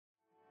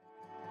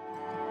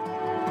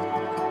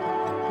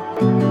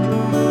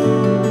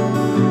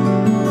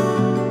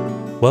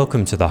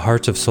Welcome to the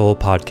Heart of Soul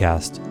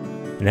podcast,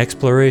 an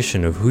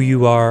exploration of who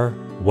you are,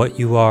 what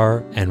you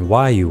are, and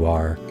why you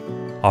are,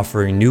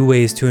 offering new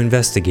ways to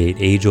investigate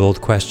age-old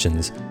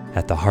questions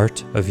at the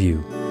heart of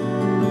you.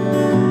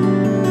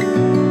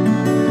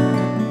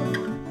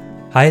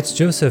 Hi, it's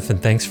Joseph,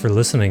 and thanks for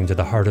listening to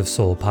the Heart of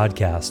Soul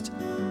podcast.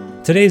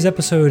 Today's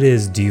episode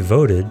is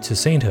devoted to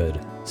sainthood.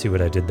 See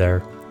what I did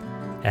there?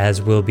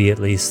 As will be at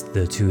least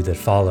the two that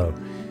follow.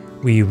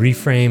 We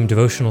reframe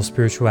devotional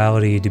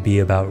spirituality to be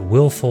about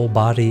willful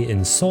body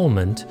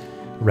ensoulment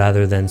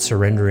rather than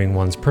surrendering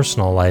one's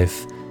personal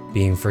life,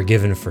 being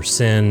forgiven for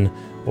sin,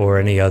 or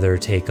any other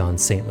take on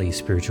saintly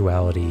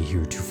spirituality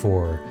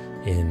heretofore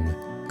in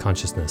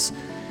consciousness.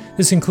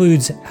 This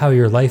includes how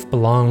your life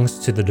belongs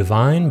to the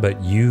divine,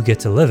 but you get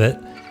to live it,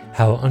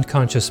 how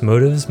unconscious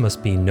motives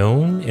must be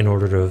known in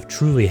order to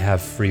truly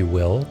have free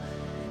will,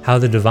 how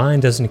the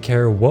divine doesn't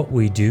care what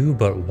we do,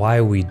 but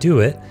why we do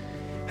it,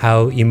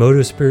 how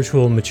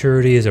emotospiritual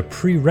maturity is a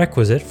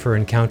prerequisite for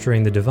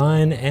encountering the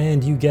divine,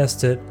 and you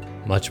guessed it,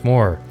 much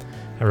more.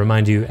 I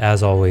remind you,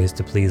 as always,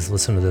 to please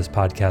listen to this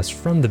podcast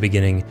from the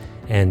beginning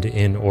and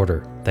in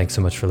order. Thanks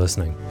so much for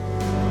listening.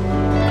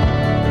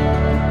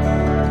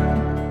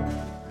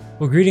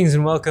 Well, greetings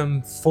and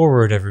welcome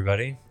forward,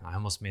 everybody. I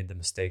almost made the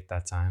mistake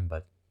that time,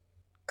 but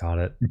got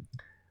it.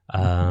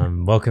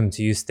 Welcome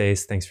to you,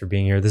 Stace. Thanks for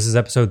being here. This is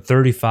episode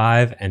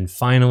 35, and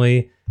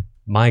finally,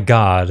 my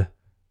God,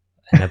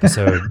 an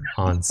episode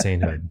on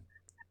sainthood.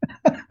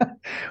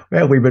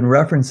 Well, we've been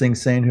referencing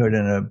sainthood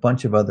and a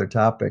bunch of other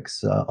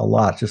topics a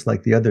lot, just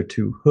like the other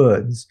two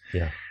hoods,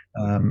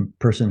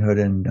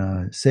 personhood and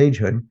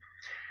sagehood.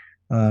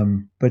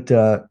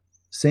 But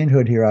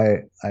sainthood here,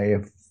 I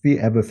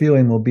have a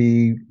feeling will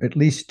be at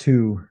least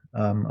two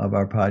of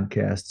our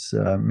podcasts,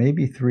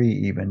 maybe three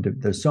even.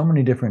 There's so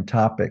many different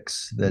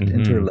topics that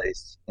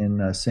interlace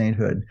in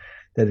sainthood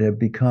that have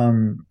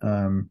become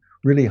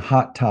really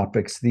hot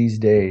topics these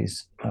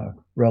days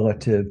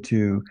relative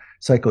to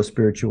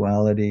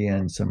psychospirituality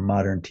and some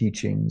modern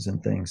teachings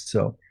and things.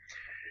 So,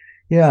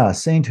 yeah,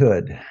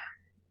 sainthood.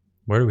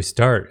 Where do we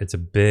start? It's a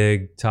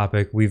big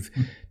topic. We've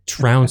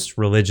trounced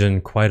religion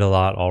quite a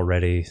lot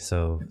already,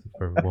 so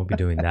we won't be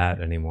doing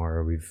that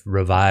anymore. We've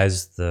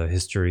revised the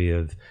history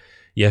of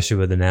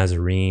Yeshua the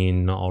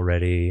Nazarene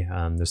already.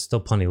 There's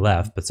still plenty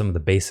left, but some of the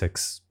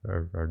basics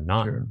are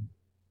not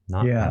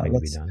having to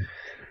be done.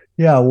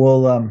 Yeah,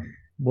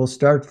 we'll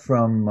start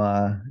from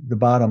the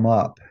bottom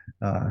up.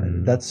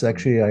 That's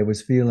actually, I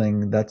was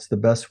feeling that's the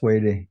best way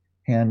to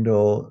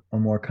handle a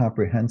more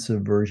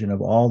comprehensive version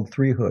of all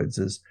three hoods.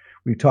 Is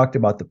we've talked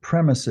about the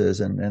premises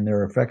and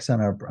their effects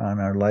on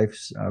our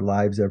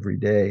lives every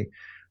day,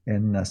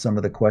 and some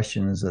of the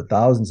questions, the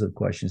thousands of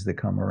questions that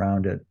come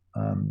around it.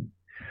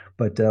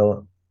 But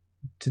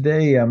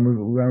today, we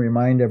want to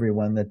remind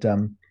everyone that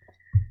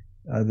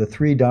the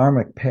three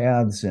dharmic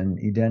paths in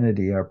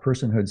identity are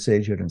personhood,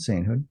 sagehood, and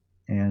sainthood.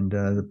 And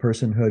the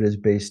personhood is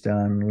based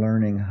on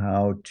learning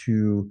how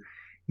to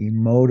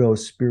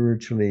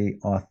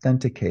emotospiritually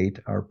authenticate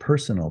our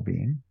personal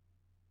being.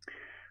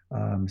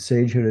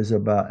 Sagehood is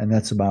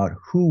that's about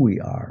who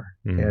we are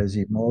as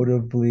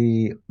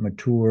emotively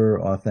mature,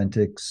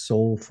 authentic,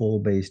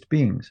 soulful-based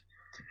beings.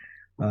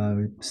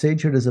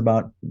 Sagehood is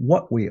about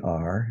what we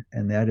are,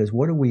 and that is,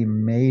 what are we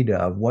made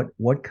of?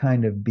 What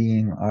kind of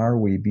being are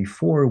we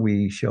before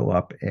we show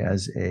up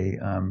as a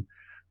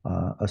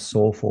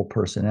soulful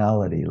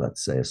personality,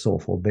 let's say a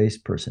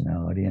soulful-based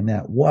personality, and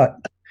that what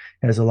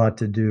has a lot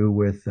to do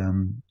with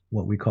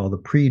what we call the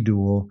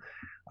pre-dual,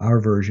 our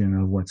version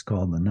of what's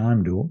called the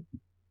non-dual,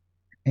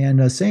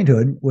 and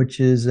sainthood, which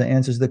is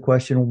answers the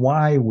question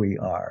why we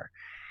are.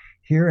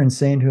 Here in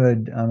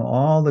sainthood,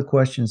 all the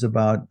questions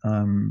about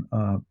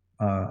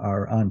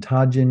our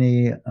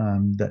ontogeny,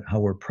 that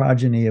how we're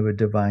progeny of a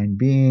divine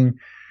being.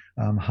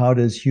 How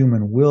does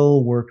human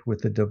will work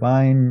with the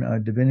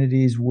divine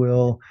divinity's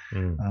will?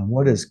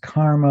 What is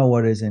karma?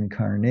 What is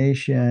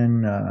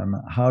incarnation?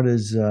 How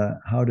does the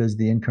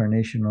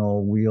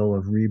incarnational wheel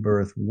of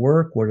rebirth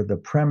work? What are the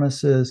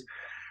premises?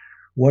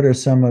 What are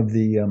some of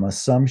the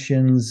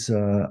assumptions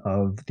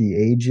of the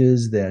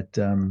ages that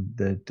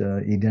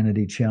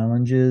identity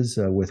challenges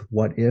with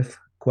what if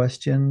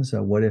questions?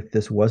 What if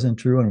this wasn't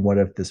true, and what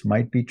if this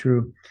might be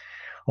true?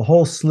 A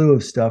whole slew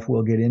of stuff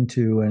we'll get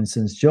into, and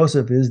since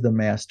Joseph is the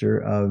master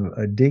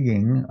of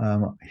digging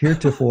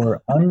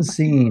heretofore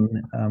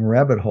unseen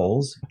rabbit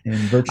holes in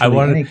virtually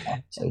any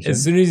conversation.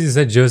 As soon as you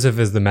said Joseph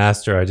is the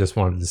master, I just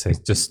wanted to say,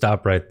 just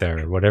stop right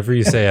there. Whatever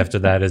you say after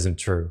that isn't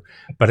true.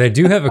 But I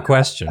do have a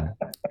question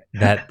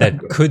that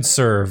could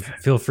serve,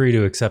 feel free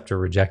to accept or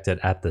reject it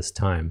at this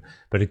time,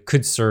 but it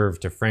could serve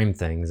to frame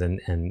things,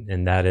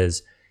 and that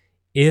is,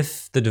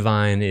 if the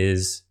divine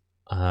is,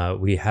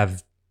 we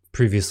have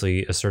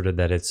previously asserted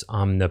that it's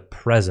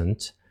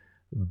omnipresent,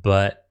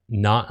 but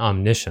not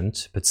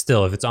omniscient. But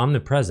still, if it's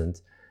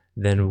omnipresent,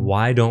 then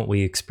why don't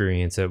we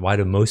experience it? Why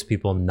do most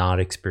people not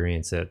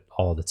experience it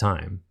all the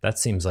time? That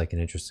seems like an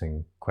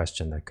interesting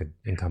question that could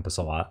encompass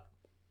a lot.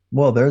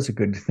 Well, there's a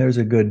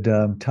good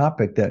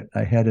topic that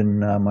I had in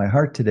my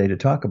heart today to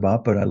talk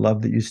about, but I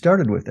love that you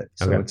started with it.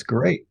 So Okay. it's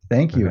great.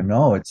 Thank you. Okay.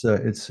 No,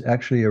 it's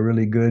actually a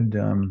really good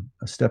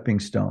a stepping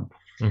stone.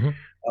 Hmm.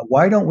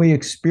 Why don't we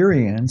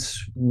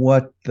experience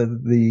what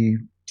the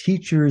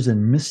teachers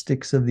and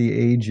mystics of the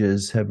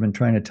ages have been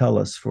trying to tell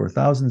us for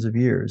thousands of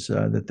years,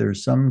 that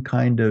there's some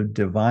kind of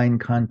divine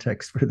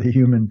context for the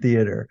human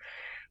theater,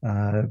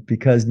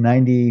 because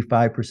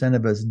 95%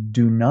 of us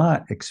do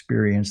not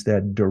experience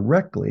that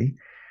directly.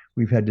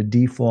 We've had to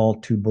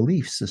default to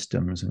belief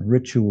systems and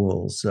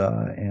rituals,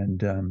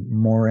 and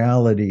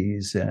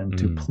moralities, and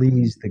to Mm.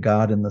 please the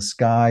God in the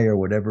sky or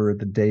whatever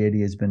the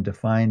deity has been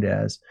defined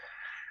as.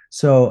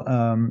 So,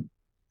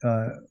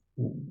 uh,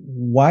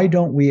 why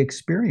don't we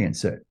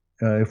experience it?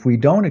 If we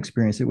don't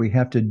experience it, we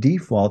have to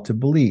default to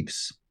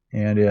beliefs.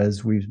 And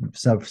as we've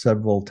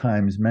several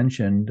times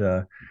mentioned,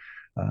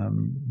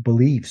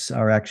 beliefs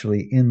are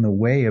actually in the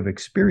way of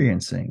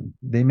experiencing.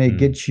 They may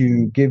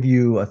Mm. give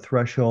you a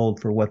threshold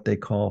for what they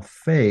call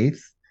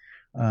faith,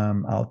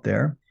 out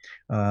there,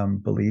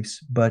 beliefs,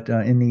 but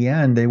in the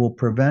end, they will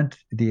prevent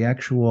the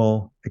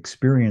actual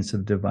experience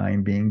of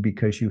divine being,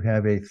 because you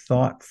have a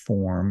thought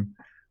form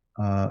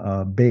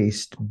or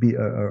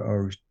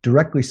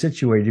directly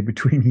situated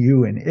between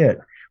you and it,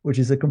 which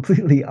is a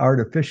completely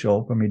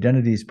artificial, from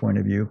identity's point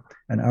of view,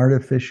 an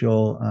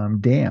artificial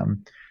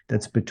dam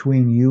that's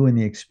between you and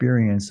the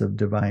experience of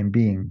divine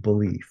being,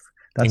 belief.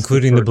 That's the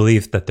Including the first.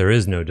 belief that there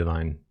is no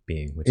divine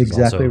being, which is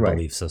also Exactly a right.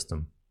 belief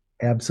system.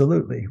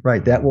 Absolutely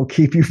right. That Mm. will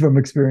keep you from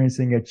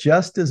experiencing it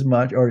just as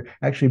much, or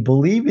actually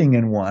believing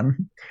in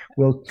one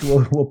will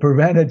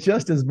prevent it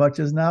just as much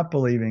as not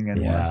believing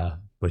in one. Yeah,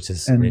 which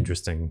is an And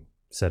interesting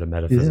set of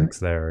isn't metaphysics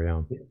there.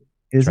 Yeah,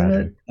 isn't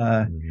tragic.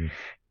 it? Hmm.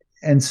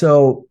 And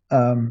so,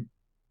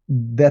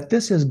 that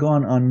this has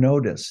gone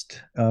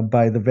unnoticed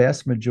by the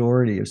vast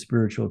majority of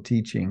spiritual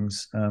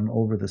teachings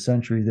over the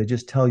centuries. They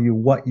just tell you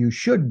what you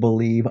should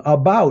believe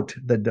about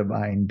the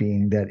divine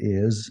being that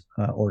is,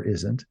 or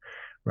isn't,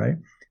 right?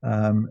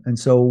 And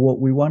so, what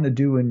we want to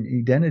do in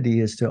identity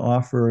is to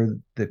offer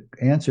the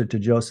answer to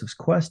Joseph's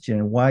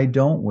question: why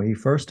don't we?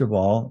 First of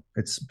all,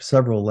 it's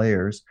several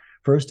layers.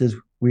 First is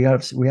we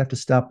have to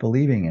stop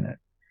believing in it.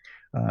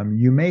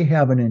 You may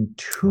have an Oh.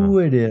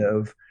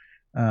 intuitive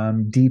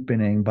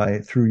deepening by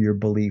through your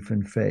belief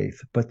and faith,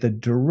 but the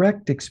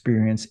direct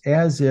experience,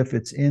 as if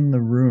it's in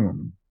the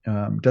room,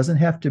 doesn't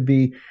have to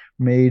be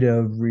made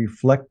of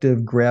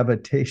reflective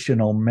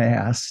gravitational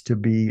mass to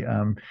be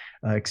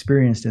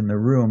experienced in the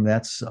room.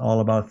 That's all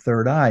about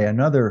third eye,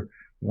 another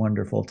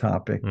wonderful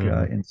topic Hmm.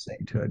 in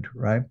sainthood,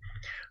 right?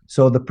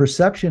 So the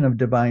perception of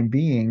divine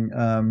being,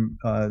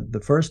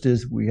 the first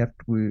is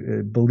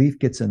belief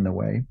gets in the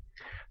way.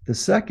 The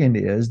second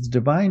is the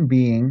divine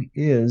being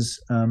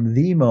is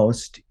the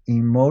most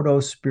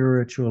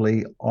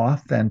emotospiritually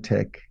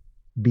authentic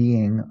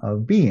being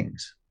of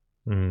beings.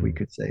 We Mm.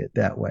 could say it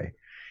that way.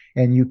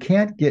 And you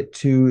can't get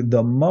to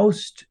the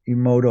most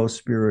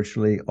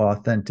emotospiritually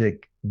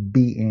authentic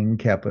being,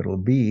 capital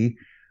B,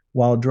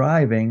 while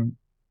driving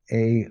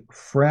a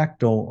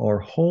fractal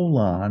or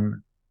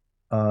holon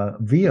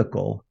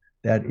vehicle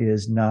that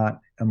is not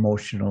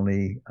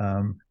emotionally,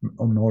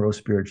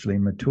 emoto-spiritually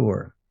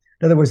mature.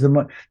 In other words,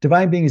 the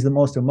divine being is the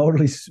most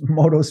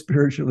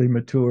emoto-spiritually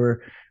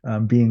mature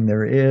being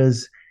there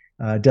is.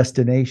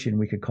 Destination,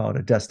 we could call it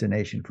a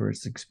destination for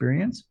its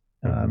experience.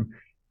 Hmm.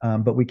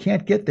 But we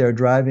can't get there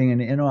driving an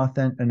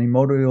inauthentic,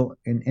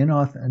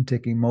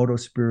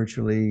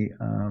 emoto-spiritually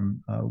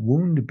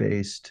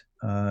wound-based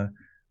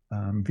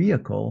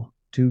vehicle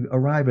to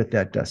arrive at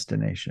that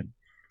destination.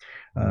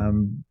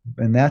 And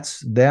that's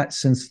that.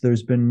 Since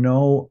there's been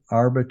no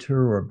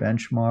arbiter or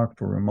benchmark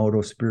for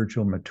emoto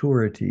spiritual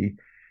maturity,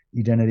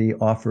 identity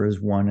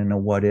offers one in a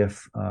what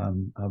if, a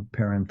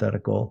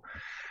parenthetical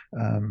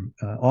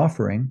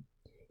offering.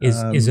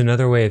 Is Um,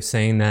 another way of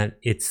saying that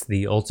it's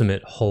the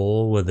ultimate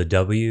whole with a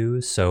W,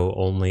 so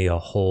only a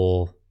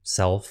whole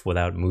self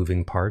without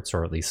moving parts,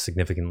 or at least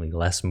significantly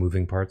less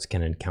moving parts,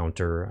 can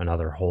encounter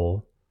another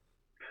whole.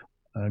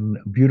 a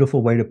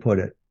beautiful way to put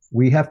it.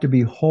 We have to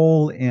be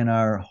whole in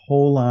our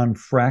whole on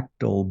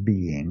fractal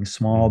being,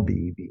 small Mm.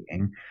 b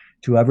being,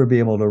 to ever be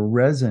able to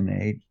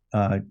resonate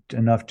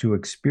enough to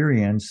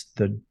experience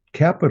the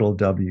capital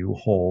W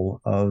whole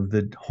of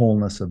the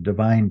wholeness of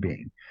divine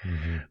being.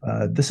 Hmm.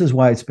 This is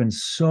why it's been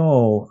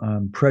so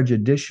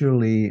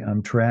prejudicially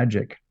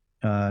tragic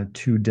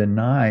to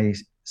deny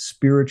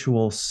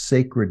spiritual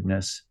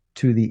sacredness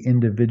to the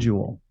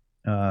individual,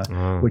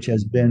 Oh, which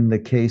has been the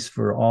case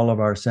for all of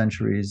our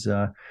centuries.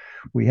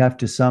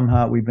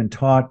 We've been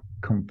taught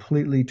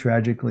completely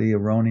tragically,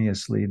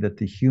 erroneously, that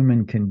the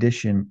human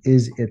condition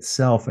is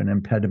itself an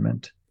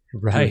impediment to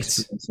right.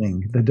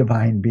 experiencing the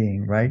divine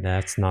being, right?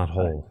 That's not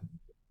whole.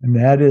 And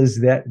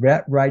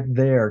that right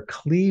there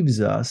cleaves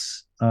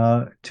us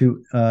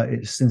to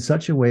in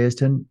such a way as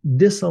to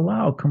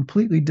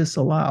completely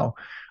disallow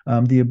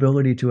the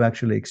ability to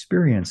actually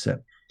experience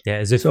it. Yeah,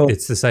 as if So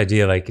it's this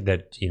idea like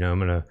that, I'm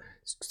going to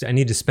I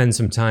need to spend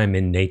some time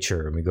in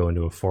nature, and we go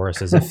into a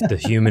forest, as if the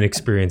human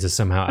experience is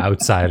somehow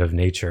outside of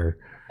nature.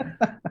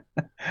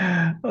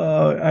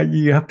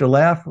 You have to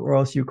laugh or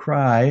else you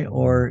cry,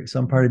 or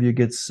some part of you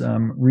gets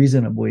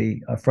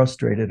reasonably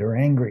frustrated or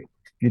angry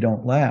if you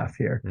don't laugh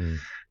here.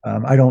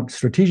 I don't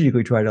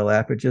strategically try to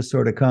laugh. It just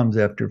sort of comes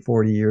after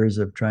 40 years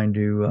of trying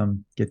to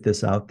get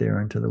this out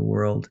there into the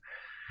world.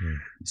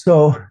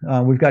 So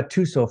we've got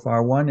two so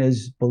far. One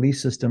is belief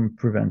system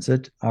prevents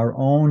it. Our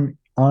own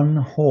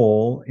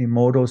unwhole,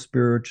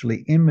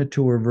 emotospiritually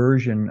immature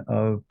version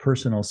of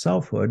personal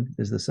selfhood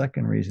is the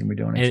second reason we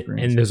don't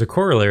experience and it. there's a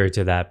corollary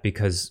to that,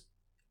 because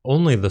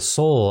only the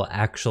soul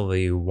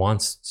actually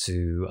wants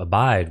to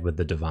abide with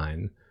the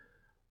divine.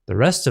 The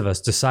rest of us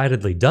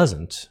decidedly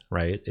doesn't,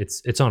 right?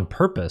 It's on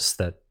purpose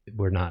that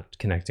we're not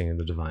connecting to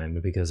the divine,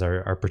 because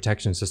our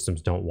protection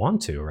systems don't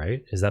want to,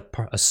 right? Is that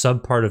a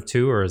sub part of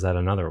two, or is that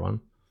another one?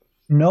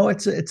 No,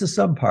 it's a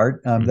sub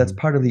part. That's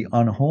part of the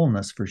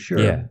unwholeness for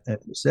sure, as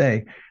you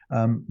say.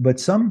 But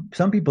some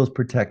people's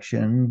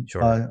protection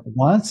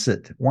wants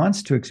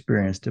to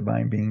experience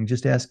divine being.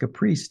 Just ask a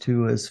priest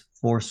who has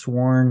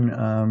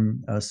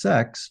forsworn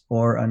sex,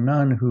 or a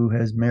nun who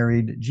has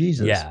married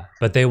Jesus. Yeah,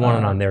 but they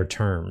want it on their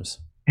terms.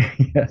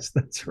 Yes,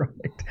 that's right.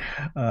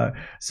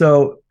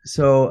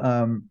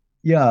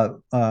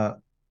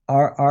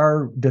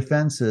 Our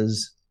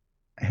defenses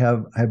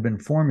have been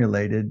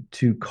formulated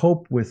to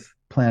cope with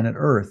planet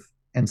Earth,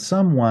 and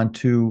some want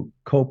to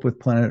cope with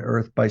planet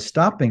Earth by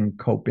stopping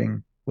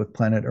coping with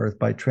planet Earth,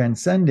 by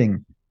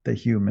transcending the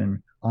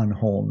human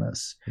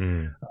unwholeness.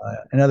 In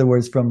other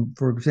words,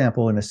 for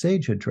example, in a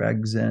sagehood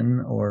tract,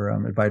 Zen or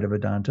Advaita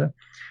Vedanta,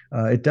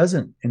 it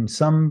doesn't, in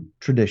some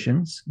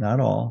traditions, not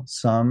all,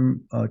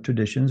 some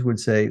traditions would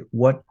say,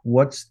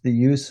 what's the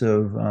use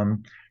of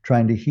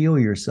trying to heal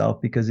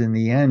yourself, because in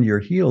the end, your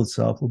healed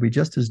self will be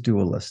just as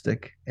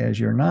dualistic as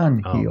your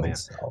non-healed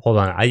self. Hold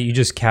on. You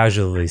just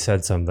casually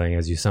said something,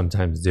 as you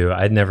sometimes do.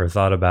 I'd never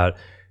thought about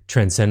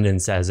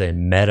transcendence as a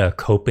meta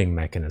coping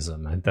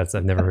mechanism.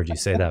 I've never heard you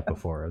say that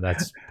before.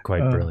 That's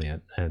quite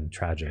brilliant and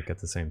tragic at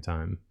the same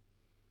time.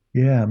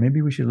 Yeah,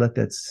 maybe we should let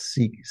that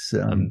seek.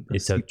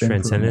 It's a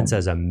transcendence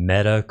as a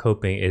meta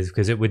coping, is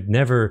because a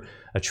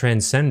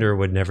transcender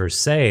would never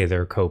say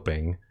they're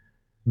coping.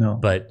 No.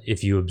 But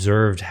if you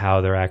observed how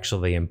they're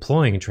actually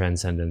employing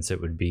transcendence, it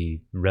would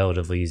be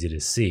relatively easy to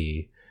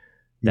see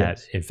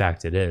that, in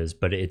fact, it is.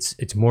 But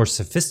it's more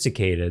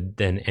sophisticated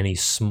than any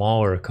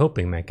smaller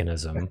coping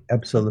mechanism.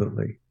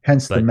 Absolutely.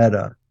 Hence the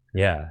meta.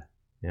 Yeah.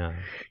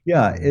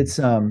 It's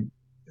a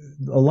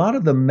lot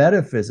of the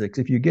metaphysics.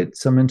 If you get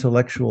some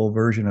intellectual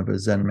version of a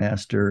Zen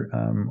master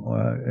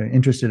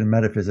interested in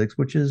metaphysics,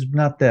 which is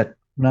not that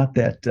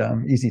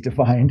easy to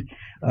find.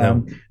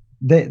 No.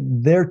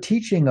 Their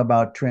teaching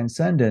about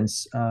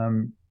transcendence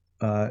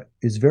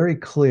is very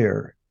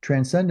clear.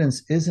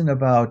 Transcendence isn't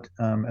about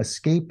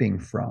escaping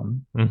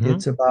from.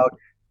 It's about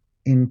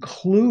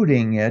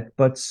including it,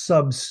 but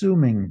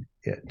subsuming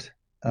it.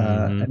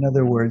 In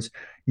other words,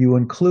 you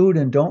include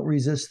and don't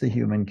resist the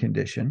human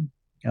condition.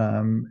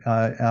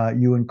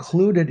 You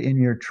include it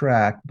in your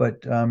track, but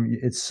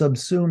it's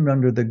subsumed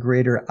under the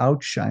greater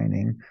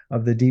outshining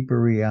of the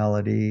deeper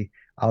reality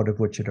out of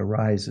which it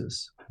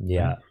arises.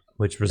 Yeah.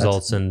 Which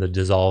results in the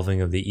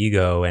dissolving of the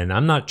ego. And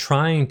I'm not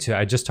trying to,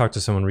 I just talked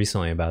to someone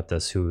recently about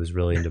this who was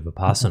really into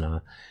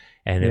Vipassana.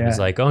 And it was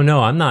like, oh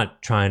no, I'm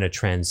not trying to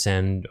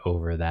transcend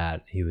over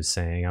that. He was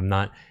saying,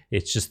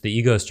 it's just the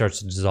ego starts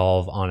to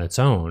dissolve on its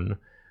own.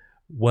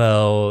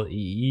 Well,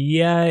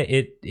 yeah,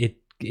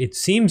 it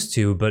seems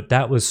to, but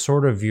that was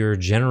sort of your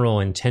general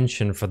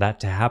intention for that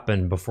to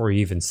happen before you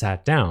even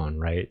sat down,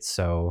 right?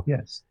 So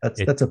yes,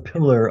 that's a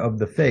pillar of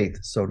the faith,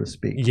 so to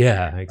speak.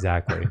 Yeah,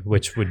 exactly.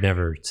 Which would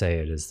never say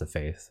it is the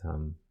faith.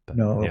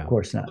 No, of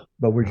course not.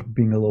 But we're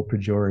being a little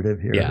pejorative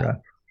here. Yeah.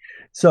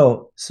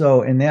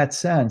 So in that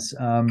sense,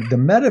 the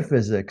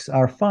metaphysics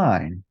are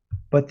fine,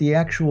 but the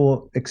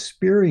actual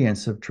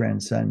experience of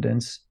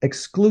transcendence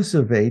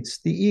exclusivates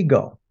the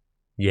ego.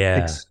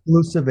 Yeah.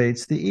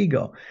 Exclusivates the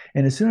ego.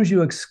 And as soon as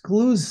you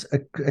exclusivate,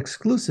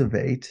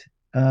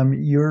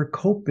 you're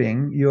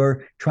coping,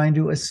 you're trying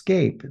to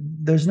escape.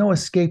 There's no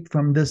escape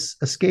from this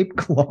escape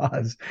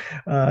clause.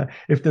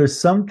 If there's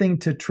something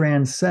to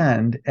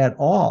transcend at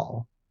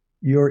all,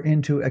 you're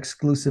into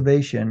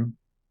exclusivation.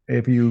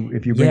 If you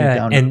bring it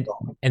down.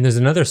 And there's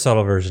another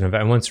subtle version of it.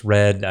 I once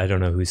read, I don't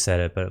know who said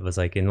it, but it was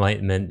like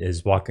enlightenment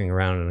is walking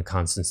around in a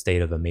constant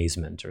state of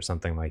amazement or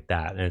something like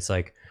that. And it's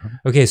like,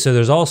 okay, so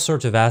there's all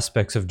sorts of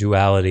aspects of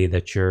duality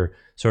that you're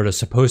sort of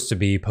supposed to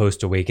be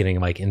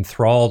post-awakening, like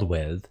enthralled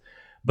with,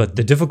 but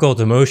the difficult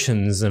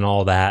emotions and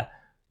all that,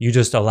 you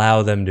just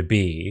allow them to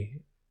be.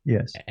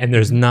 Yes. And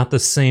there's not the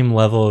same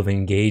level of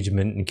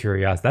engagement and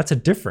curiosity. That's a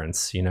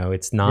difference,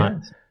 it's not...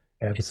 Yes.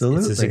 Absolutely.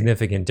 It's a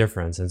significant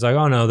difference. And it's like,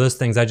 oh no, those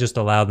things, I just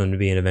allowed them to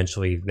be, and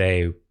eventually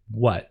they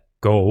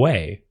go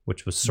away,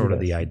 which was sort of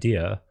the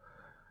idea.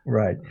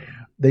 Right.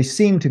 They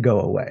seem to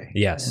go away.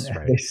 Yes,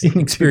 right. They seem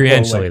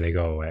experientially they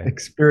go away.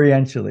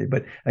 Experientially.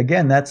 But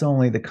again, that's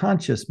only the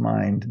conscious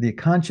mind, the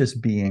conscious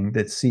being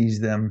that sees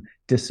them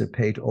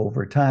dissipate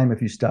over time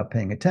if you stop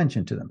paying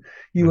attention to them.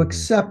 You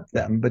accept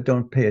them, but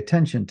don't pay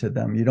attention to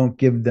them. You don't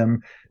give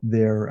them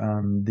their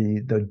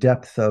the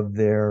depth of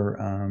their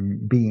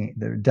being,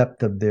 the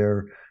depth of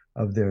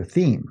their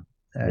theme.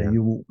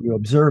 You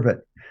observe it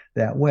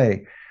that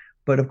way.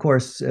 But of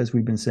course, as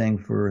we've been saying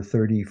for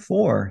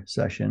 34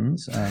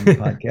 sessions,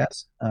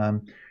 podcasts,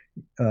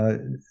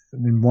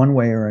 in one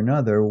way or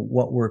another,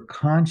 what we're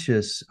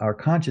conscious, our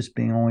conscious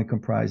being only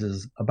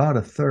comprises about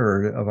a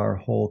third of our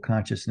whole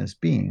consciousness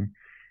being,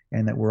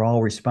 and that we're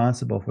all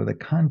responsible for the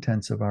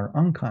contents of our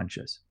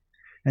unconscious.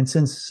 And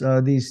since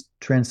these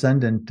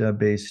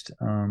transcendent-based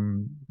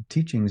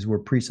teachings were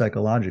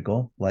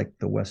pre-psychological, like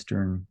the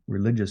Western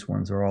religious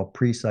ones are all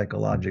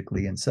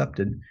pre-psychologically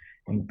incepted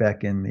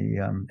back in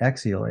the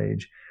axial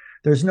age,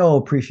 there's no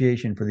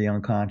appreciation for the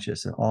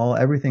unconscious.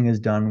 Everything is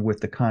done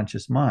with the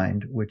conscious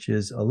mind, which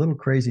is a little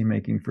crazy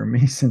making for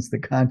me, since the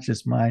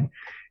conscious mind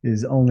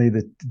is only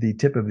the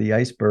tip of the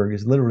iceberg,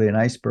 is literally an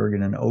iceberg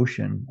in an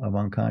ocean of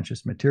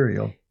unconscious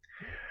material.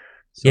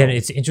 So, yeah, and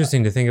it's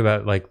interesting to think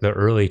about like the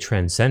early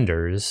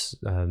transcenders,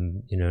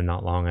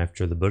 not long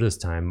after the Buddha's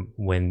time,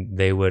 when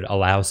they would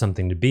allow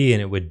something to be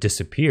and it would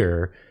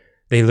disappear.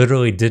 They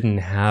literally didn't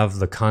have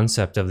the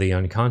concept of the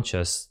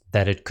unconscious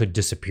that it could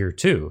disappear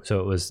too. So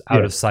it was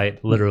out of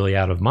sight, literally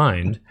out of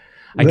mind.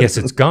 I guess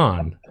it's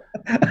gone.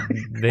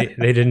 They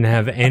didn't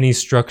have any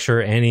structure,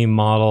 any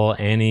model,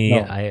 any.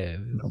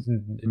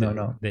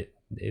 No.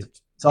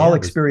 It's all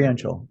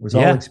experiential. It was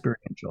all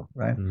experiential,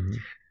 right? Mm-hmm.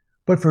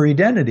 But for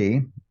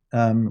identity,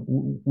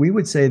 we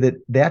would say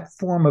that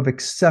form of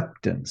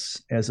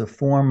acceptance as a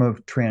form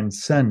of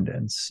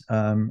transcendence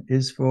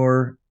is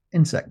for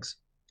insects.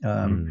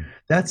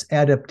 That's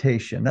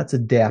adaptation. That's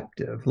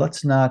adaptive.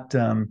 Let's not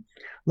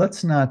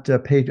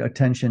pay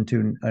attention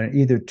to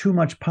either too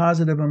much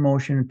positive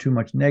emotion, too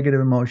much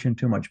negative emotion,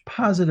 too much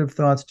positive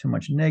thoughts, too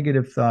much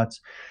negative thoughts.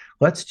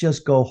 Let's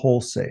just go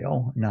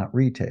wholesale, not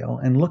retail,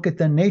 and look at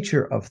the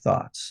nature of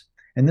thoughts.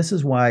 And this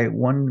is why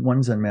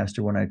one Zen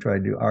master, when I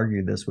tried to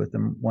argue this with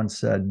him, once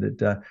said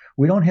that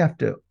we don't have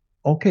to.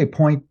 Okay,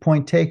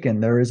 point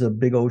taken. There is a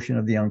big ocean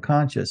of the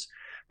unconscious.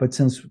 But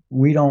since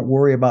we don't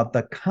worry about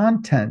the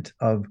content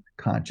of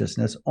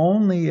consciousness,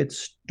 only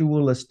its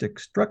dualistic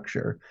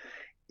structure,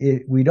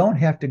 we don't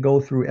have to go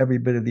through every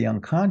bit of the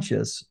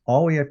unconscious.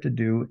 All we have to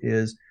do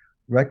is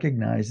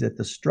recognize that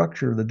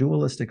the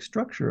dualistic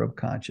structure of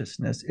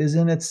consciousness is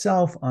in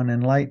itself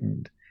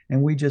unenlightened,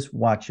 and we just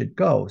watch it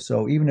go.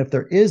 So even if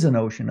there is an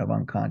ocean of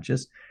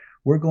unconscious,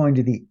 we're going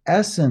to the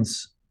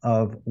essence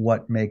of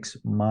what makes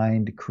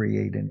mind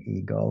create an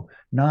ego,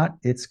 not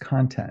its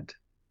content.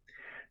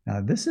 Now,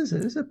 this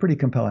is a pretty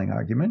compelling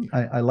argument.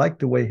 I like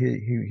the way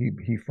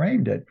he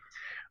framed it.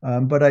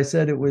 But I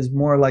said it was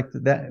more like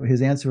that.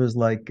 His answer was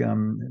like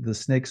the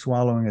snake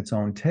swallowing its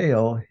own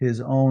tail,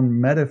 his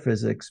own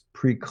metaphysics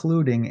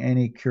precluding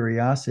any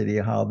curiosity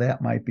how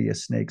that might be a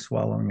snake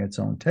swallowing its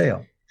own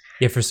tail.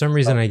 Yeah, for some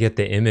reason I get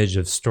the image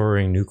of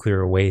storing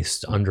nuclear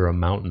waste under a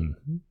mountain.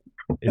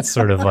 It's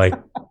sort of like,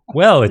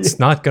 well, it's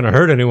not going to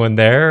hurt anyone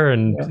there,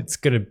 and it's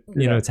going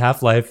to, its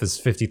half-life is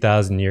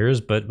 50,000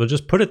 years, but we'll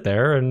just put it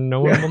there and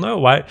no one will know.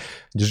 Why?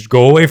 Just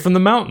go away from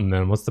the mountain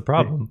then. What's the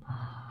problem?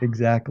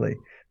 Exactly.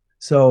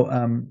 So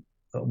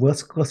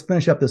let's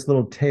finish up this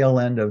little tail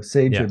end of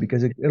sagehood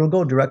because it'll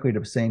go directly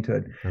to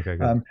sainthood. Okay,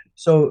 good.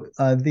 So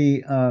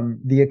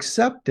the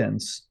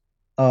acceptance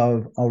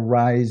of a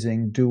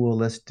rising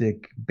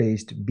dualistic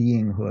based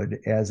beinghood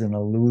as an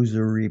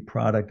illusory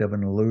product of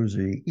an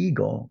illusory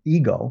ego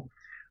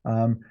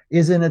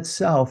is in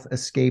itself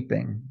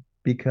escaping,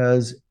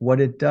 because what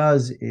it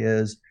does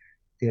is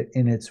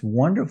in its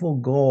wonderful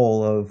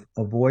goal of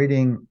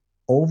avoiding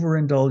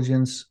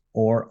overindulgence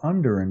or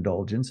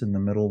underindulgence, in the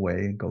middle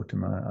way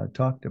Gautama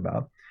talked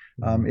about,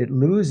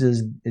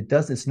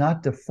 it's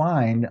not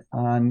defined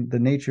on the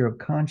nature of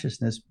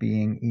consciousness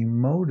being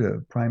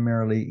emotive,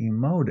 primarily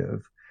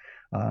emotive.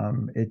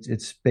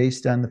 It's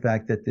based on the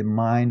fact that the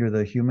mind or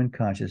the human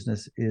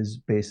consciousness is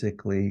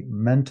basically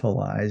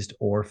mentalized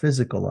or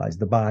physicalized,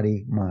 the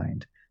body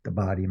mind,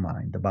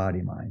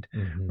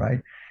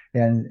 right?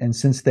 And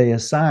since they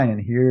assign,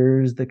 and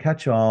here's the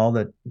catch-all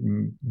that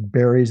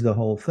buries the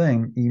whole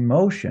thing,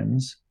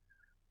 emotions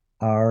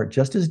are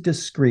just as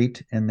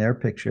discrete in their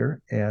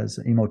picture as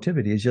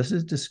emotivity is just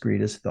as discrete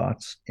as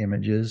thoughts,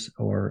 images,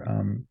 or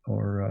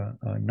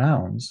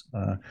nouns.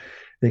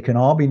 They can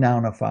all be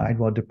nounified.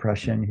 Well,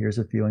 depression, here's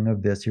a feeling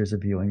of this, here's a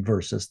feeling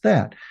versus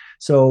that.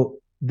 So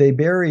they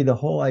bury the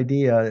whole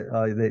idea.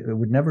 They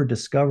would never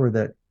discover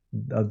that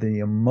of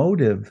the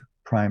emotive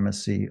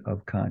primacy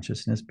of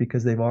consciousness,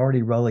 because they've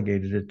already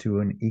relegated it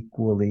to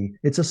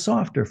it's a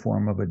softer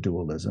form of a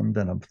dualism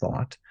than of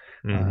thought.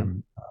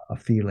 A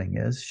feeling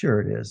is,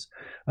 sure it is,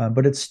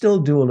 but it's still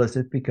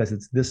dualistic because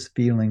it's this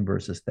feeling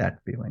versus that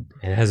feeling.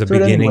 It has a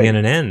beginning and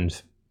an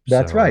end.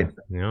 That's right.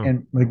 Yeah.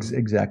 And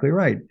exactly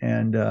right.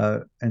 And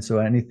so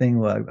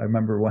anything, I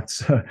remember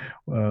once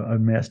a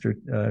master,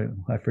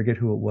 I forget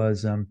who it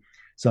was,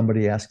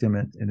 somebody asked him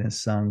in his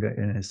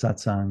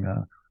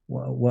satsang,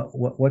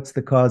 what's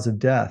the cause of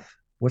death?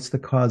 What's the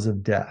cause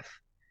of death?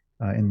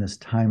 in this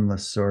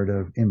timeless sort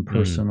of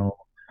impersonal.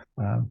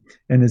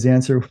 And his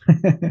answer,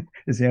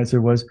 his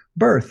answer was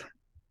birth.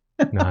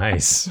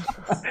 Nice.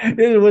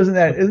 Isn't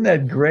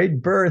that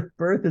great?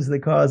 Birth is the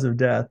cause of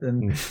death,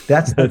 and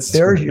that's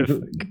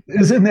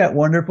isn't that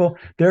wonderful?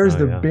 There's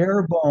the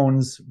bare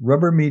bones,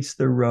 rubber meets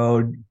the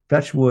road,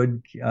 fetch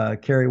wood,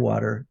 carry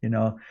water.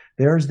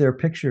 There's their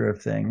picture of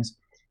things.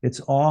 It's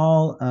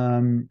all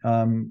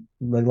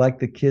like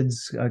the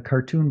kids'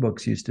 cartoon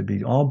books used to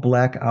be, all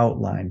black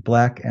outline,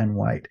 black and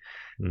white.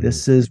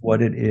 This is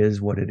what it is,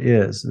 what it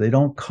is. They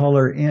don't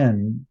color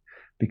in,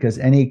 because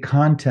any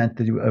content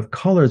of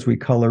colors we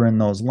color in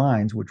those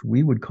lines, which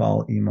we would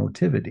call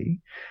emotivity,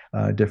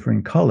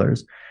 differing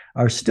colors,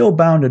 are still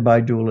bounded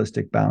by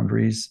dualistic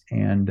boundaries,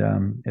 and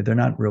they're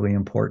not really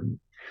important.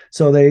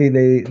 So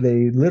they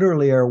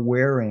literally are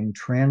wearing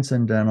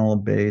transcendental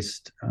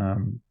based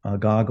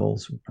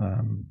goggles,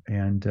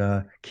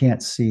 and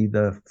can't see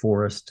the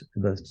forest,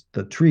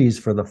 the trees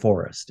for the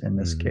forest in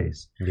this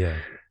case. Yeah.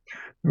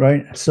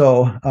 Right.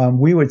 So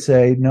we would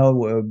say,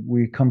 no,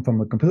 we come from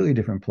a completely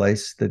different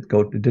place that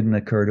didn't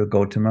occur to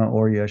Gautama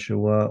or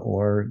Yeshua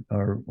or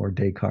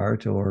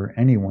Descartes or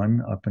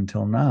anyone up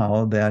until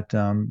now,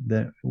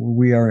 that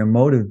we are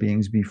emotive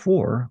beings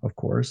before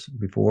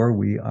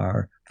we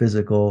are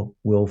physical,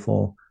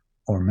 willful,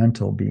 or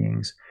mental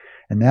beings.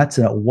 And that's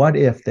a what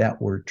if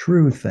that were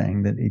true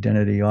thing that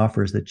identity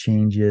offers that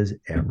changes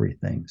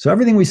everything. So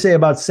everything we say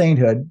about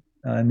sainthood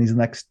in these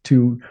next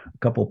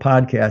couple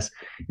podcasts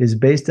is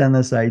based on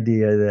this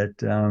idea that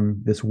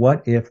this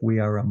what if we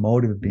are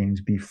emotive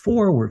beings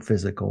before we're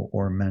physical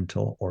or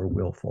mental or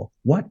willful.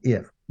 What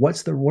if?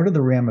 What are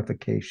the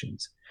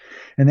ramifications?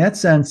 In that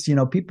sense,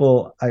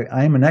 people,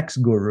 I'm an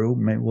ex-guru.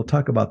 We'll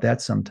talk about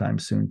that sometime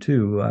soon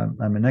too.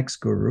 I'm an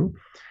ex-guru.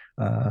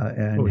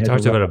 And we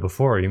talked about it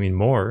before. You mean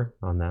more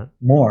on that?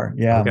 More,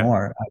 yeah, okay.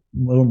 More, a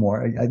little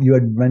more. You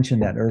had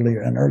mentioned that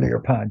an earlier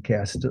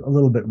podcast, a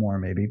little bit more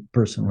maybe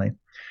personally.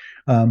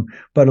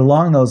 But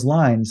along those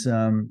lines,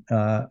 I'm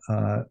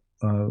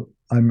no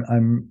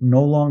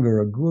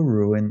longer a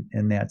guru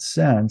in that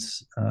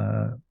sense.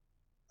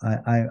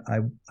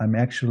 I'm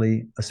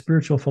actually a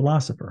spiritual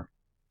philosopher.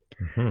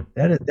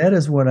 That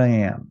is what I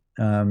am.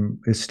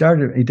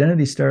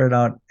 Identity started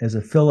out as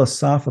a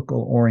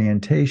philosophical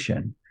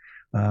orientation.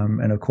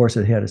 And of course,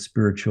 it had a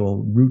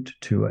spiritual root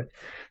to it.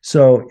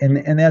 So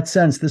in that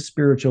sense, this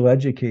spiritual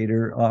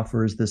educator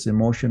offers this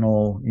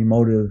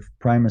emotive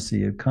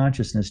primacy of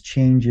consciousness,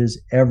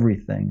 changes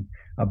everything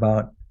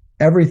about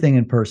everything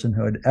in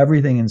personhood,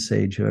 everything in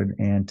sagehood,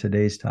 and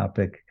today's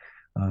topic,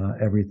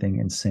 everything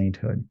in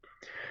sainthood.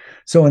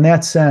 So in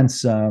that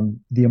sense, the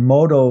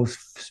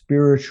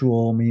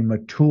emotospiritual,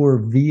 mature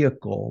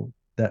vehicle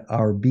that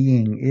our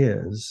being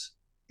is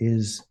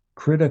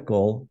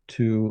critical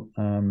to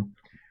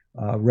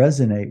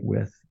resonate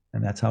with,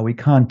 and that's how we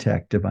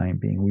contact divine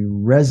being. We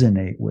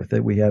resonate with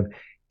it. We have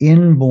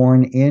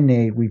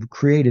we've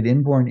created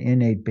inborn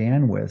innate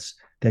bandwidths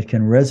that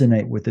can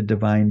resonate with the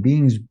divine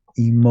being's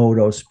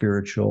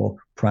emotospiritual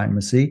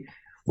primacy,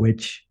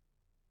 which,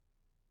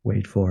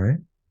 wait for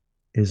it,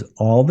 is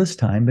all this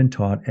time been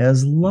taught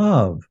as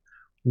love.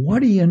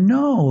 What do you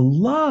know?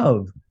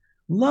 Love.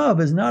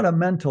 Love is not a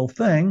mental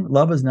thing.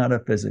 Love is not a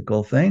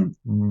physical thing.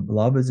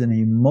 Love is an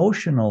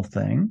emotional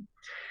thing.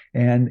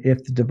 And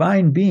if the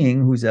divine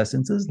being, whose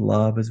essence is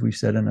love, as we've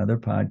said in other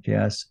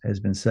podcasts, has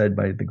been said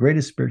by the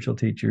greatest spiritual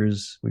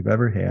teachers we've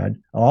ever had,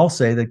 all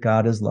say that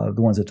God is love,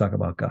 the ones that talk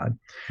about God,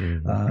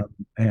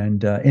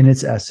 and in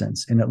its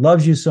essence. And it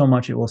loves you so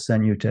much it will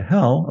send you to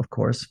hell, of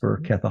course, for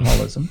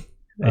Catholicism.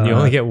 And you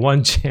only get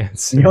one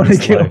chance. You only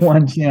get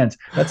one chance.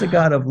 That's a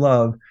God of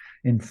love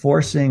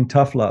enforcing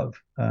tough love.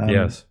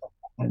 Yes.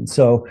 And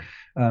so,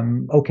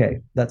 okay,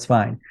 that's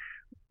fine.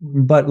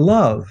 But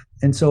love,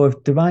 and so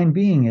if divine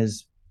being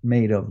is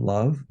made of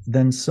love,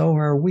 then so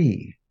are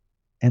we.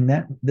 And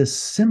that this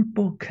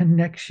simple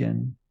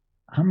connection,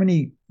 how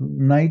many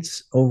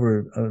nights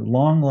over a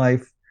long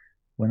life,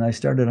 when I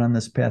started on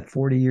this path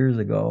 40 years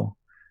ago,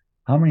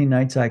 how many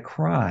nights I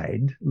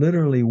cried,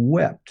 literally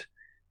wept,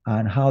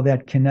 on how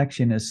that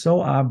connection is so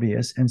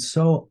obvious and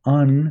so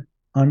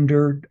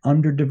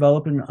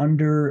underdeveloped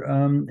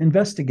and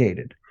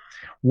investigated.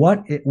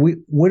 What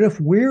if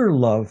we're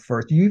love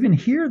first? You even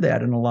hear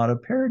that in a lot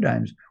of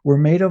paradigms. We're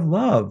made of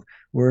love.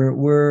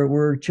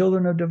 We're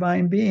children of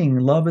divine being.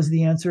 Love is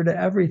the answer to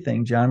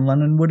everything. John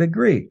Lennon would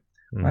agree,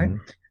 right?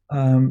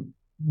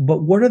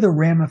 But what are the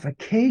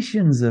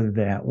ramifications of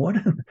that? What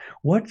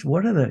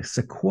are the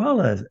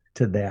sequelae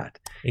to that?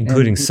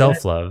 Including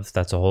self-love.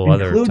 That's a whole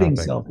other topic. Including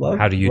self-love.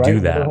 How do you do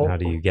that? How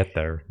do you get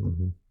there?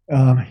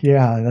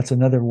 Yeah, that's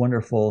another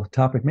wonderful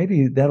topic.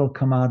 Maybe that'll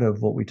come out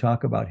of what we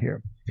talk about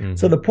here.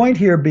 So the point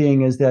here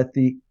being is that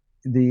the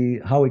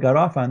how we got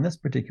off on this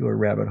particular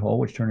rabbit hole,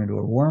 which turned into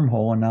a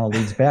wormhole, and now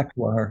leads back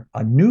to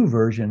a new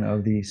version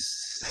of the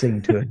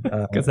sainthood.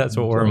 Because that's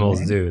what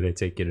wormholes do. They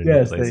take you to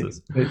new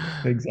places.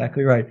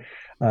 Exactly right.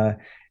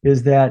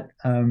 Is that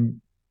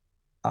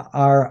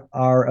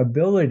our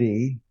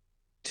ability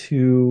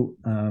to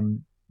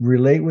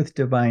relate with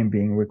divine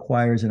being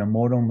requires an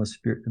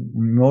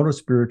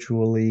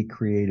emotospiritually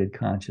created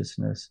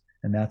consciousness.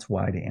 And that's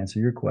why, to answer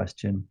your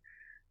question,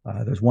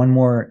 there's one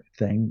more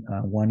thing.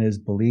 One is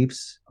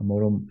beliefs, a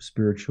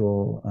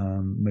motospiritual,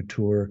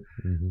 mature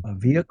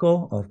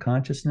vehicle of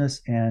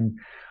consciousness. And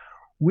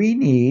we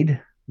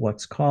need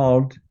what's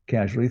called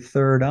casually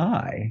third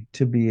eye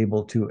to be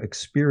able to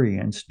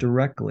experience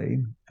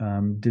directly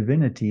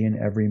divinity in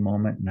every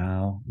moment,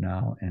 now,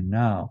 and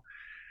now.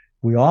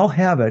 We all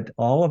have it.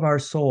 All of our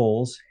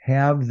souls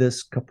have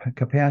this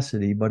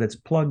capacity, but it's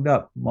plugged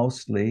up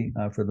mostly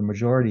for the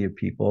majority of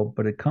people.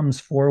 But it comes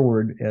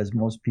forward as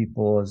most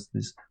people as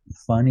this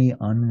funny,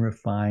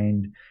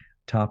 unrefined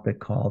topic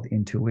called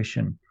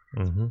intuition.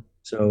 Mm-hmm.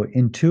 So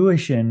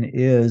intuition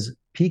is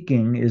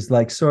peaking, is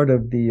like sort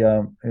of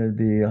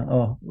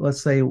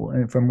let's say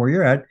from where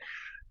you're at,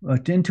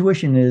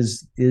 intuition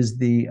is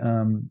the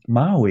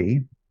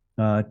Maui.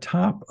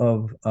 Top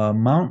of a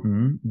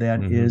mountain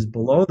that is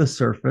below the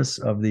surface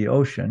of the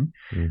ocean,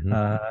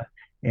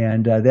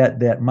 and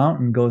that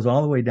mountain goes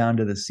all the way down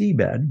to the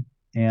seabed,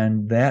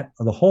 and that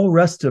the whole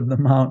rest of the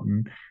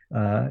mountain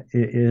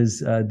is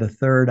the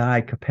third eye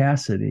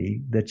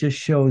capacity that just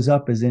shows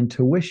up as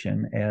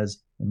intuition,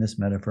 as in this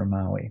metaphor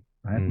Maui,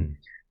 right?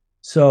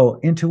 So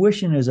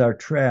intuition is our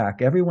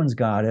track. Everyone's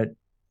got it.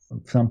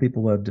 Some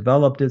people have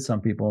developed it.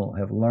 Some people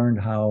have learned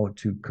how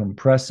to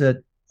compress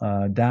it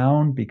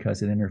down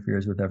because it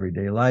interferes with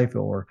everyday life,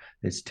 or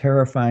it's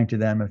terrifying to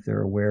them if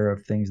they're aware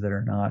of things that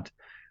are not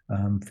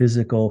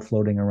physical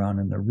floating around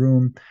in the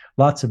room.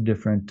 Lots of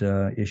different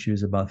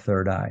issues about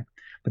third eye.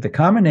 But the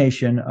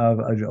combination of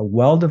a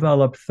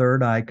well-developed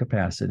third eye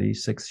capacity,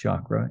 sixth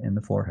chakra in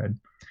the forehead,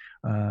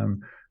 a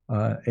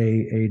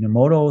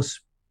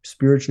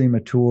spiritually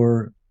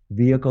mature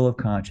vehicle of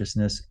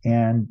consciousness,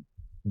 and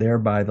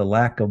thereby the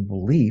lack of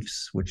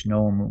beliefs, which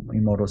no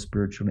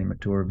emotospiritually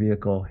mature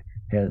vehicle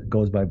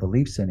goes by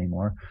beliefs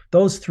anymore.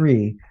 Those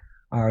three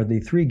are the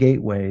three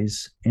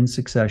gateways in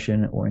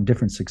succession or in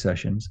different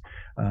successions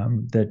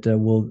that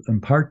will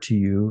impart to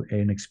you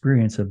an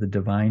experience of the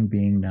divine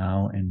being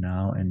now and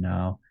now and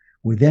now,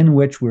 within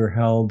which we're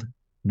held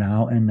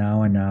now and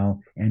now and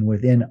now, and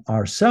within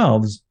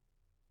ourselves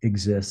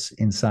exists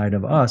inside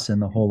of us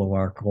in the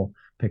holoarchical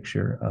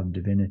picture of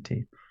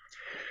divinity.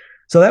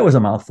 So that was a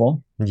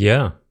mouthful.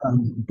 Yeah.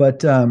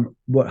 But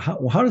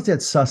how does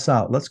that suss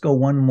out? Let's go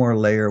one more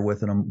layer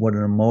with what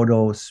an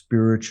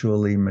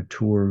emotospiritually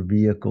mature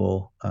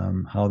vehicle,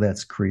 how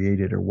that's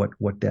created, or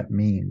what that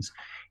means.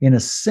 In a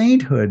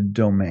sainthood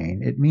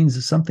domain, it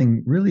means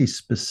something really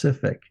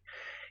specific.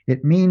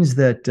 It means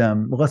that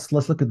let's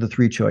look at the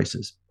three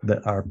choices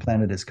that our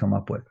planet has come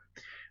up with.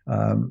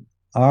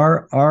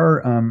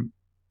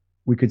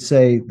 We could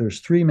say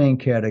there's three main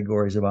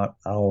categories about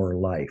our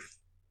life.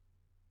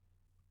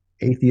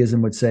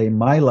 Atheism would say,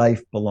 my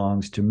life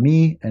belongs to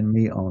me and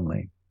me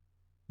only,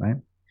 right?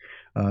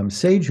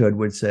 Sagehood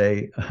would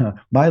say,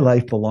 my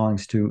life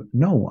belongs to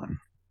no one,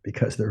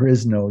 because there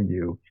is no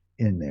you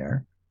in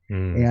there.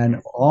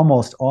 And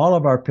almost all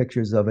of our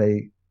pictures of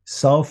a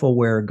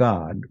self-aware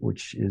God,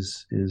 which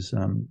is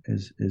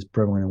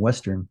prevalent in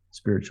Western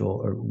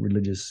spiritual or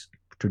religious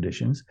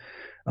traditions,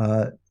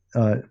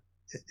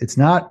 it's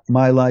not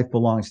my life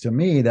belongs to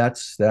me.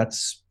 That's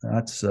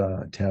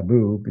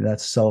taboo.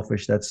 That's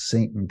selfish. That's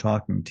Satan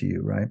talking to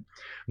you, right?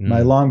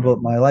 My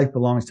life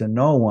belongs to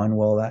no one.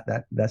 Well,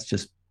 that's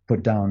just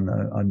put down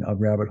a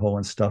rabbit hole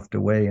and stuffed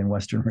away in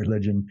Western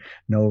religion.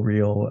 No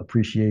real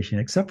appreciation,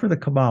 except for the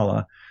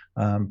Kabbalah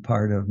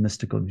part of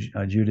mystical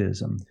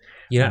Judaism.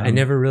 Yeah, I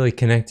never really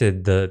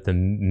connected the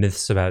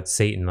myths about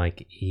Satan.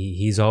 Like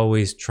he's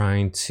always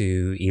trying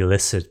to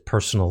elicit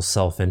personal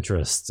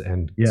self-interest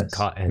and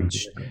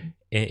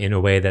in a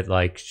way that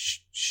like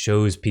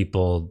shows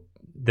people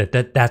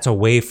that's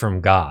away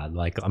from God.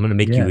 Like, I'm going to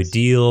make you a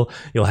deal.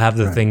 You'll have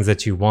the things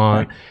that you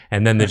want.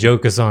 And then the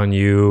joke is on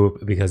you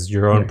because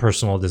your own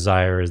personal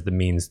desire is the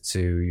means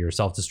to your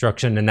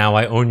self-destruction. And now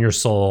I own your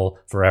soul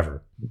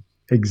forever.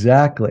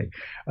 Exactly.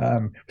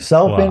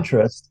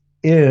 Self-interest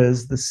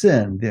is the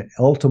sin, the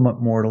ultimate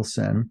mortal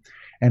sin.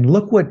 And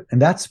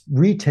and that's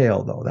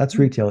retail though. That's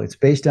retail. It's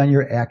based on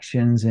your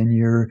actions and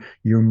your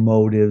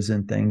motives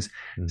and things.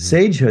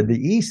 Sagehood, the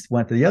East,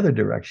 went the other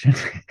direction.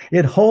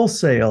 It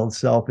wholesaled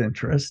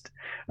self-interest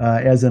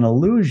as an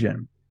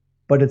illusion,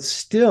 but it's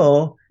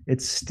still a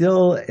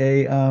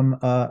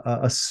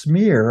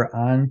smear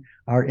on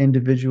our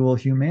individual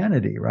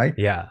humanity, right?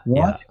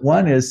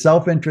 One is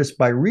self-interest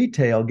by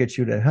retail gets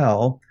you to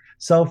hell.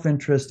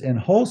 Self-interest in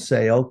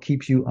wholesale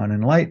keeps you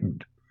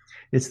unenlightened.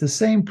 It's the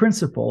same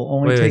principle,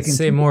 only taking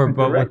say more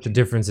about what the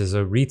difference is.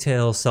 A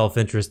retail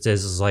self-interest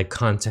is like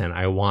content.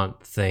 I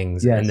want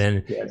things. And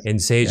then in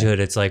sagehood,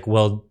 it's like,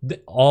 well,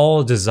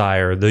 all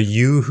desire, the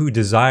you who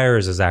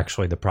desires is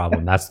actually the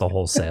problem. That's the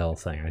wholesale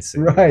thing. I see.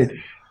 Right.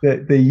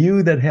 The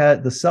you that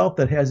has the self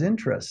that has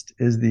interest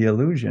is the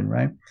illusion,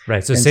 right?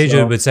 Right. So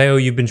sagehood would say, oh,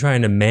 you've been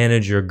trying to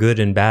manage your good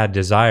and bad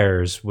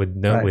desires with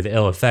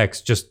ill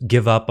effects. Just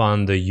give up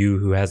on the you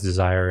who has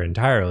desire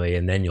entirely,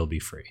 and then you'll be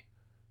free.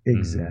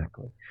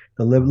 Exactly.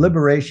 The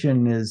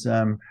liberation is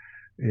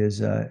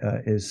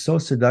so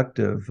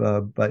seductive,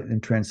 but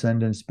in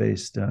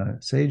transcendence-based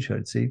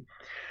sagehood. See,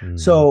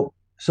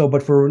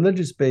 but for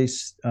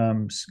religious-based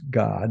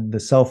God, the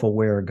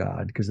self-aware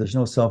God, because there's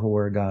no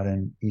self-aware God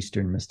in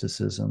Eastern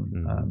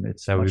mysticism.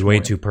 It's that would be way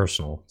too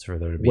personal for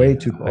there to be a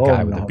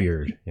guy with a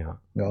beard. Yeah,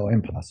 no,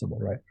 impossible,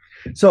 right?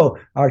 So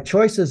our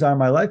choices are: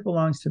 my life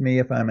belongs to me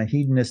if I'm a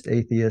hedonist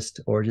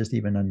atheist, or just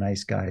even a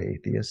nice guy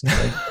atheist.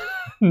 Right?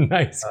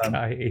 Nice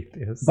guy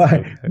atheist.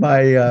 If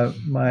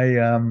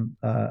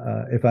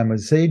I'm a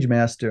sage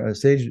master, a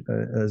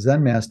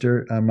Zen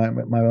master,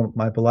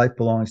 my life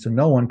belongs to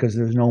no one, because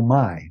there's no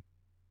my.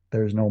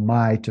 There's no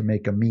my to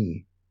make a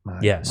me.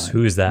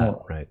 Who is that?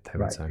 No, right,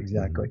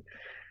 exactly.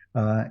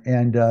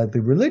 And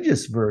the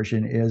religious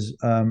version is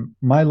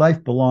my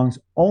life belongs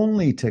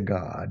only to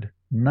God,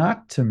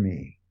 not to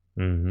me.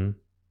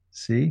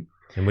 See?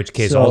 In which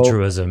case,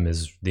 altruism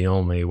is the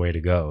only way to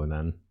go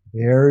then.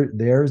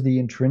 There's the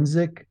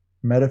intrinsic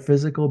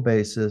metaphysical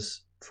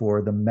basis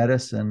for the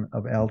medicine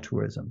of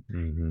altruism.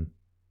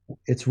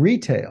 It's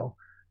retail.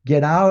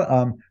 Get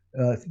out.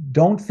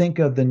 Don't think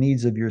of the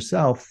needs of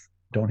yourself.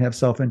 Don't have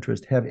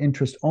self-interest. Have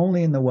interest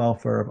only in the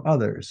welfare of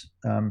others.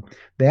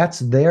 That's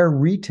their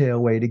retail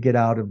way to get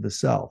out of the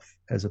self,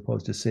 as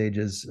opposed to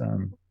sage's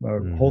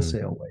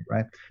wholesale way,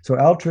 right? So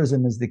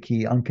altruism is the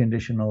key: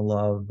 unconditional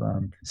love,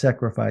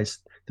 sacrifice,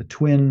 the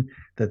twin,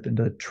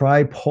 the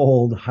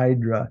tripoled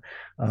hydra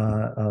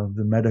of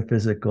the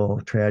metaphysical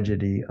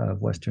tragedy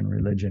of Western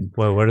religion.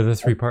 Well, what are the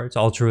three parts?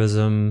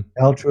 Altruism,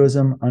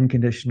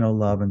 unconditional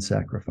love, and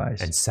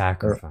sacrifice.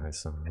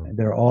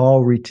 They're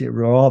all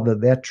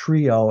that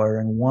trio are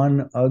in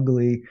one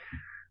ugly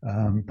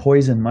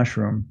poison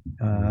mushroom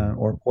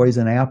or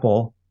poison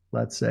apple,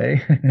 let's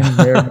say.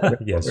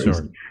 Yes,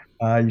 sure.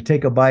 You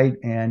take a bite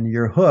and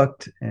you're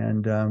hooked,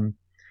 and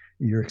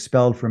you're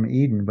expelled from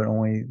Eden, but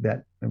only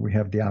that we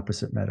have the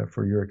opposite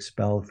metaphor. You're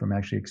expelled from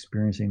actually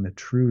experiencing the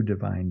true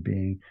divine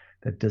being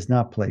that does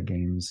not play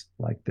games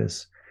like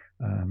this,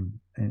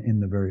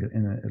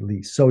 at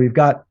least. So we've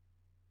got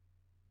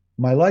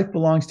my life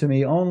belongs to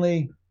me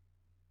only,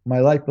 my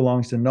life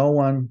belongs to no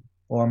one,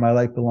 or my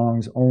life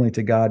belongs only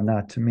to God,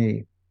 not to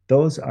me.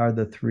 Those are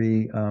the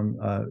three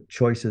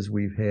choices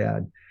we've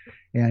had.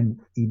 And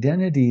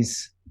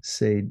Identity's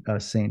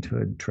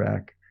Sainthood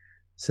track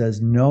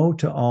says no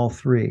to all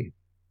three.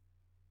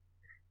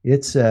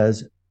 It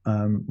says,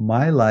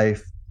 my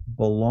life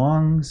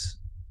belongs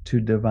to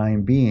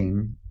divine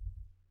being,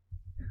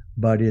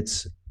 but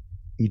its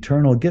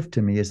eternal gift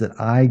to me is that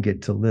I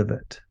get to live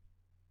it.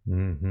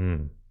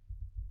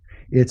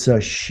 It's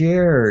a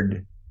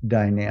shared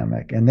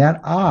dynamic, and that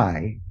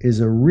I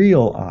is a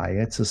real I.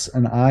 It's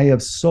an I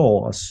of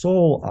soul, a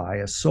soul I,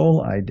 a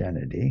soul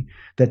identity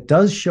that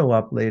does show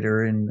up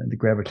later in the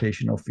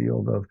gravitational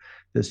field of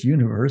this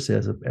universe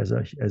as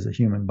a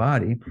human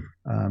body.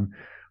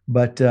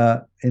 But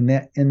in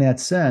that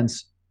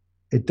sense,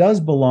 it does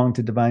belong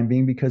to divine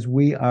being because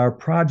we are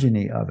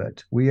progeny of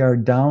it. We are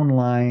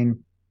downline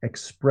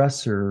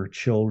expressor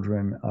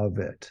children of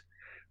it.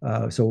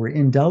 So we're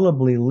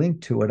indelibly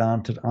linked to it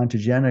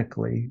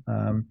ontogenically.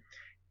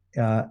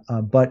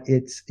 But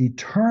its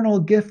eternal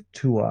gift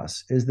to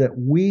us is that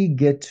we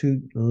get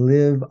to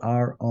live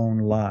our own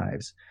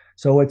lives.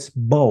 So it's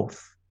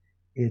both.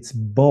 It's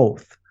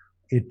both.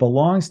 It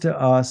belongs to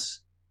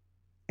us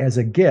as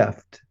a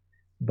gift,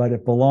 but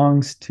it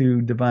belongs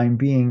to divine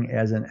being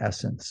as an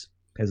essence.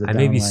 I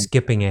may be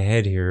skipping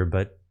ahead here,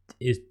 but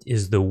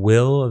is the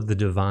will of the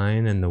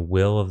divine and the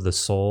will of the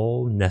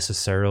soul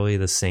necessarily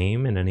the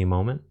same in any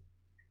moment?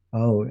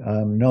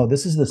 No,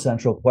 this is the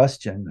central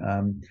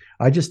question.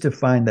 I just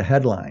defined the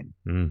headline,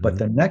 but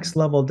the next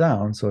level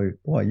down, so,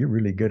 boy, you're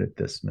really good at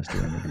this, Mr.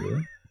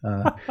 Interviewer.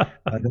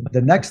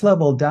 The next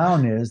level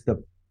down is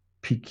the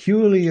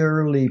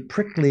peculiarly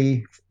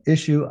prickly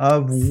issue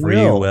of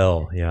free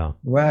will. Yeah.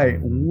 Right.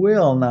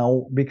 Will.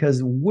 Now,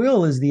 because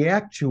will is the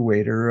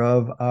actuator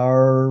of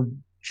our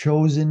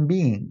chosen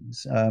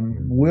beings.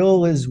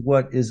 Will is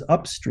what is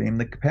upstream.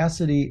 The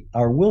capacity,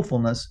 our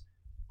willfulness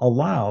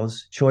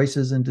allows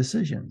choices and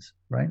decisions,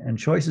 right? And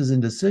choices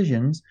and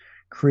decisions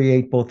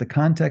create both the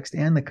context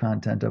and the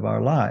content of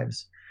our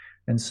lives.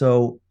 And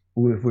so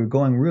if we're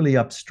going really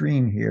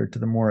upstream here to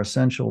the more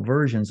essential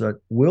versions,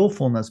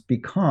 willfulness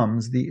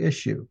becomes the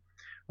issue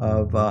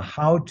of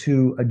how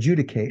to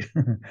adjudicate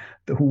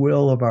the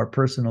will of our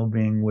personal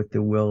being with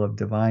the will of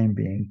divine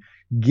being,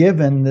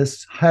 given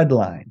this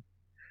headline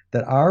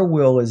that our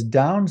will is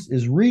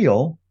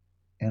real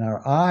and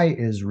our I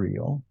is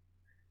real,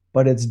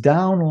 but it's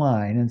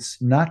downline.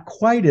 It's not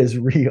quite as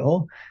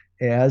real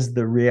as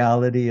the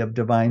reality of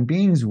divine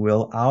being's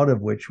will, out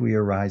of which we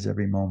arise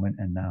every moment,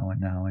 and now and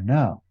now and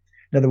now.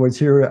 In other words,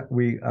 here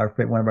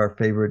one of our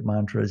favorite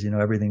mantras,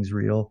 everything's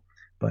real,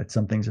 but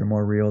some things are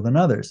more real than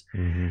others.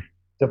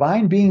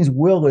 Divine being's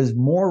will is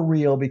more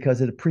real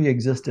because it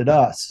pre-existed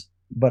us,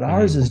 but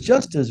ours is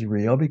just as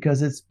real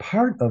because it's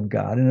part of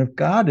God. And if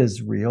God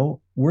is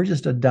real, We're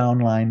just a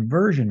downline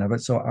version of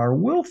it. So our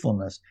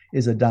willfulness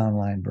is a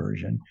downline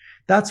version.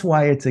 That's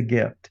why it's a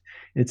gift.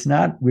 It's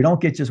not, we don't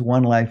get just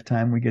one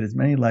lifetime. We get as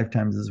many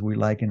lifetimes as we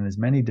like, and as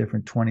many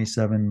different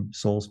 27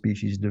 soul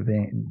species.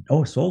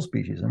 Soul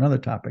species, another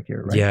topic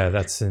here, right? Yeah,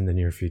 that's in the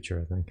near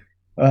future, I think.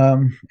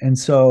 And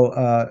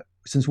so,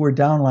 since we're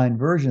downline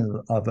versions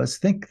of us,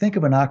 think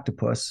of an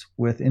octopus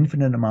with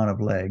infinite amount of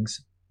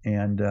legs.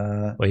 And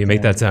well, you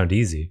make that sound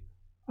easy.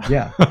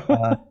 Yeah.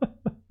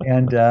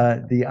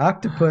 The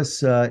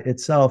octopus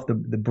itself, the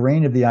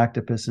brain of the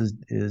octopus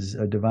is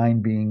a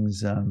divine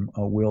being's a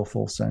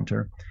willful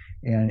center,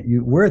 and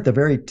we're at the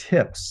very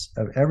tips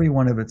of every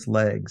one of its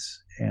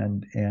legs,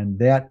 and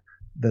that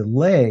the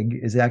leg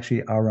is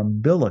actually our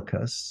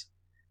umbilicus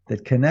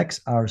that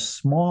connects our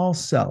small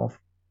self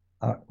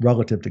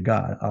relative to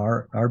God,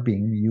 our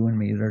being, you and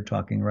me that are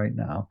talking right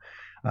now.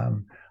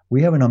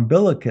 We have an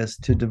umbilicus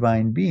to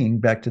divine being,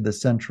 back to the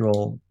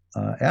central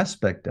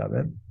aspect of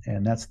it,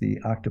 and that's the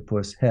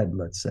octopus head,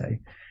 let's say.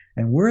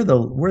 And we're the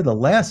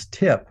last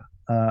tip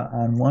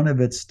on one of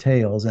its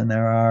tails, and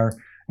there are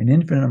an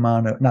infinite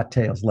amount of, not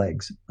tails,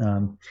 legs,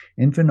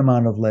 infinite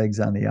amount of legs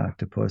on the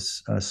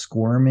octopus,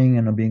 squirming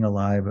and being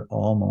alive at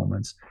all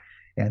moments.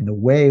 And the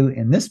way,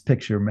 in this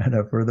picture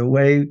metaphor, the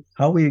way,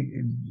 how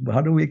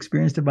do we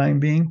experience divine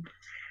being?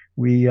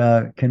 We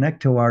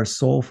connect to our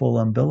soulful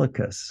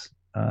umbilicus,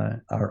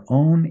 our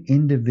own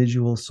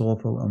individual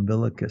soulful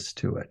umbilicus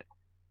to it,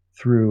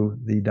 through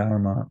the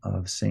Dharma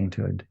of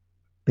sainthood,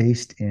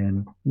 based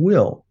in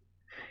will.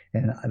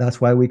 And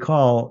that's why we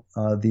call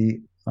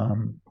the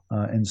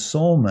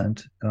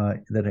ensoulment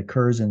that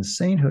occurs in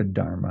sainthood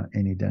Dharma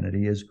and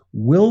identity is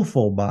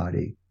willful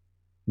body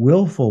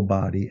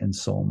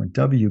ensoulment,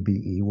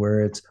 WBE,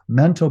 where it's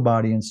mental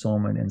body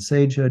ensoulment in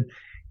sagehood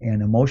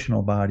and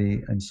emotional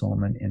body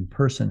ensoulment in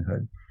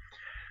personhood.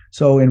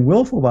 So in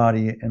willful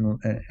body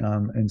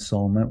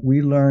ensoulment,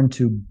 we learn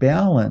to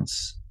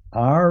balance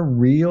our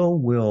real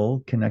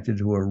will connected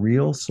to a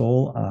real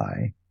soul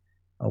I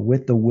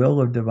with the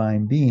will of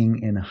divine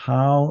being in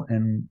how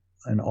and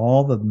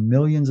all the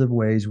millions of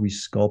ways we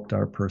sculpt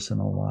our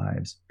personal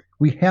lives.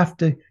 We have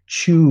to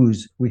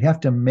choose. We have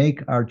to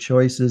make our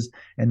choices,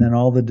 and then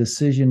all the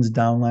decisions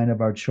downline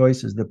of our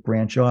choices that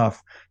branch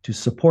off to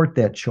support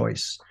that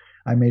choice.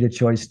 I made a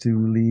choice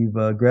to leave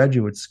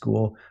graduate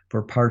school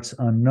for parts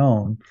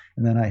unknown,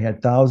 and then I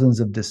had thousands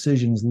of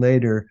decisions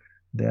later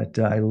that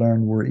I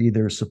learned were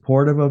either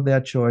supportive of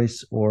that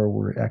choice or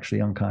were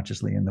actually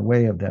unconsciously in the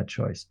way of that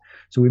choice.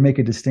 So we make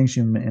a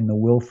distinction in the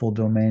willful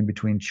domain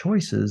between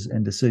choices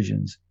and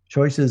decisions.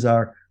 Choices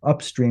are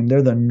upstream.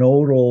 They're the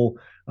nodal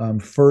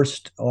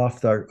first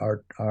off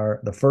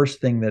the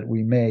first thing that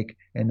we make,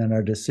 and then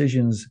our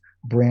decisions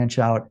branch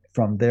out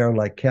from there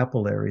like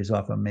capillaries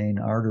off a main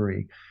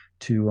artery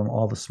to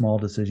all the small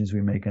decisions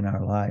we make in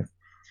our life.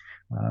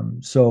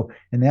 So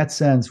in that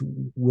sense,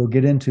 we'll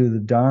get into the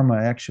Dharma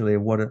actually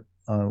of what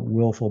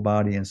willful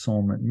body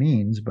ensoulment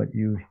means, but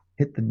you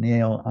hit the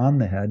nail on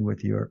the head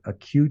with your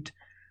acute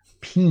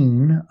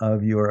peen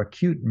of your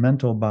acute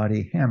mental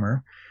body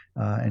hammer,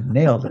 and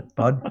nailed it,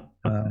 bud.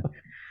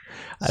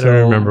 I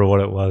don't remember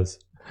what it was.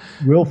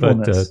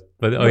 Willfulness.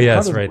 But oh yeah,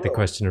 that's right. The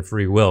question of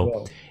free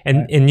will.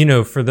 And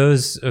for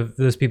those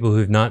people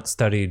who've not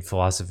studied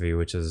philosophy,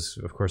 which is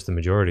of course the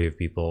majority of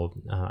people,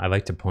 I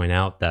like to point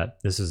out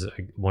that this is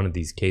one of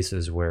these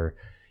cases where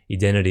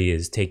identity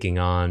is taking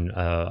on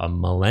a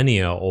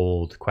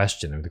millennia-old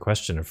question. And the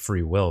question of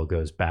free will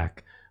goes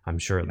back, I'm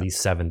sure, at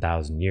least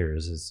 7,000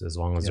 years. As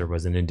long as there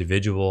was an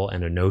individual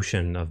and a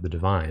notion of the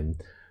divine,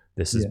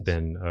 this has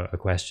been a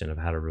question of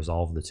how to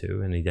resolve the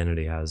two. And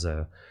identity has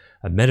a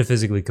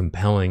metaphysically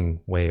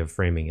compelling way of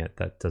framing it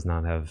that does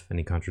not have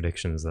any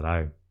contradictions that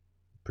I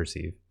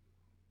perceive.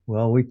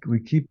 Well, we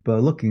keep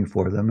looking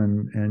for them,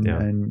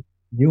 and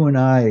you and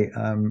I,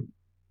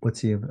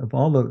 let's see, of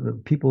all the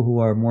people who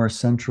are more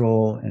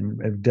central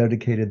and have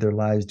dedicated their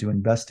lives to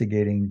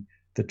investigating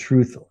the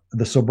truth,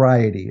 the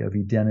sobriety of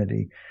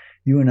identity,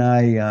 you and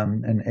I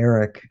and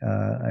Eric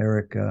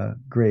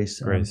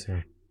Grace,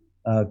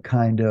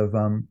 kind of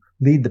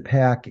lead the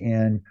pack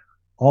in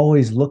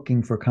always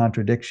looking for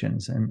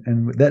contradictions,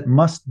 and that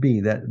must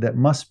be,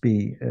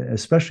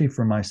 especially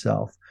for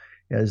myself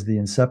as the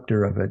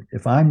inceptor of it,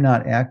 if I'm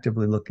not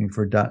actively looking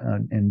for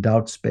in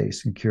doubt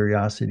space and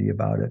curiosity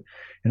about it.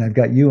 And I've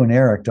got you and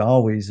Eric to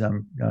always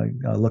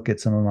look at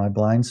some of my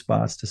blind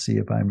spots to see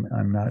if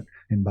I'm not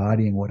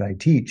embodying what I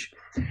teach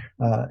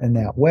in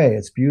that way.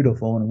 It's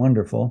beautiful and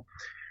wonderful.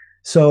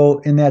 So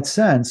in that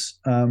sense,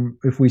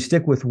 if we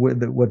stick with what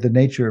the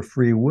nature of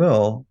free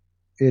will,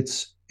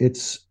 it's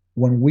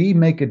when we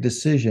make a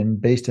decision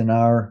based on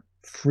our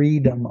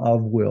freedom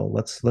of will.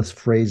 Let's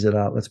phrase it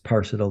out. Let's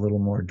parse it a little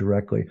more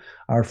directly.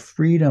 Our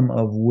freedom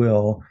of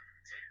will.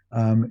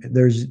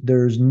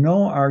 There's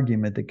no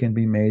argument that can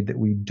be made that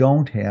we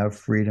don't have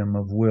freedom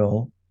of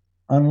will,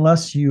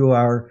 unless you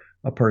are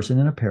a person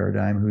in a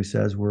paradigm who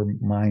says we're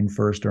mind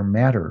first or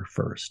matter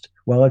first.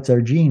 Well, it's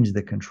our genes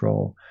that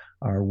control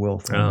our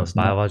willfulness.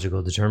 No,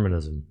 Biological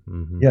determinism.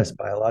 yes,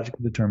 biological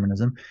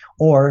determinism.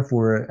 Or if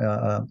we're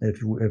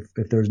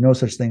if there's no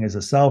such thing as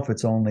a self,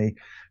 it's only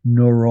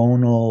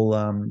neuronal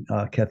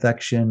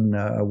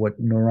cathextion, what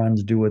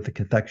neurons do with the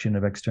cathextion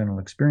of external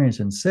experience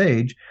in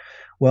Sage.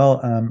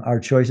 Well, our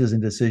choices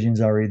and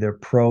decisions are either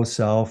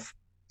pro-self,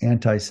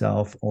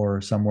 anti-self,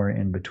 or somewhere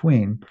in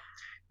between.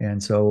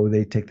 And so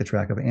they take the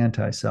track of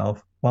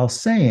anti-self while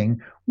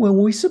saying, well,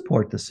 we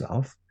support the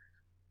self.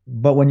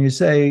 But when you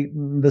say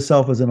the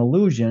self is an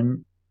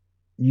illusion,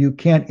 you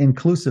can't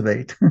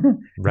inclusivate. It's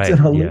Right.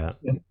 an illusion.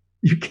 Yeah.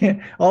 You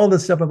can't, all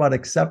this stuff about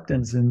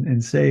acceptance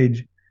in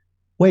Sage,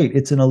 wait,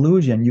 it's an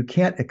illusion. You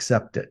can't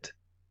accept it.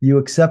 You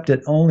accept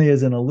it only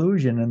as an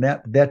illusion, and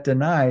that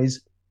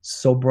denies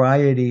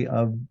sobriety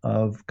of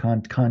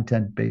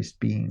content-based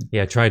being.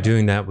 Yeah. Try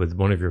doing that with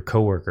one of your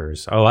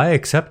coworkers. Oh, I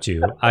accept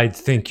you. I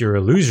think you're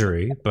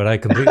illusory, but I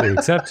completely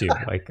accept you.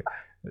 Like,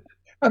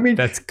 I mean,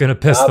 that's gonna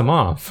piss them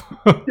off.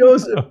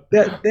 Joseph,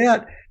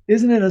 that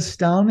isn't it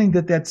astounding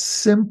that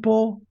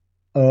simple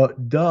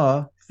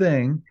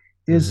thing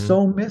is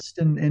so missed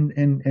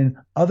in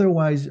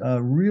otherwise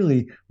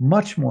really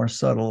much more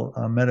subtle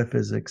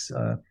metaphysics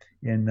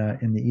in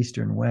the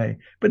Eastern way,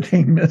 but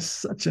they miss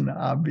such an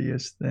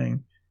obvious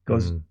thing.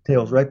 Goes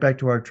tails right back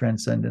to our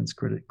transcendence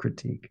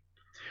critique.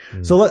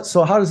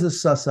 So how does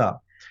this suss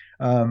up?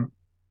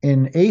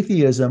 In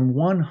atheism,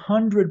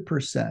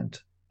 100%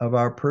 of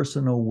our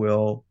personal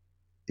will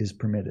is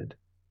permitted.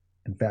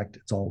 In fact,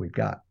 it's all we've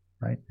got,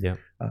 right? Yeah.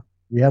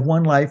 We have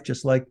one life,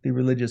 just like the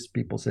religious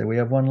people say, we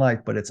have one life,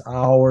 but it's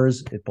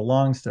ours. It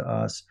belongs to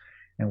us.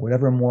 And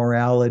whatever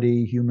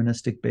morality,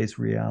 humanistic-based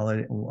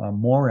reality,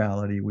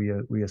 morality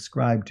we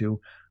ascribe to,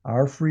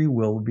 our free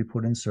will be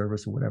put in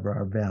service of whatever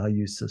our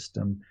value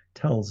system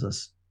tells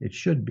us it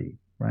should be,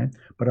 right?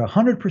 But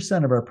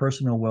 100% of our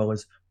personal will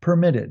is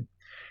permitted.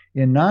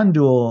 In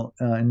non-dual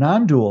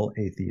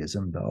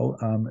atheism, though,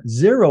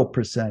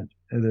 0%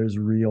 there's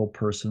real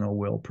personal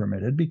will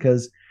permitted,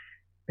 because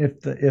if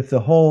the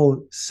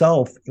whole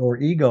self or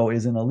ego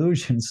is an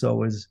illusion,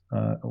 so is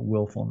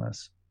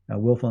willfulness. Now,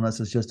 willfulness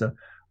is just a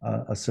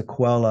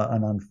sequela,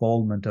 an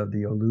unfoldment of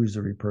the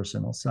illusory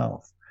personal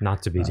self.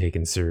 Not to be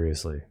taken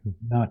seriously.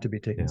 Not to be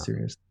taken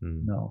seriously.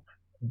 No,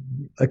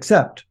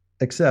 except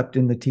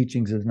in the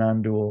teachings of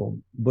non-dual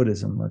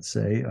Buddhism, let's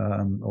say,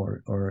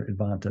 or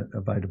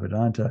Advaita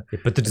Vedanta. Yeah,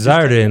 but the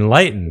desire to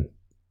enlighten,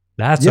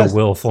 that's a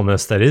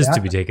willfulness that is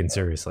to be taken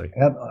seriously.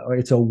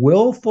 It's a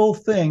willful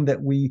thing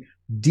that we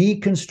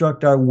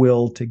deconstruct our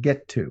will to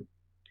get to.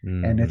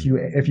 And if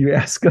you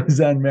ask a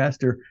Zen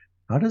master,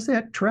 how does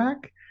that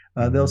track?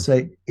 They'll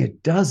say,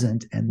 it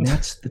doesn't, and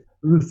that's the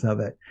truth of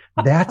it.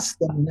 That's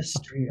the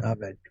mystery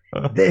of it.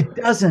 It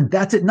doesn't.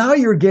 That's it. Now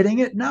you're getting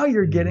it. Now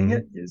you're getting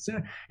it.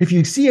 If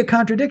you see a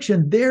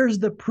contradiction, there's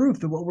the proof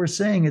that what we're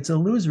saying, it's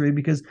illusory,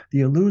 because the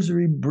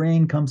illusory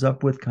brain comes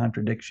up with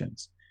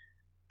contradictions.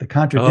 The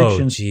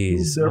contradictions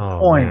prove their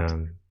point.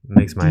 Man. It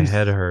makes my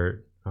head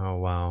hurt. Oh,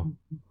 wow.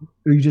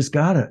 You just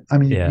got it. I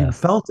mean, you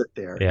felt it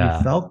there. Yeah.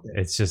 You felt it.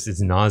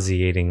 It's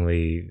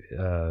nauseatingly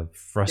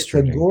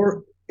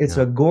frustrating. It's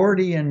a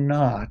Gordian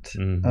knot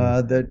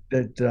that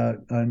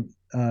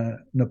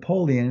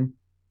Napoleon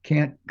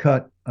can't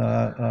cut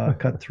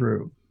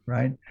through,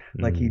 right?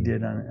 Like he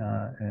did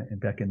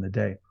back in the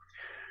day.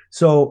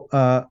 So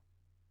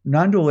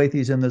non-dual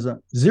atheism, there's a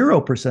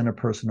 0% of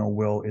personal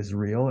will is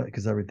real,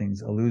 because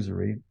everything's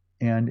illusory.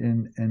 And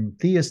in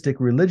theistic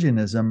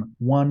religionism,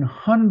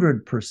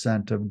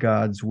 100% of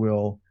God's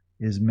will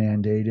is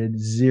mandated,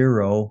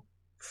 0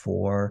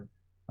 for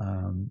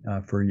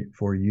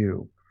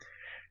you.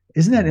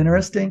 Isn't that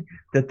interesting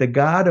that the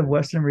God of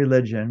Western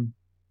religion,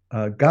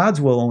 God's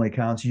will only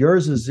counts,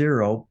 yours is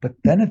 0, but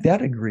then if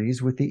that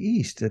agrees with the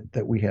East,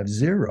 that we have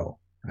 0,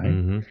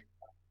 right?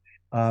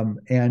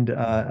 And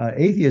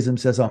atheism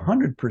says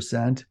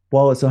 100%,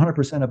 well, it's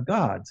 100% of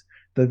God's.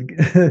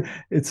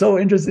 It's so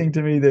interesting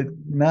to me that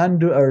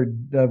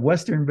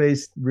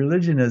Western-based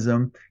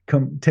religionism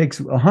takes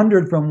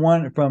 100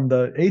 from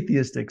the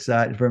atheistic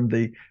side, from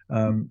the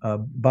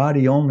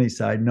body-only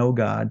side, no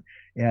God,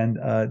 and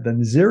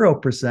then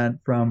 0%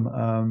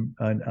 from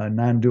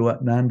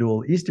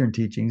non-dual Eastern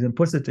teachings, and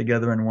puts it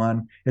together in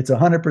one. It's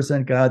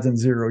 100% God's and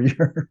 0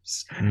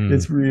 yours.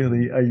 It's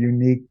really a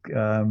unique,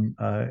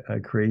 a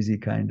crazy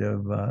kind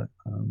of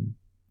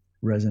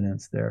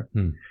resonance there.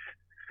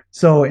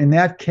 So in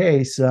that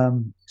case,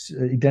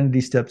 identity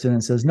steps in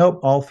and says, nope,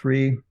 all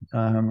three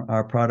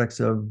are products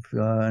of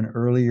an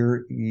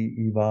earlier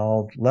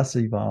evolved, less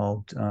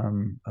evolved,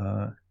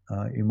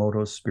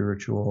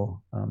 emotospiritual,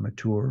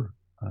 mature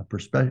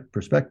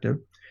perspective,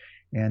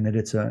 and that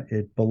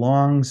it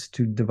belongs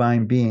to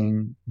divine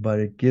being, but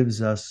it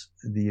gives us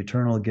the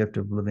eternal gift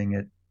of living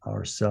it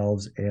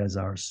ourselves as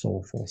our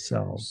soulful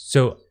selves.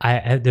 So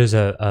there's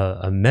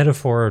a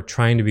metaphor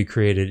trying to be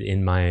created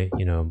in my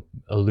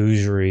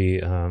illusory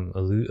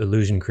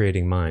illusion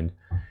creating mind,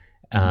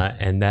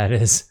 and that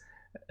is,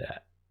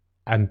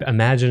 I'm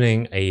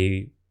imagining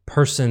a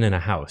person in a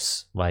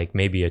house, like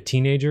maybe a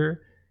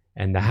teenager,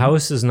 and the Mhm.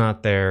 house is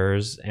not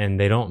theirs, and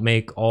they don't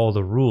make all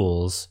the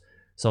rules.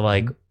 So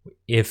like, Mhm.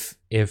 if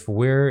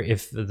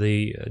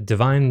the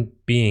divine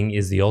being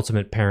is the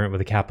ultimate parent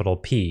with a capital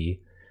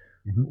P,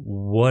 Mhm.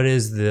 what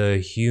is the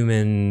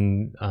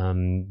human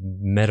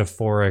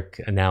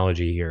metaphoric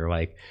analogy here?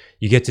 Like,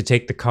 you get to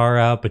take the car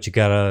out, but you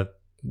gotta,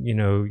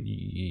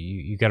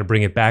 you gotta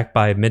bring it back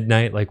by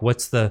midnight. Like,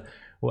 what's the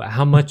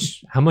how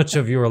much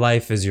of your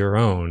life is your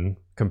own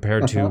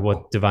compared to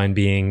what divine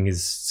being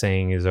is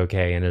saying is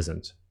okay and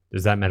isn't?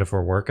 Does that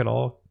metaphor work at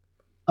all?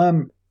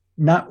 Um,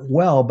 Not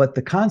well, but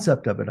the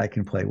concept of it I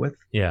can play with.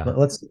 Yeah.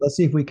 Let's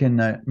see if we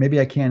can. Maybe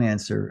I can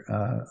answer.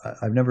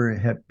 I've never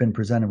been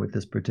presented with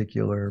this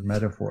particular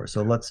metaphor,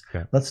 so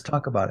Okay. let's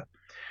talk about it.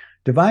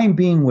 Divine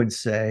being would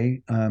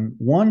say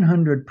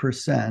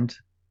 100%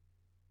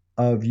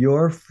 of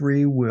your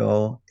free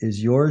will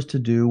is yours to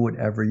do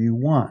whatever you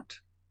want,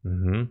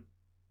 Mm-hmm.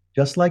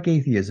 just like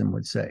atheism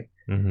would say.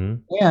 Mm-hmm.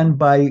 And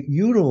by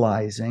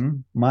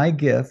utilizing my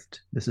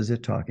gift, this is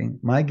it talking,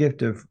 my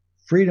gift of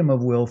freedom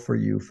of will for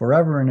you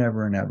forever and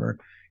ever and ever,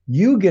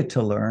 you get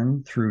to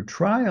learn through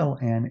trial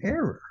and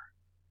error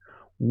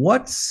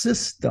what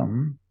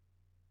system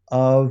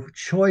of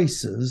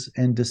choices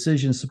and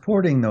decisions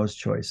supporting those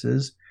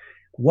choices,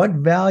 what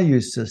value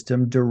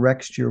system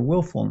directs your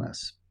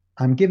willfulness.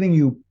 I'm giving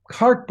you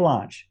carte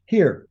blanche.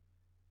 Here,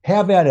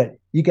 have at it.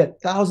 You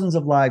get thousands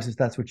of lives if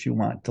that's what you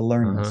want to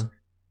learn Uh-huh. this.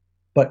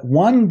 But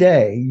one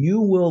day you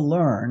will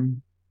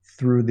learn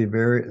through the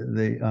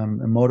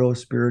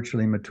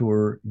emotospiritually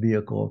mature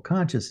vehicle of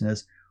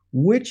consciousness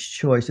which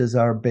choices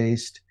are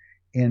based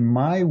in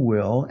my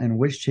will and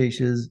which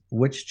choice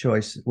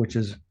which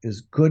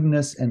is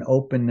goodness and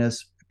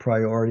openness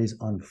priorities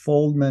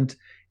unfoldment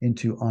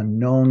into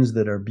unknowns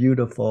that are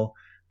beautiful.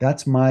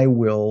 That's my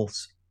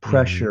will's Mm-hmm.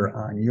 pressure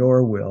on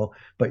your will,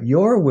 but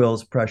your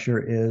will's pressure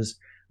is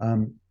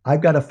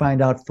I've got to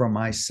find out for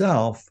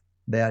myself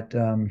that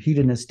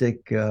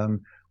hedonistic,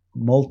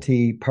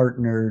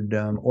 multi-partnered,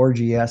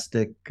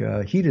 orgiastic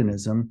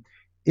hedonism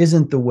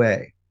isn't the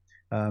way.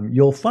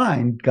 You'll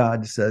find,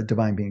 God says,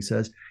 divine being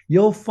says,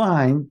 you'll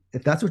find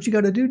if that's what you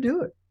got to do,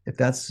 do it. If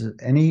that's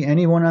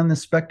anyone on the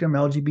spectrum,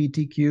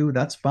 LGBTQ,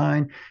 that's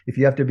fine. If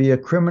you have to be a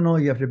criminal,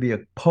 you have to be a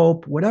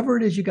pope, whatever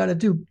it is you got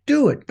to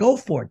do it. Go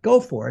for it.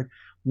 Go for it.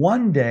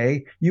 One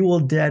day you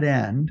will dead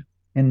end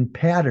in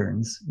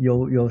patterns.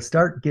 You'll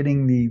start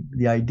getting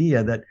the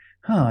idea that,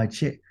 huh,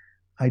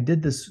 I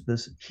did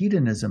this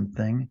hedonism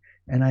thing,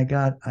 and I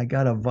got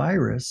a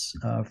virus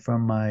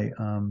from my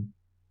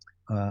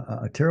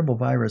a terrible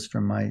virus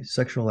from my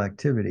sexual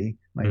activity,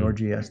 my Mm.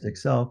 orgiastic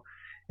self,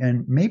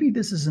 and maybe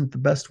this isn't the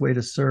best way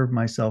to serve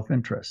my self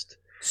interest.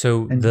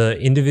 So And the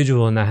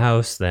individual in the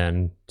house,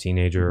 then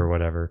teenager or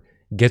whatever,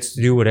 gets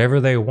to do whatever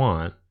they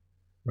want,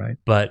 right,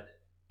 but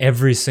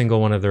every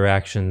single one of their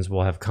actions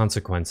will have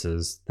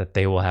consequences that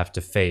they will have to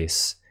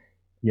face.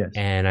 yes,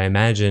 And I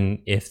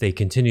imagine if they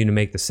continue to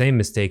make the same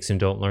mistakes and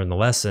don't learn the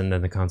lesson,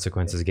 then the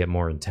consequences get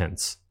more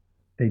intense.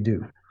 they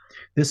do.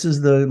 This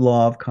is the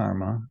law of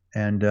karma,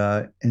 and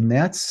in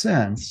that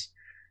sense,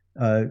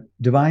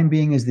 divine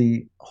being is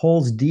the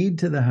holds deed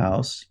to the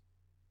house.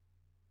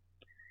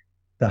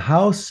 The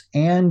house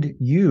and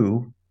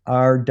you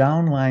are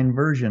downline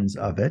versions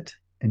of it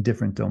in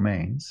different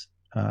domains.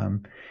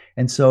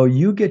 And so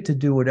you get to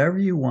do whatever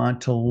you want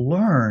to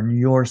learn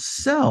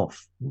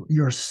yourself.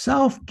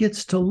 Yourself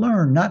gets to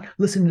learn, not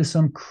listen to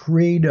some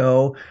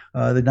credo,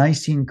 the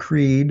Nicene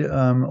Creed,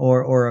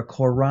 or a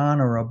Quran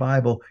or a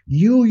Bible.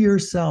 You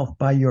yourself,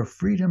 by your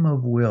freedom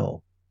of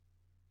will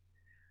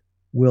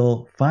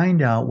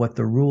find out what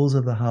the rules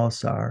of the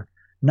house are,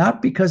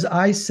 not because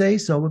I say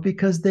so, but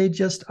because they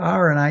just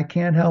are, and I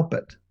can't help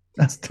it.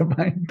 That's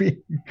divine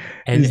being.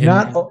 And Is and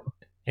not.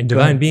 and Go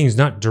divine ahead. being is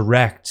not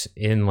direct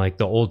in like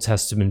the Old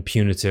Testament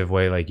punitive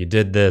way, like you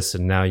did this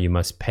and now you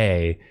must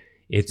pay.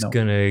 It's No,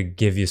 gonna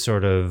give you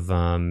sort of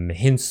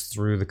hints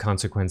through the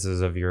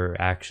consequences of your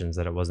actions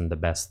that it wasn't the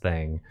best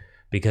thing,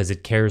 because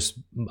it cares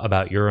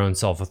about your own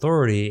self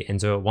authority, and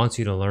so it wants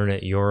you to learn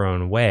it your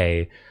own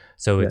way.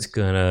 So yes. it's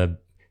gonna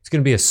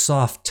be a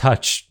soft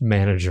touch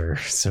manager,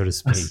 so to A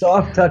speak.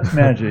 soft touch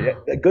manager.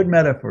 Yeah, a good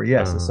metaphor.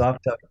 Yes, uh,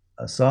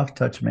 a soft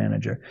touch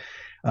manager.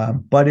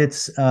 But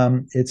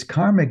its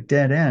karmic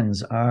dead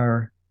ends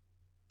are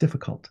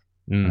difficult.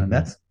 mm-hmm.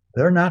 That's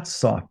they're not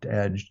soft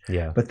edged,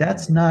 Yeah. but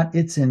that's not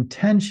its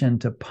intention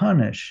to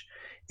punish.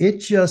 It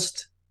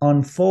just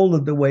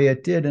unfolded the way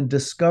it did and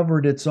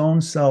discovered its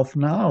own self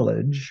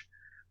knowledge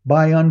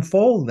by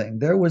unfolding.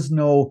 There was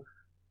no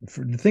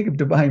think of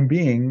divine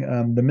being,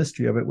 the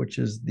mystery of it, which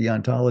is the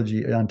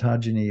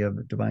ontogeny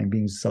of divine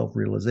being's self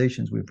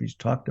realizations, we've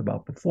talked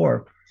about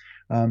before.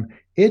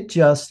 It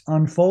just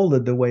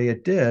unfolded the way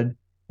it did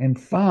and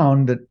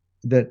found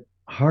that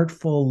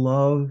heartful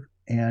love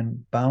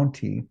and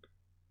bounty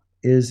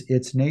is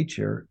its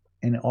nature,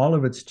 and all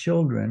of its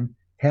children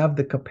have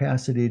the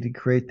capacity to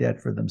create that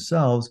for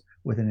themselves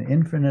with an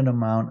infinite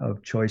amount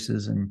of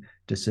choices and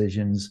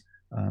decisions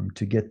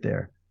to get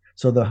there.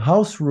 So the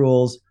house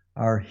rules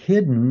are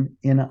hidden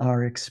in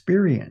our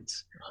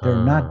experience.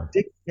 They're not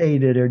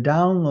dictated or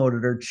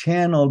downloaded or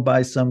channeled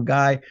by some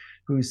guy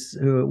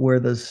where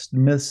the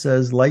myth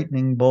says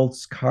lightning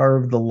bolts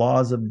carve the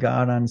laws of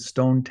God on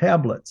stone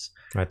tablets.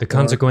 Right. The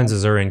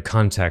consequences are in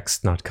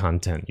context, not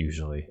content,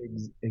 usually.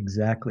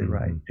 Exactly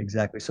right.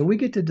 Exactly. So we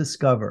get to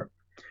discover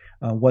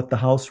what the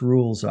house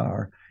rules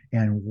are.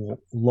 And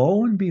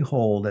lo and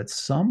behold, at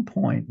some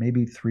point,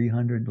 maybe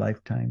 300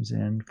 lifetimes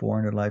in,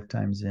 400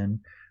 lifetimes in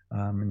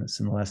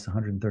the last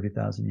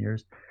 130,000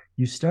 years,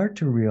 you start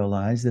to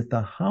realize that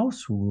the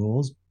house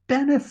rules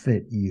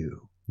benefit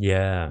you.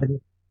 Yeah.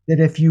 That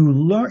if you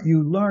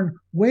learn,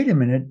 wait a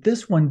minute,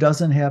 this one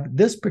doesn't have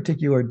this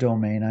particular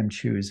domain I'm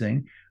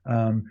choosing,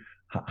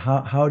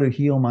 how to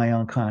heal my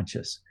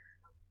unconscious.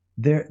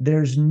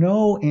 There's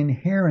no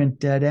inherent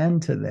dead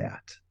end to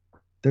that.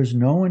 There's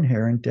no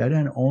inherent dead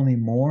end, only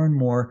more and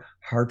more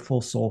heartful,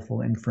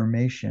 soulful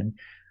information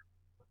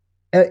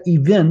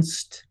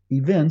evinced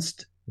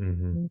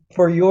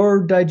for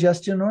your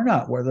digestion or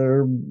not,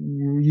 whether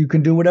you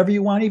can do whatever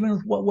you want,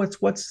 even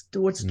with what's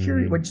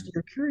curious, what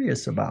you're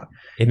curious about.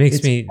 It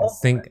makes me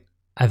think.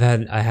 I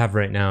have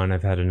right now, and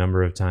I've had a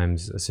number of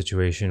times a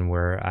situation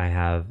where I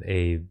have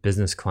a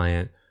business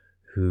client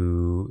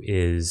who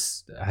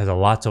has a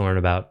lot to learn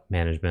about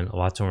management, a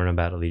lot to learn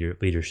about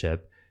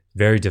leadership.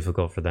 Very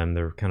difficult for them.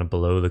 They're kind of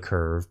below the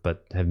curve,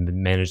 but have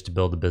managed to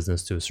build a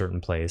business to a certain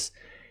place.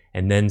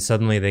 And then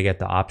suddenly they get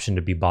the option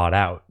to be bought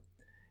out.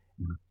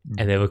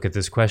 And they look at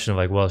this question of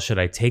like, well, should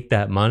I take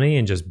that money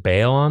and just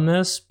bail on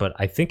this? But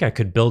I think I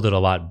could build it a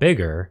lot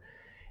bigger.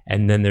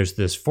 And then there's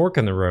this fork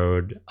in the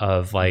road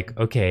of like,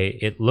 okay,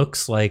 it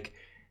looks like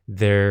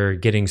they're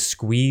getting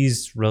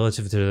squeezed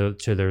relative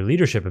to their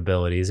leadership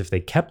abilities. If they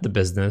kept the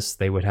business,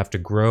 they would have to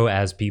grow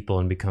as people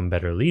and become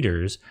better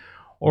leaders.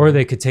 Or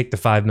they could take the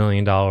 $5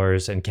 million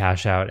and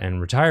cash out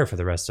and retire for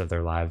the rest of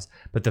their lives.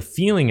 But the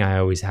feeling I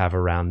always have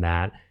around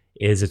that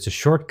is it's a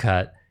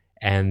shortcut,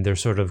 and they're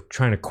sort of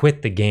trying to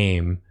quit the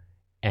game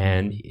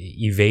and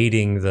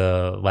evading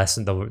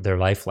the their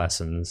life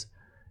lessons.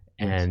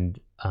 And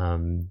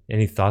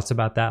any thoughts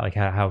about that? Like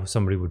how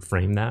somebody would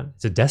frame that?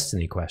 It's a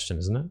destiny question,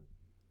 isn't it?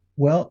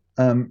 Well,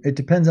 it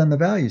depends on the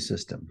value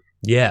system.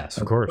 Yes,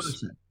 of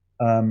course.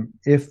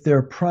 If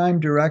their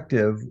prime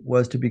directive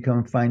was to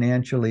become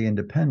financially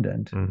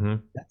independent,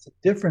 that's a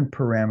different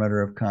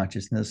parameter of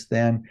consciousness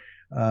than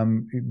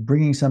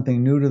bringing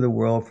something new to the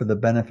world for the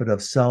benefit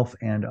of self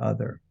and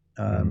other.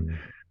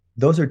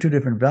 Those are two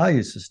different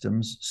value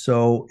systems.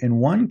 So in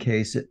one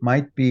case, it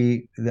might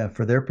be that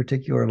for their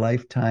particular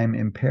lifetime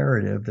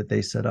imperative that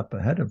they set up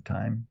ahead of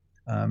time,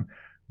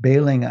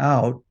 bailing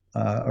out,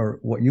 or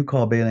what you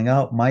call bailing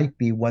out, might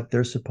be what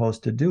they're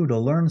supposed to do to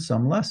learn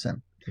some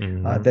lesson.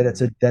 That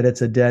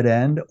it's a dead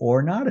end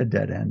or not a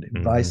dead end,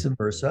 vice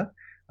versa.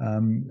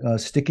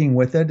 Sticking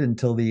with it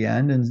until the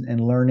end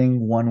and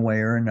learning one way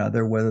or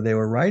another whether they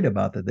were right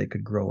about that they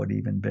could grow it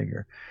even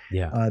bigger.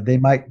 They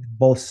might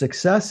both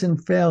success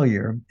and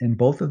failure in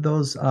both of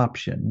those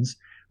options.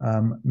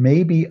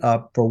 Maybe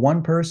for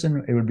one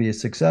person it would be a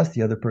success,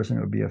 the other person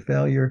it would be a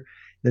failure.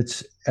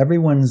 That's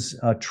everyone's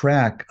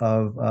track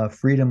of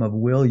freedom of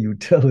will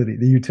utility.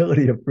 The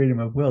utility of freedom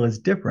of will is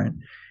different,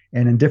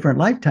 and in different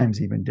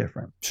lifetimes even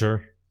different.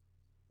 Sure.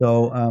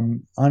 So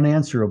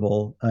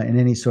unanswerable in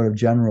any sort of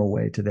general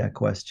way to that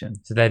question.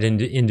 So that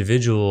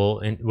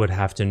individual would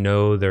have to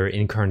know their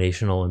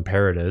incarnational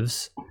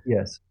imperatives.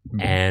 Yes.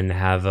 And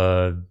have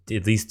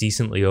at least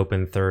decently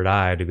open third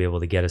eye to be able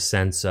to get a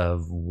sense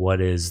of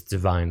what is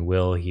divine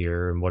will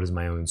here and what is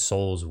my own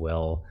soul's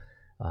will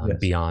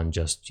beyond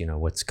just,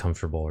 what's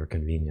comfortable or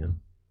convenient.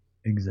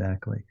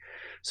 Exactly.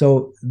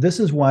 So this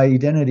is why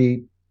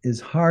identity is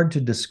hard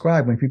to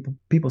describe when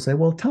people say,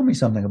 well, tell me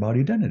something about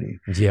identity.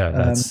 Yeah,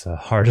 that's the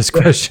hardest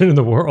question in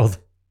the world.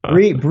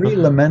 Bree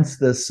laments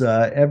this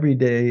every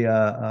day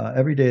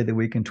of the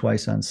week and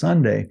twice on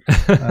Sunday.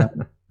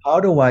 How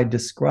do I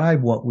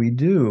describe what we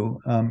do?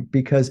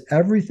 Because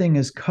everything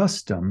is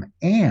custom,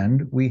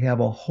 and we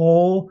have a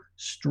whole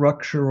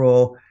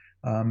structural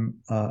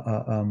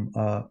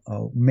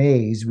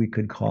maze, we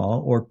could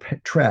call, or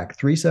track,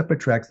 3 separate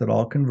tracks that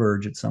all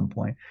converge at some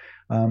point,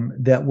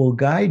 that will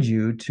guide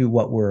you to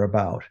what we're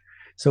about.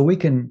 So we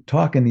can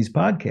talk in these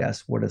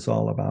podcasts what it's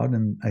all about,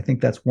 and I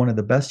think that's one of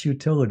the best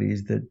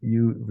utilities that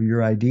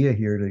your idea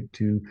here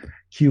to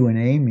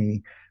Q&A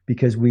me,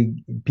 because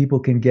people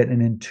can get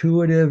an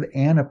intuitive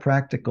and a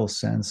practical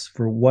sense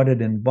for what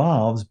it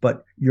involves,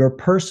 but your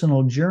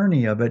personal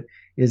journey of it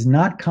is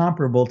not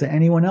comparable to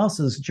anyone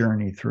else's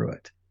journey through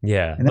it.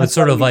 Yeah, and that's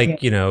sort of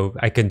like,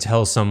 I can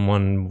tell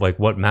someone like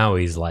what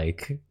Maui's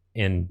like,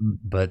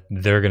 but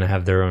they're going to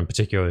have their own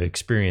particular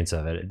experience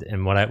of it.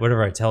 And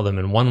whatever I tell them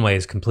in one way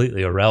is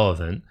completely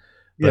irrelevant,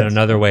 but in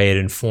another way it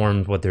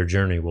informs what their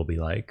journey will be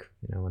like.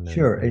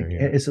 Sure,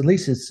 it's at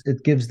least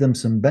it gives them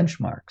some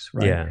benchmarks,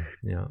 right?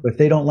 Yeah. If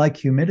they don't like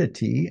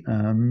humidity,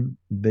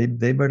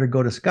 they better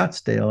go to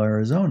Scottsdale,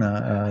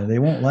 Arizona. They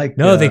won't like.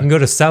 No, they can go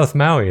to South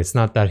Maui. It's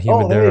not that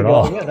humid there at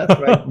all. Yeah,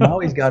 that's right.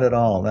 Maui's got it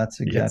all.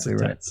 That's exactly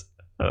right.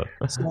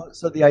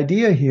 So the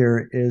idea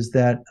here is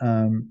that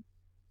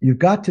you've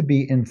got to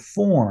be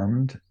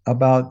informed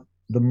about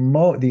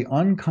the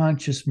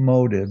unconscious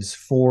motives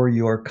for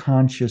your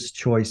conscious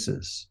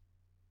choices.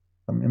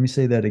 Let me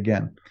say that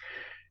again.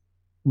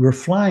 We're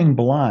flying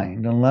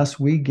blind unless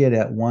we get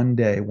at one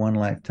day, one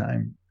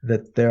lifetime,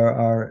 that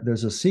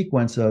there's a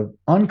sequence of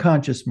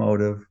unconscious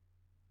motive,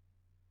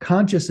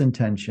 conscious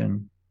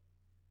intention,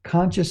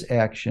 conscious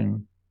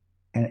action,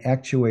 and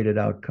actuated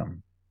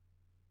outcome.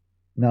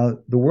 Now,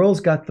 the world's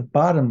got the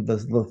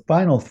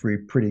final three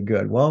pretty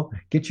good. Well,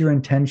 get your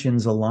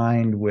intentions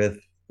aligned with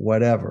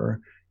whatever,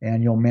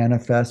 and you'll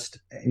manifest,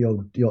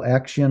 you'll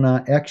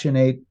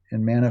actionate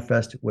and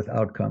manifest with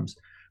outcomes.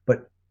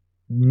 But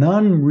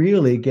none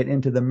really get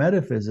into the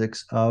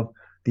metaphysics of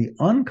the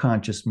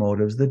unconscious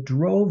motives that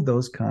drove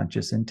those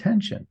conscious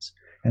intentions.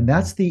 And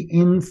that's the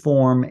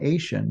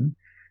information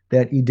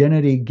that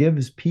identity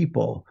gives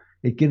people.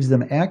 It gives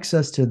them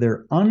access to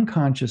their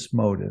unconscious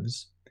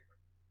motives,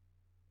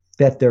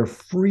 that their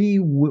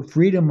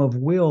freedom of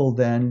will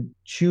then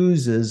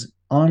chooses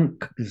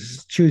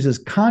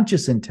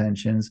conscious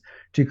intentions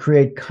to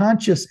create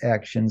conscious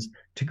actions,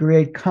 to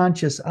create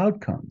conscious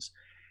outcomes.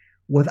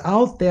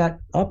 Without that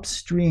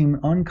upstream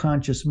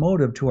unconscious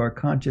motive to our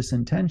conscious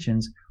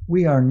intentions,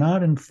 we are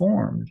not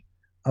informed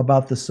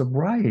about the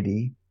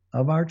sobriety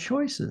of our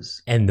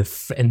choices. And the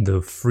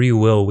free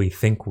will we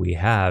think we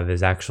have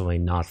is actually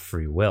not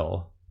free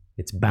will.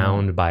 It's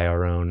bound by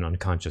our own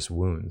unconscious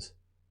wounds.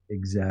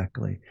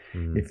 Exactly.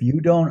 If you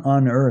don't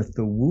unearth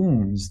the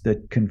wounds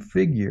that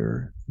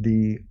configure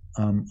the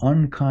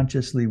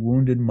unconsciously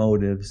wounded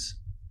motives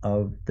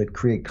that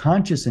create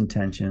conscious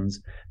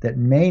intentions that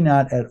may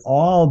not at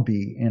all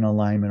be in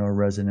alignment or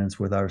resonance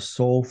with our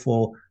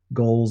soulful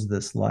goals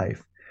this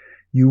life,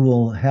 you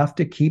will have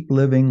to keep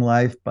living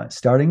life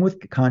starting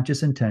with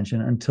conscious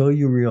intention until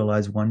you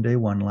realize one day,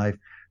 one life,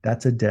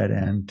 that's a dead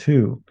end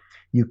too.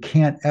 You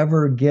can't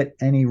ever get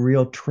any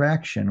real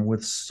traction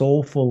with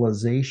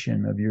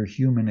soulfulization of your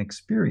human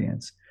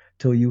experience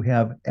till you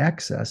have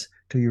access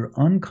to your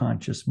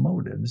unconscious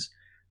motives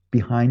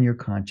behind your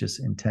conscious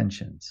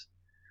intentions.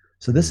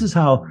 So this is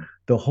how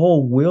the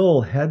whole will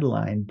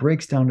headline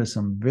breaks down to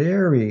some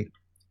very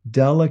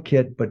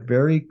delicate but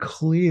very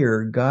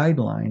clear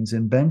guidelines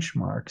and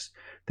benchmarks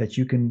that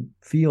you can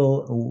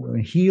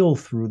heal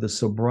through the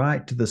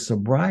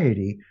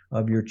sobriety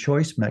of your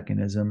choice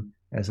mechanism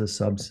as a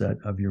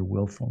subset of your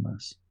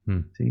willfulness.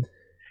 See?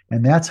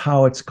 And that's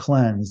how it's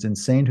cleansed. In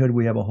Sainthood,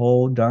 we have a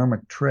whole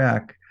Dharmic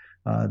track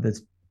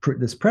that's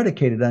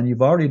predicated on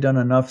you've already done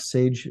enough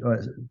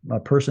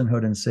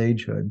personhood and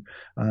sagehood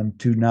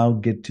to now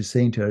get to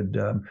sainthood.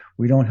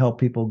 We don't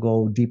help people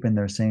go deep in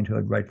their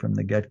sainthood right from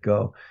the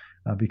get-go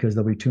because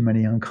there'll be too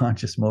many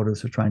unconscious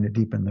motives for trying to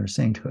deepen their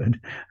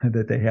sainthood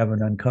that they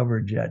haven't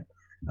uncovered yet.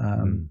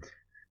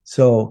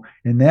 So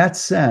in that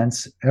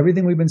sense,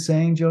 everything we've been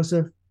saying,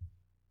 Joseph,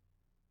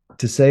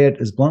 to say it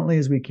as bluntly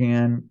as we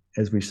can,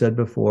 as we said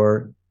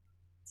before,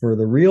 for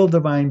the real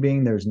divine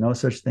being, there's no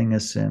such thing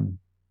as sin.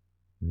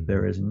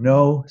 There is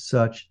no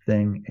such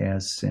thing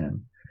as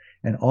sin.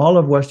 And all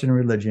of Western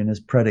religion is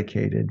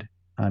predicated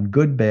on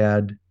good,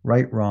 bad,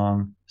 right,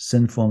 wrong,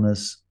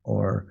 sinfulness,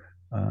 or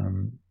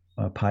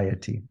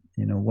piety.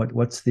 You know,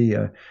 what's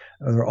they're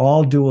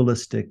all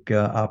dualistic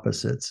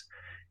opposites.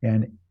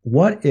 And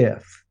what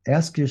if,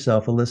 ask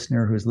yourself, a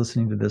listener who's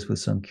listening to this with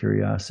some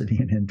curiosity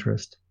and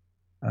interest,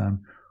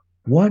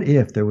 what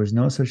if there was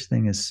no such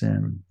thing as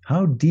sin?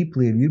 How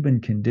deeply have you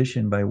been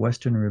conditioned by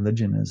Western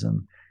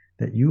religionism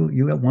that you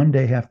one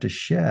day have to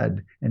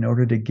shed in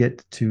order to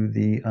get to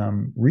the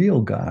real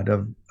God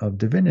of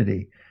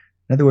divinity?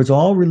 In other words,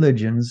 all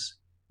religions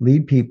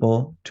lead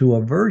people to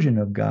a version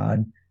of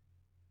God,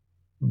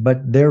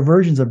 but their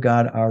versions of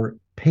God are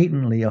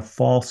patently a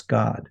false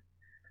God.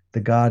 The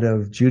God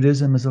of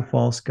Judaism is a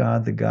false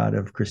God. The God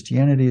of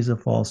Christianity is a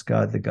false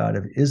God. The God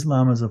of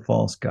Islam is a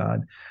false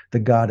God. The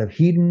God of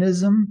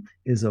hedonism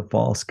is a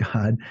false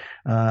God.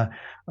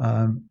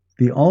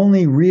 The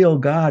only real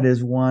God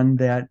is one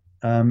that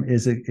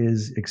is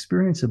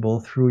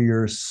experienceable through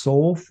your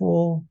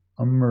soulful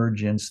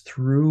emergence,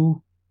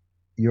 through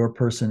your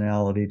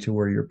personality, to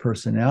where your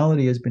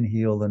personality has been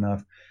healed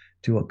enough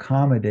to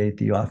accommodate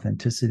the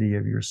authenticity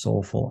of your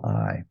soulful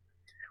I.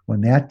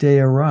 When that day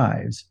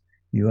arrives,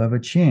 you have a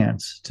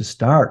chance to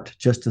start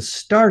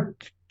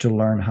to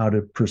learn how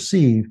to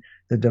perceive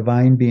the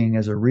divine being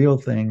as a real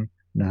thing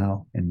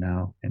now and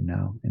now and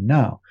now and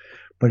now.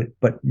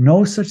 But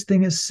no such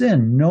thing as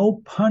sin,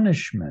 no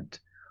punishment,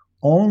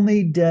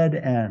 only dead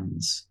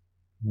ends.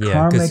 Yeah,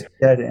 karmic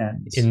dead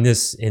ends. In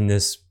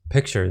this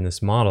picture, in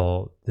this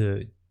model,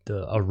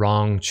 a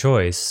wrong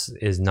choice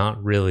is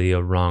not really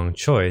a wrong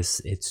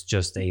choice. It's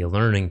just a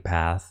learning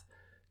path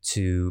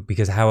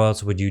because how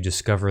else would you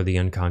discover the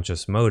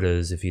unconscious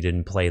motives if you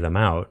didn't play them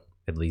out,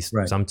 at least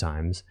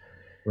sometimes.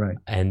 Right.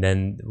 And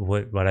then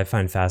what I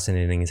find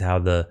fascinating is how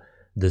the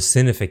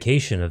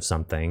sinification of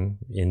something,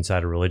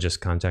 inside a religious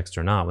context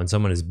or not, when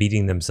someone is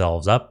beating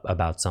themselves up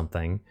about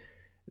something,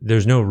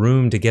 there's no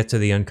room to get to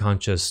the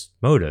unconscious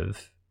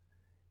motive.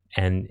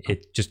 And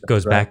it just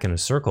goes back in a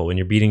circle. When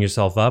you're beating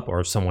yourself up,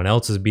 or someone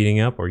else is beating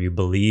up, or you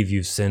believe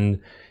you've sinned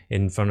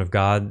in front of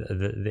God,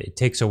 it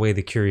takes away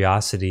the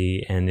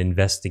curiosity and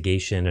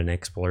investigation and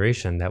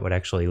exploration that would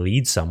actually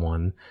lead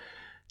someone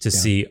to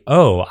see,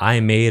 oh, I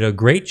made a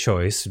great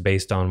choice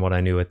based on what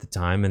I knew at the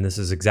time, and this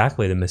is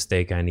exactly the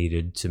mistake I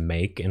needed to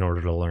make in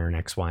order to learn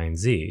X, Y, and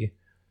Z,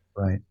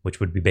 Right. which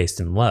would be based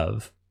in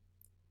love.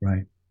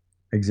 Right.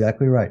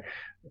 Exactly right.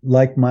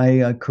 Like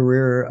my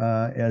career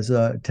as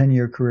a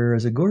 10-year career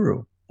as a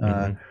guru.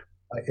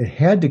 It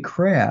had to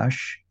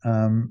crash,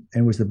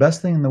 and was the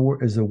best thing in the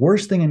world, is the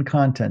worst thing in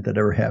content that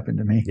ever happened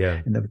to me,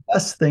 Yeah. and the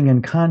best thing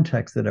in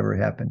context that ever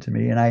happened to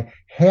me. And I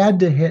had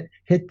to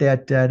hit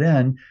that dead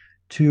end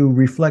to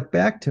reflect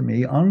back to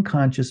me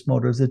unconscious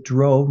motives that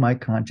drove my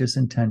conscious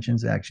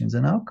intentions, actions,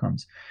 and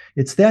outcomes.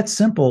 It's that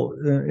simple.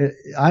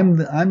 I'm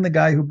the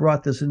guy who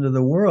brought this into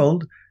the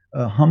world,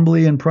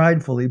 humbly and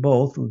pridefully,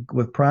 both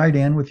with pride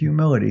and with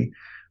humility.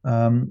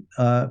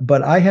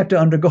 But I had to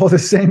undergo the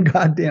same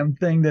goddamn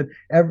thing that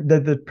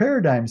the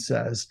paradigm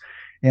says,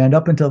 and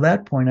up until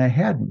that point, I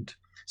hadn't.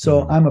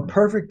 So I'm a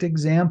perfect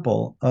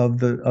example of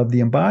the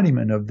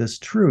embodiment of this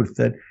truth,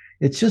 that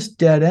it's just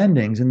dead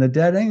endings, and the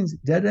dead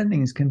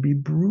endings can be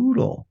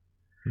brutal.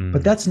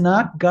 But that's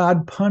not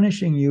God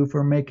punishing you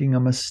for making a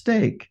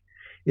mistake.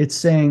 It's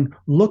saying,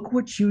 look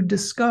what you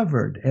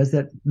discovered. As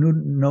that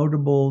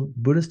notable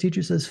Buddhist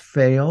teacher says,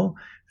 fail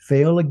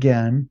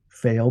again,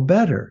 fail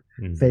better,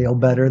 fail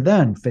better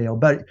then, fail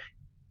better.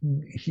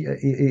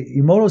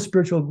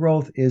 Emotospiritual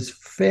growth is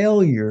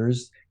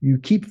failures. You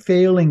keep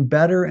failing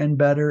better and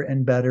better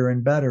and better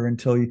and better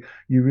until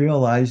you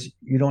realize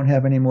you don't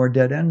have any more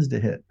dead ends to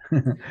hit.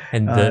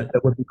 And that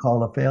would be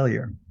called a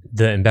failure.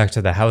 And back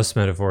to the house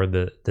metaphor,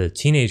 the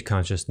teenage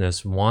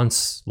consciousness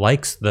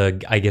likes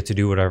the I get to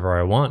do whatever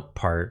I want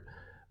part,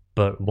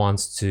 but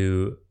wants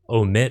to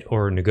omit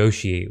or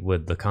negotiate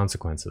with the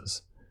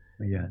consequences.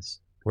 Yes.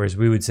 Whereas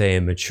we would say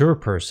a mature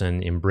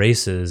person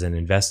embraces and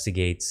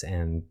investigates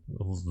and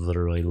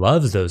literally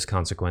loves those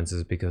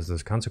consequences, because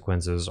those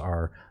consequences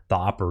are the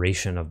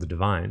operation of the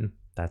divine.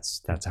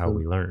 That's how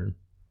we learn.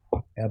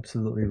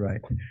 Absolutely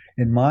right.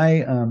 In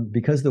my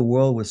because the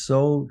world was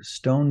so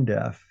stone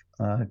deaf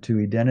to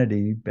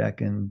identity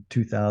back in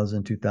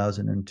 2000,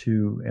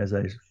 2002, as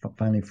I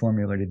finally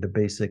formulated the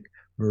basic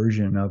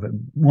version of it,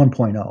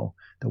 1.0,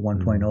 the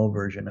 1.0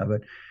 version of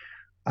it,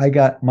 I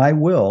got my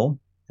will,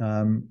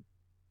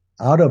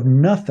 out of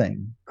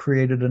nothing,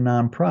 created a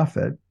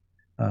nonprofit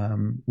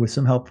with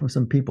some help from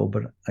some people,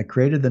 but I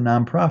created the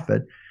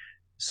nonprofit.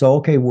 So,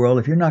 okay, world,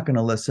 if you're not going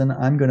to listen,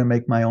 I'm going to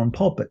make my own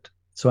pulpit.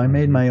 So I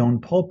made my own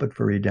pulpit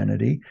for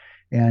identity,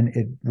 and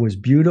it was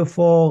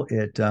beautiful.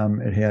 It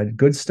had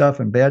good stuff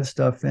and bad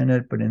stuff in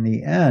it, but in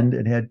the end,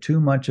 it had too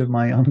much of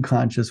my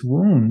unconscious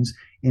wounds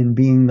in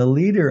being the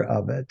leader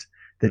of it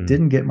that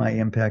didn't get my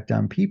impact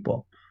on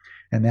people.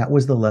 And that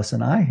was the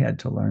lesson I had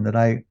to learn, that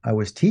I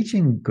was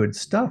teaching good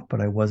stuff,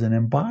 but I wasn't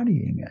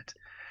embodying it.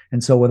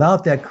 And so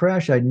without that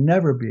crash, I'd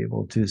never be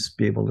able to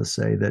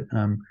say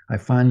that I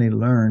finally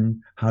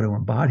learned how to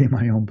embody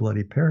my own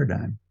bloody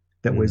paradigm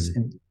that was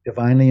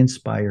divinely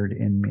inspired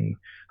in me,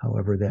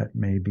 however that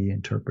may be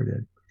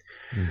interpreted.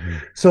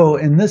 So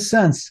in this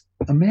sense,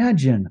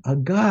 imagine a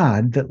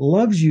God that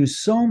loves you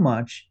so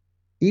much,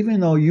 even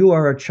though you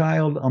are a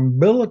child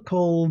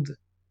umbilicused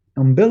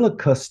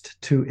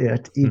to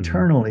it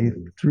eternally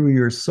through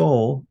your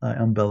soul,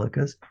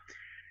 umbilicus,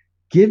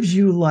 gives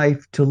you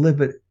life to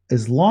live it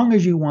as long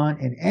as you want,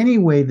 in any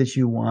way that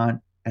you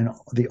want. And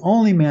the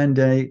only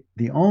mandate,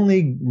 the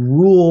only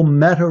rule,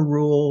 meta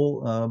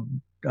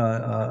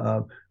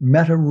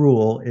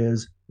rule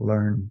is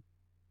learn.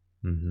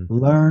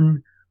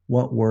 Learn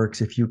what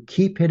works. If you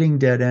keep hitting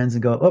dead ends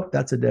and go, oh,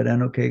 that's a dead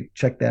end, okay,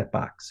 check that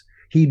box.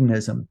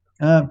 Hedonism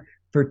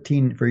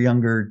for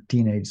younger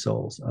teenage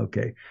souls,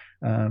 okay.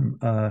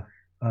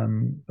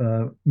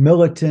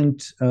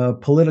 Militant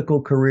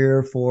political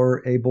career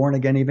for a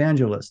born-again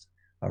evangelist,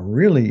 a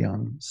really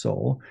young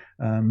soul.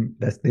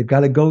 They've got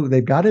to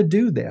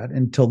do that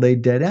until they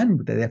dead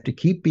end. They have to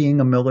keep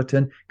being a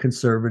militant,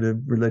 conservative,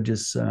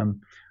 religious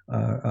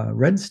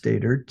red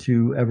stater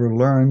to ever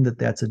learn that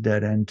that's a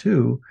dead end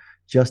too,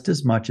 just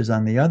as much as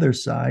on the other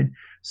side,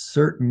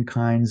 certain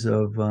kinds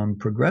of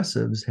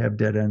progressives have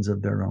dead ends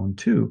of their own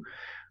too.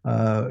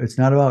 It's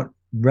not about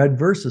red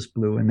versus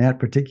blue in that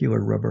particular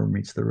rubber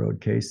meets the road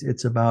case.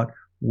 It's about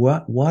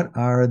what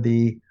are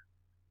the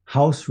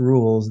house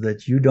rules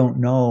that you don't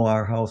know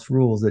are house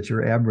rules that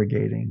you're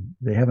abrogating.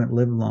 They haven't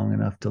lived long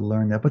enough to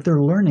learn that, but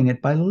they're learning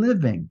it by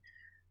living.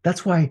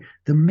 That's why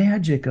the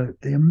magic,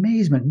 the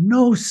amazement,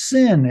 no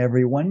sin,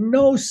 everyone,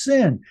 no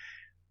sin.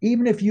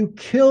 Even if you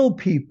kill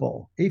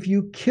people, if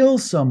you kill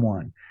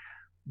someone,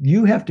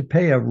 you have to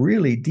pay a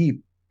really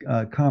deep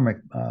karmic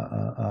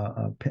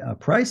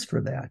price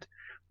for that.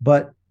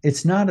 But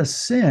it's not a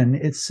sin.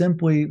 It's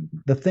simply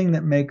the thing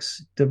that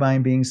makes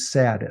divine beings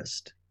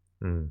saddest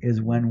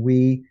is when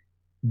we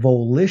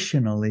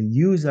volitionally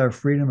use our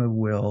freedom of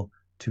will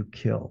to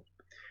kill.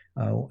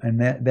 And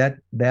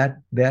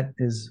that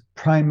is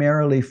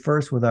primarily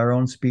first with our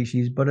own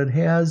species, but it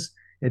has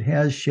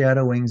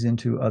shadowings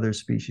into other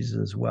species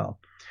as well.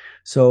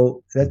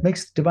 So that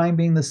makes divine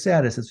being the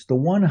saddest. It's the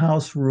one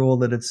house rule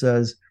that it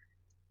says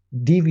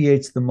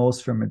deviates the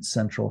most from its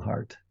central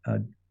heart.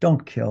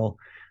 Don't kill.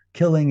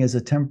 Killing is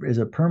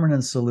a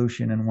permanent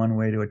solution in one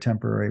way to a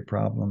temporary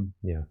problem.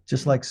 Yeah.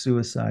 Just like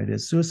suicide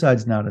is.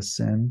 Suicide's not a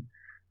sin.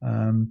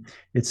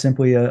 It's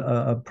simply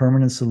a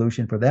permanent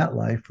solution for that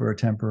life, for a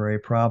temporary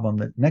problem.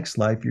 That next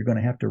life you're going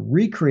to have to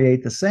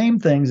recreate the same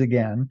things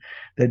again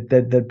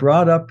that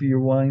brought up your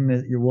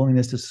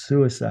willingness to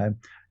suicide,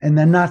 and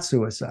then not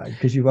suicide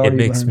because you've It already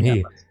makes learned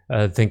me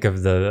that. think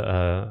of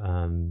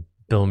the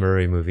Bill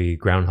Murray movie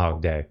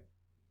Groundhog Day.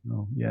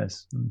 Oh,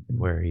 yes. Mm-hmm.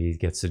 Where he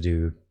gets to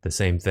do the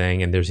same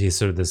thing, and he's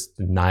sort of this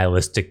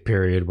nihilistic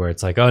period where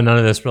it's like, oh, none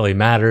of this really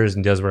matters,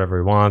 and does whatever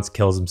he wants,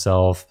 kills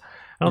himself.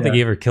 I don't think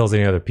he ever kills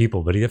any other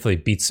people, but he definitely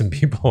beats some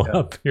people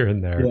up here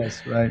and there.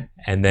 Yes, right.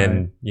 And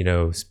then,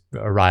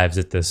 arrives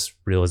at this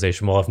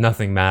realization, well, if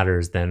nothing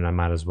matters, then I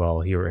might as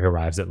well. He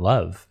arrives at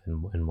love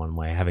in one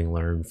way, having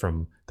learned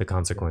from the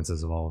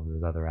consequences of all of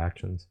his other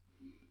actions.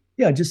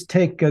 Yeah, just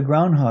take a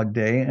Groundhog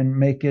Day and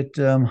make it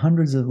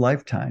hundreds of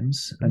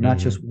lifetimes, and not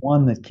just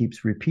one that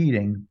keeps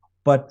repeating.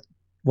 But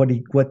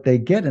what they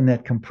get in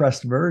that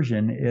compressed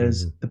version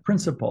is the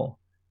principle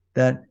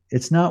that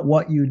it's not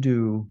what you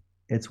do,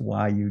 it's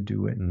why you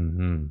do it.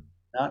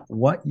 Not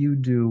what you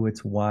do,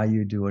 it's why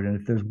you do it. And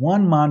if there's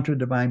one mantra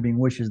divine being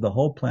wishes the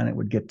whole planet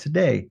would get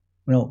today,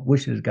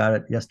 wishes got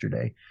it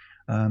yesterday.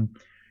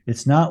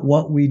 It's not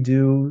what we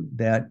do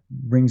that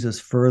brings us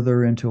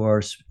further into our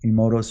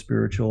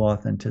emotospiritual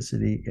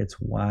authenticity. It's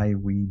why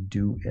we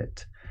do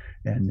it.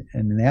 And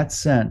in that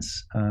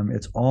sense,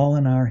 it's all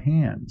in our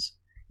hands.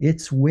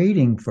 It's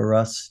waiting for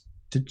us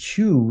to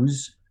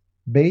choose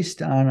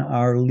based on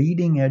our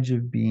leading edge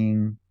of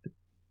being,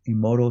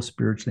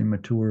 emotospiritually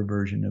mature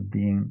version of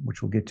being,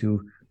 which we'll get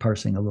to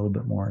parsing a little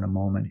bit more in a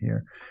moment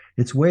here.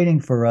 It's waiting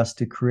for us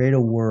to create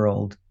a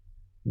world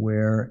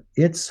where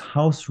its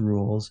house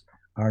rules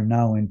are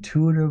now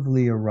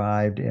intuitively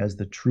arrived as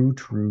the true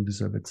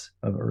truths of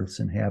Earth's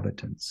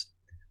inhabitants,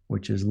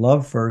 which is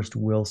love first,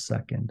 will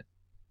second.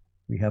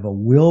 We have a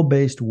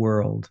will-based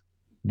world,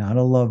 not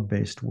a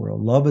love-based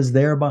world. Love is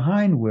there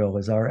behind will,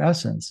 is our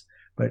essence,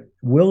 but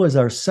will is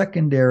our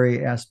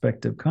secondary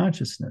aspect of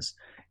consciousness.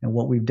 And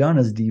what we've done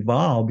is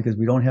devolve, because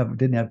we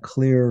didn't have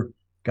clear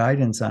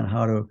guidance on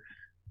how to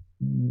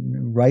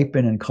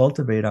ripen and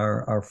cultivate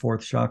our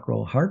fourth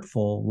chakral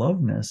heartful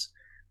loveness.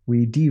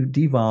 We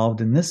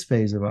devolved in this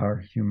phase of our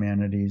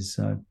humanity's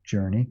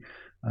journey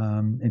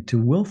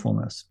into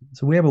willfulness.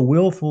 So we have a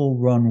willful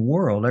run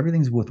world.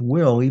 Everything's with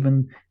will.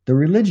 Even the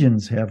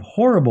religions have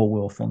horrible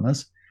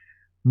willfulness.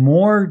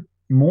 More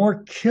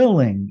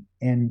killing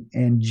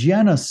and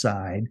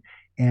genocide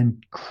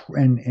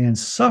and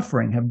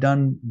suffering have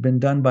been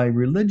done by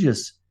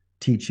religious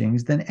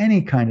teachings than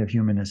any kind of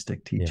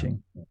humanistic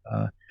teaching.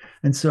 Yeah.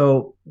 And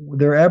so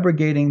they're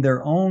abrogating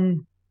their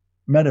own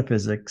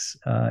metaphysics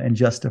and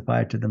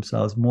justify to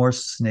themselves more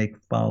snake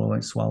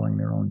swallowing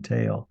their own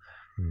tail.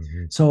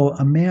 So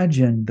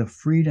imagine the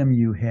freedom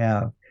you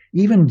have.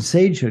 Even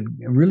sagehood,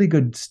 really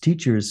good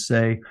teachers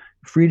say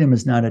freedom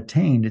is not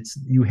attained. It's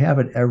you have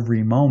it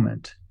every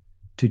moment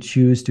to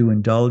choose to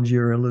indulge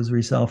your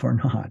illusory self or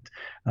not.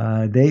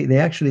 They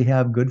actually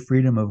have good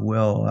freedom of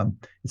will.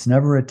 It's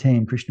never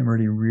attained.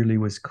 Krishnamurti really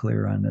was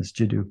clear on this,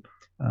 Jiddu,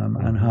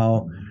 on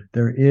how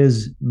there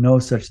is no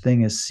such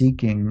thing as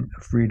seeking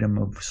freedom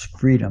of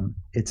freedom.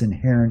 It's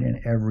inherent in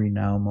every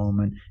now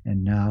moment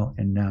and now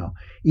and now.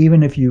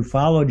 Even if you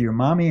followed your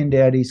mommy and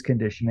daddy's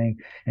conditioning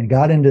and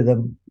got into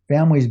the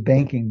family's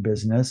banking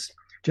business,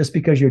 just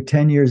because you're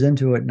 10 years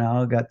into it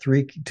now, got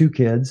two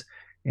kids,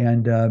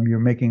 and you're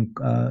making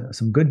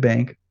some good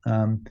bank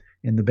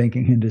in the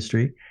banking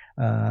industry.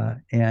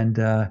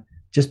 And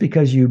just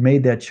because you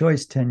made that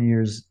choice 10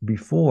 years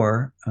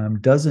before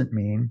doesn't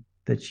mean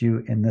that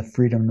you, in the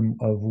freedom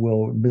of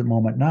will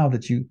moment now,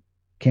 that you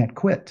can't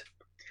quit.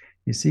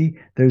 You see,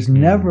 there's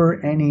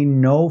never any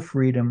no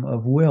freedom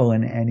of will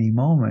in any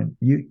moment.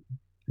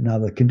 Now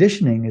the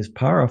conditioning is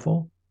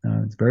powerful.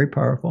 It's very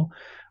powerful.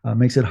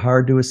 Makes it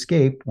hard to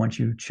escape once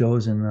you've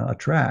chosen a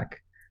track.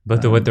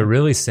 But what they're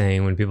really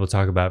saying when people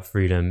talk about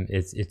freedom,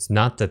 it's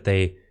not that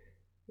they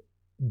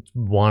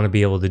want to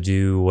be able to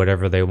do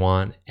whatever they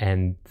want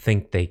and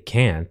think they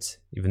can't,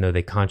 even though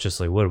they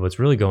consciously would. What's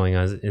really going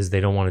on is they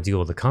don't want to deal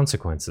with the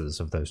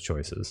consequences of those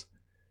choices.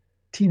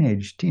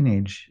 Teenage.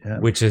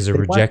 Which is a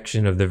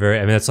rejection of the very, I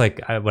mean, that's like,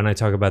 when I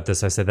talk about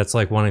this, I said, that's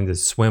like wanting to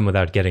swim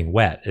without getting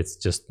wet. It's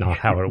just not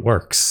how it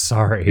works.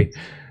 Sorry.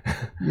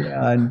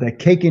 Yeah, and the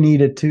cake and eat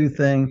it too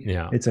thing.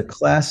 Yeah. It's a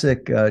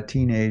classic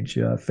teenage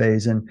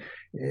phase. And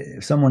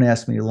someone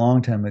asked me a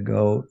long time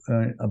ago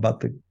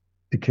about to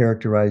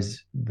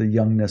characterize the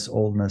youngness,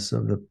 oldness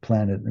of the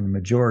planet in the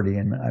majority.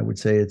 And I would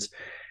say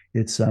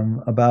it's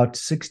about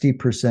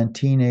 60%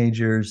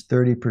 teenagers,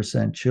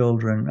 30%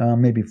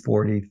 children, maybe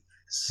 40,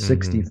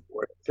 60,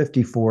 40,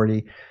 50,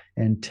 40.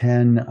 and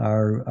 10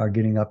 are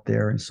getting up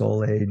there in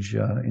soul age,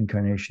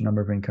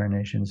 number of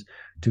incarnations,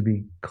 to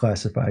be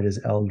classified as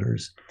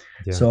elders.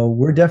 Yeah. So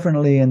we're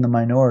definitely in the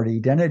minority.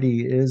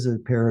 Identity is a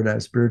paradigm,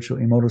 spiritual,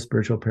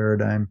 emotospiritual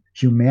paradigm,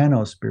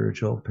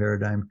 humano-spiritual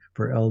paradigm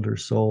for elder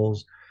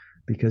souls,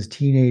 because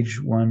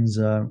teenage ones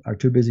are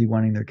too busy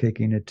wanting their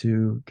kicking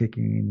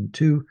in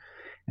two,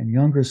 and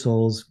younger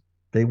souls,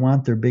 they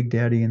want their big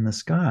daddy in the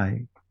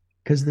sky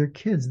because they're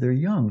kids, they're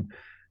young.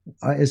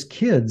 As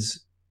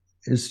kids,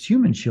 as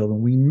human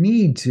children, we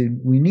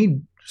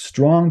need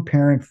strong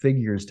parent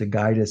figures to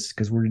guide us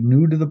because we're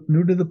new to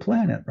the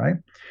planet, right?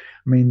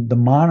 I mean, the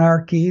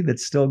monarchy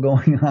that's still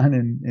going on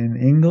in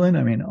England.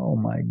 I mean, oh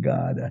my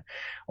God,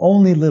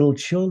 only little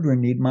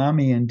children need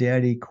mommy and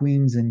daddy,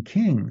 queens and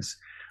kings.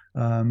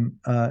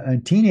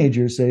 And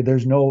teenagers say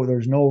there's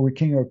no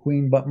king or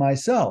queen but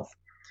myself.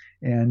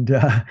 And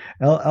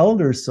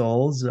elder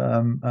souls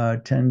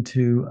tend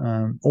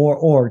to,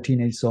 or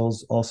teenage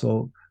souls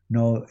also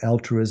know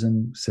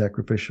altruism,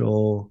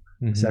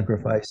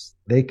 sacrifice.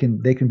 They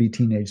can be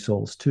teenage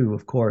souls too,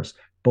 of course,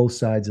 both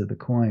sides of the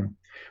coin.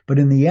 But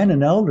in the end,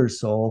 an elder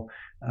soul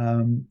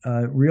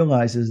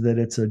realizes that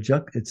it's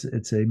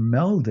a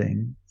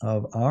melding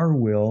of our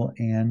will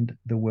and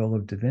the will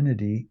of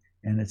divinity,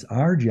 and it's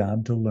our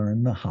job to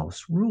learn the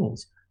house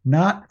rules,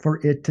 not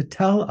for it to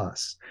tell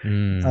us.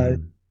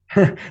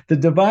 The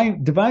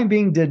divine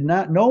being did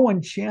not, no one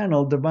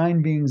channeled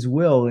divine being's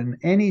will in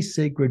any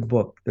sacred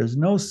book. There's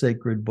no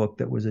sacred book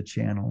that was a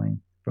channeling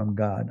from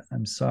God.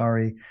 I'm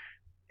sorry.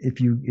 If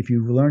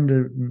you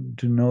learn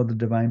to know the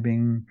divine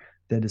being,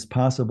 that is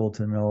possible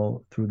to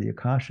know through the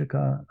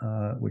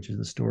Akashika, which is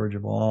the storage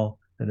of all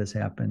that has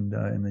happened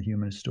in the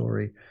human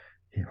story,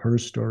 her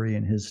story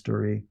and his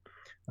story,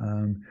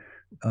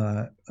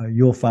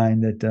 you'll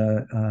find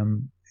that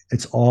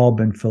it's all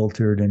been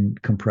filtered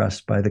and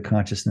compressed by the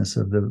consciousness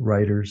of the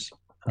writers.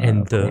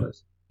 And of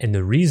course.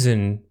 the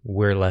reason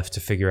we're left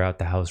to figure out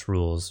the house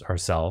rules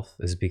ourselves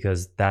is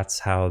because that's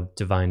how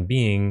divine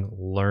being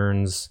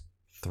learns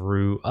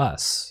through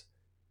us.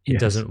 It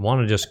doesn't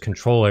want to just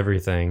control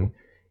everything.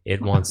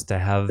 It wants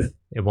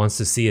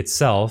to see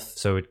itself.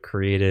 So it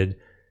created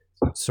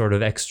sort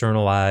of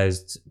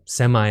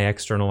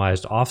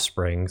semi-externalized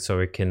offspring, so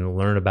it can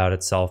learn about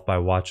itself by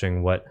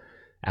watching what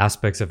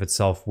aspects of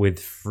itself with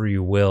free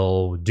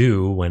will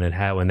do when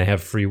they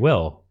have free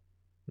will.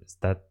 Is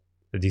that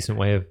a decent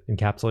way of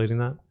encapsulating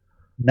that?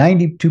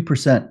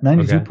 92%,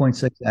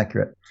 92.6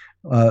 accurate.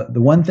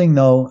 The one thing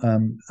though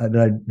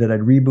that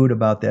I'd reboot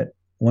about that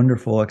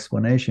wonderful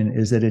explanation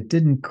is that it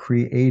didn't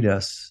create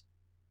us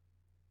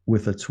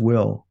with its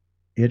will.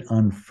 It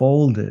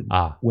unfolded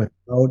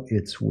without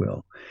its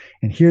will.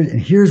 And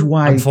here's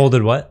why.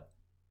 Unfolded what?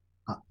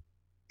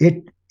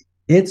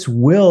 Its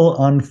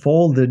will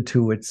unfolded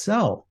to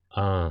itself.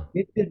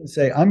 It didn't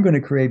say, I'm going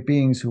to create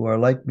beings who are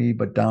like me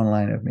but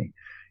downline of me.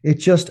 It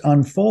just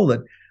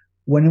unfolded.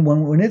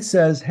 When it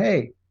says,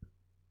 hey,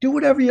 do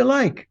whatever you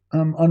like,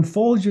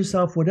 unfold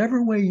yourself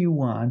whatever way you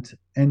want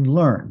and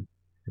learn.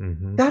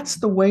 Mm-hmm. That's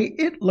the way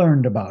it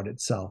learned about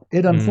itself.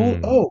 It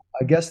unfolded. Oh,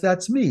 I guess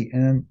that's me.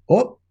 And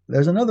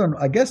there's another one.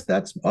 I guess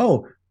that's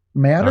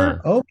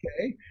matter.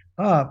 Okay.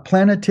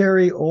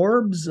 Planetary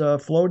orbs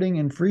floating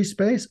in free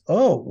space.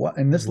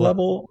 In this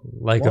level.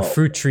 Like a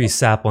fruit tree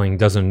sapling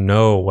doesn't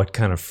know what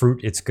kind of fruit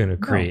it's going to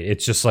create. No.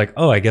 It's just like,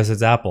 I guess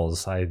it's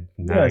apples. I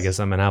guess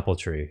I'm an apple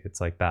tree. It's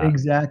like that.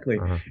 Exactly.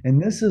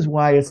 And this is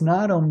why it's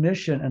not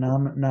omniscient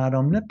and not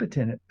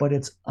omnipotent, but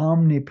it's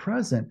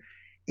omnipresent.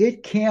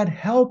 It can't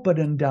help but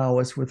endow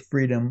us with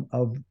freedom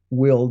of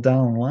will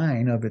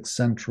downline of its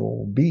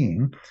central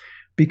being,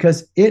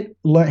 because it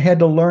had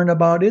to learn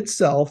about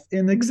itself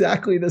in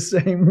exactly the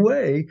same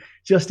way,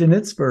 just in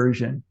its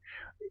version.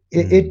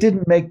 It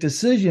didn't make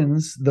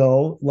decisions,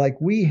 though, like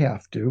we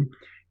have to.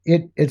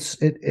 It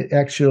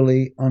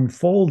actually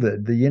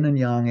unfolded the yin and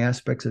yang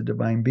aspects of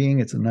divine being.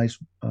 It's a nice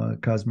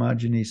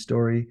cosmogony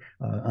story,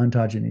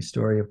 ontogeny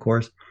story, of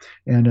course.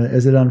 And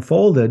as it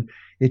unfolded,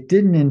 it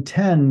didn't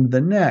intend the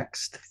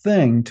next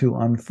thing to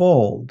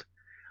unfold.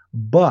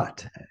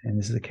 But, and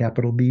this is a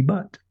capital B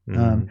but,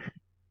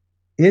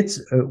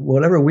 it's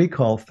whatever we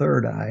call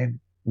third eye,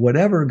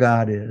 whatever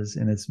God is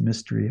in its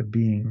mystery of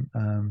being.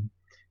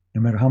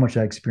 No matter how much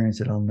I experience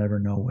it, I'll never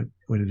know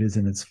what it is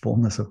in its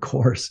fullness, of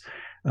course.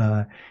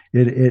 In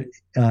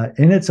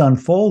its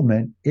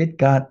unfoldment, it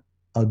got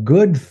a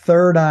good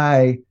third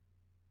eye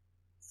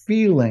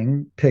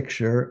feeling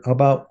picture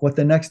about what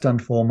the next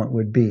unfoldment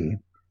would be,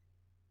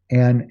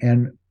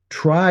 and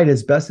tried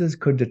as best as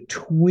it could to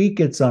tweak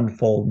its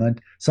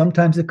unfoldment.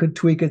 Sometimes it could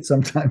tweak it,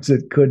 sometimes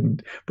it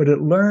couldn't, but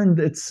it learned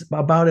it's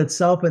about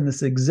itself in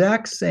this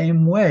exact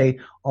same way.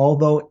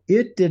 Although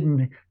it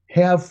didn't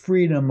have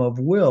freedom of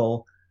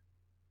will,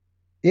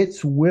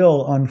 its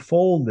will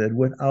unfolded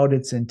without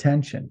its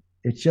intention.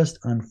 It just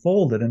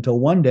unfolded until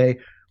one day,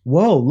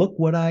 whoa, look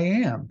what I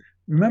am.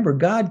 Remember,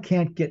 God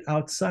can't get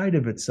outside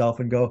of itself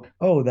and go,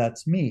 oh,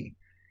 that's me.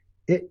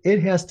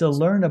 It has to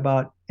learn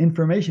about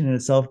information in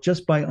itself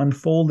just by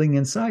unfolding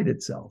inside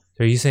itself.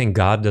 So are you saying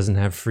God doesn't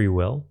have free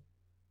will?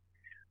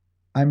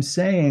 I'm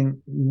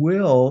saying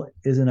will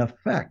is an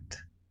effect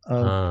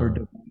of for Huh.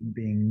 divine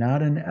being,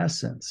 not an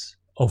essence,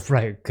 Oh,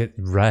 right. Good.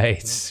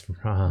 Right.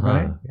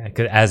 right?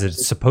 Uh-huh. As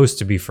it's supposed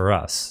to be for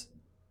us.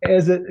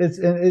 As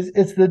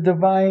it's the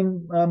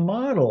divine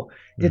model.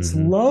 It's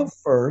Mm-hmm. love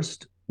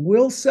first,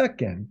 will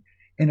second.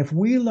 And if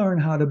we learn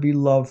how to be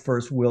love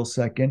first, will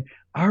second,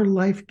 our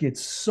life gets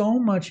so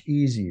much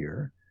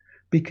easier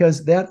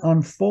because that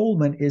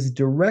unfoldment is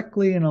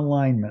directly in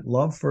alignment,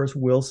 love first,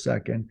 will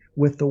second,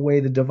 with the way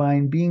the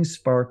divine being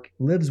spark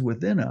lives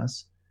within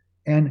us.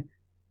 And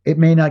it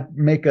may not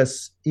make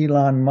us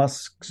Elon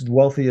Musk's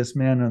wealthiest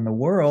man in the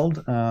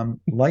world.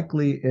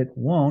 Likely it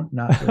won't,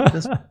 not with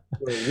this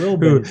will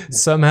Who based.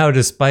 somehow,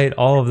 despite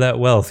all of that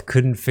wealth,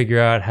 couldn't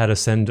figure out how to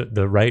send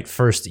the right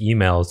first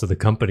emails to the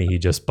company he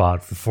just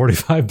bought for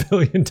 $45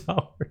 billion.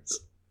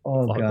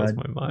 Oh Boggles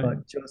God, my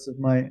mind. Joseph,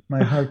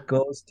 my heart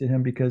goes to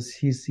him because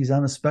he's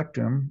on a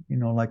spectrum,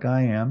 like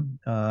I am,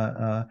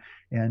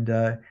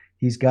 and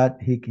he's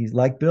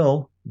like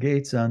Bill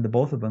Gates on the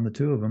both of them, the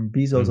two of them.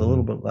 Bezos a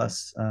little Mm-hmm. bit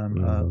less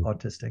Mm-hmm.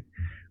 autistic,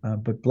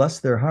 but bless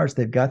their hearts,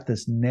 they've got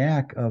this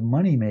knack of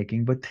money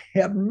making, but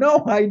they have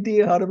no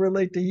idea how to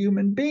relate to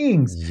human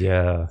beings.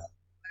 Yeah.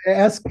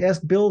 Ask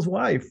Bill's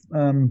wife.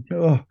 Uh,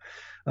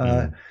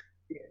 Mm.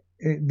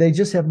 they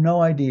just have no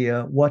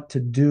idea what to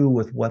do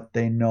with what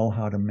they know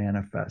how to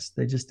manifest.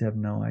 They just have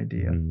no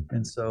idea. Mm-hmm.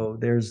 And so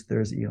there's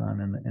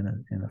Elon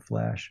in a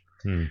flash.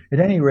 Mm.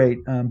 At any rate,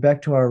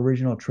 back to our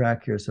original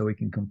track here, so we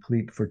can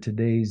complete for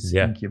today's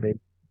Yeah. incubation.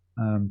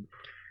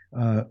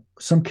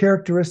 Some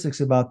characteristics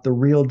about the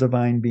real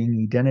divine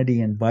being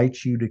identity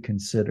invites you to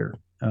consider.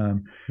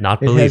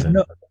 Not It has believing.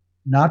 no,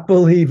 not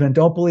believe and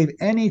don't believe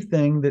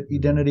anything that Mm-hmm.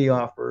 identity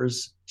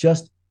offers.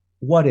 Just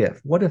what if?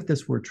 What if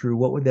this were true?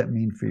 What would that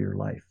mean for your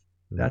life?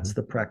 Mm-hmm. That's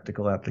the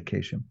practical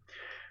application.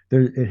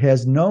 It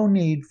has no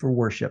need for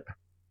worship.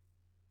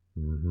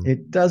 Mm-hmm.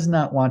 It does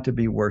not want to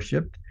be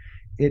worshiped.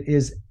 It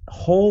is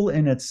whole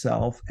in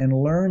itself and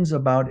learns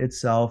about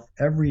itself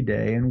every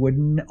day,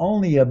 and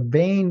only a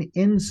vain,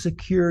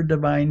 insecure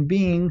divine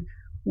being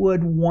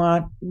would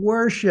want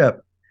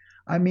worship.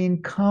 I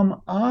mean,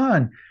 come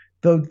on.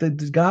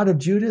 The God of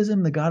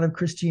Judaism, the God of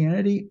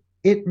Christianity,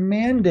 it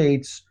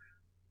mandates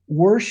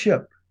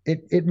worship.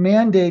 It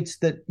mandates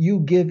that you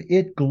give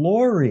it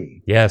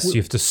glory. Yes,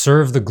 you have to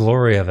serve the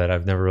glory of it.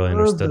 I've never really Serve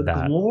the understood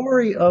that.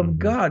 glory of Mm-hmm.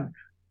 God.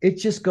 It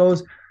just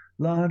goes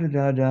la da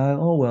da da.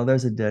 Oh well,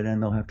 there's a dead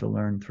end they'll have to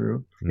learn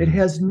through. It Mm.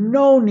 has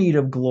no need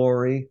of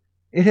glory.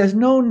 It has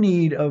no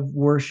need of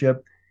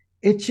worship.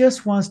 It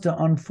just wants to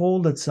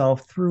unfold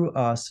itself through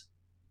us,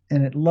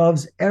 and it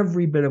loves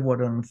every bit of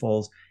what it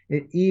unfolds.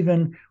 It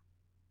even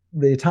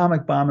the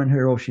atomic bomb in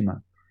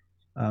Hiroshima.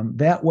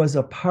 That was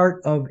a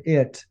part of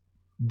it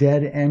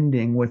dead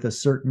ending with a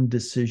certain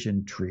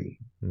decision tree,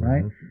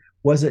 right? Mm-hmm.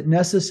 Was it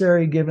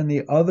necessary given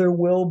the other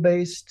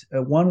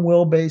one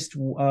will based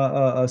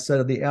set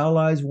of the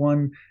Allies,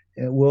 one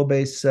will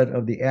based set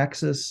of the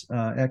Axis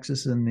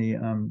and the,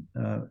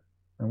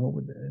 what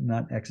would,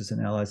 not Axis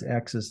and Allies,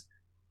 Axis,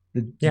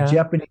 the Yeah.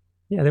 Japanese,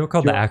 Yeah, they were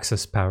called the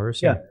Axis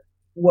powers. yeah. Yeah.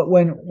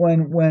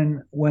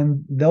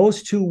 When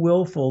those two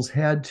willfuls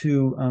had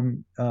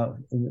to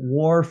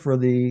war for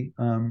the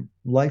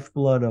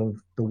lifeblood of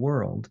the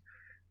world,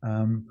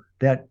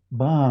 that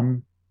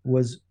bomb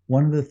was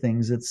one of the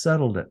things that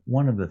settled it.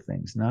 One of the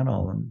things, not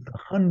all of them. The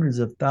hundreds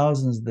of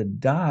thousands that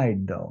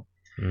died, though.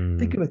 Think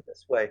Mm. of it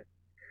this way: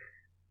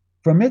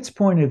 from its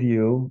point of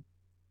view,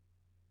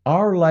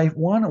 our life,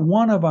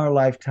 one of our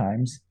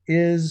lifetimes,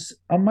 is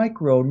a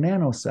micro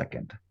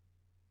nanosecond.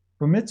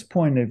 From its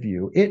point of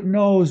view, it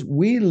knows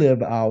we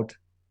live out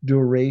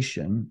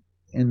duration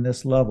in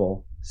this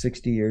level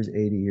 60 years,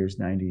 80 years,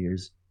 90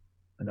 years,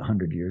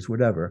 100 years,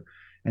 whatever.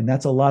 And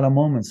that's a lot of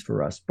moments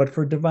for us. But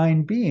for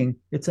divine being,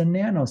 it's a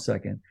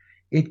nanosecond.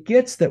 It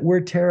gets that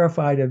we're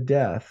terrified of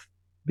death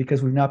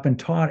because we've not been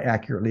taught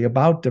accurately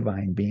about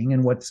divine being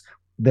and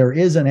there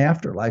is an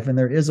afterlife and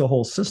there is a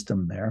whole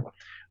system there.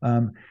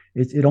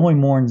 It only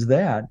mourns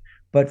that.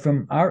 But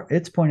from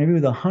its point of view,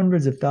 the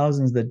hundreds of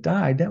thousands that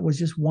died, that was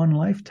just one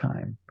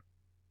lifetime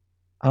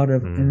out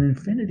of an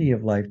infinity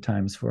of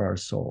lifetimes for our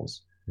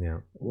souls. Yeah.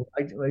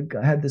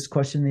 I had this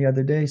question the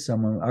other day.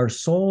 Our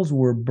souls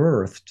were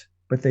birthed,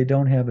 but they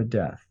don't have a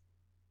death.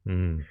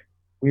 Mm.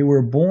 We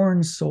were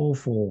born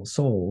soulful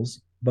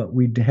souls, but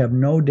we have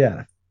no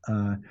death.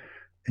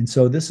 And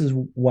so this is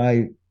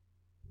why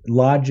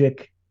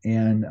logic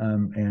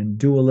and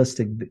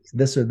dualistic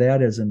this or that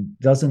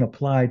doesn't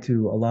apply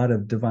to a lot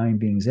of divine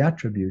beings'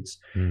 attributes.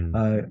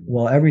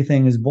 Well,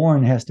 everything is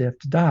born has to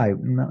die.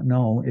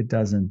 No, it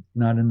doesn't.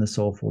 Not in the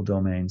soulful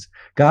domains.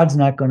 God's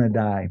not going to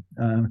die,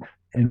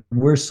 and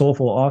we're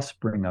soulful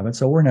offspring of it,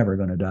 so we're never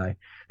going to die.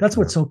 That's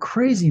what's so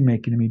crazy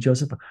making to me,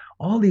 Joseph.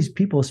 All these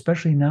people,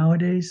 especially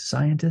nowadays,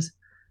 scientists,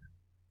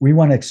 we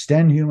want to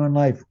extend human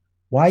life.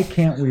 Why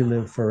can't we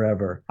live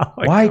forever?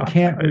 Why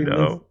can't we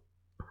live?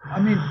 I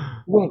mean,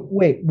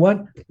 wait,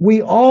 what?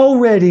 We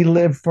already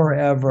live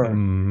forever.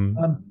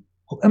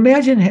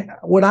 Imagine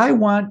what I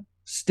want: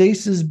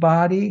 stasis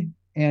body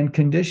and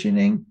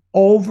conditioning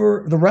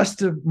over the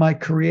rest of my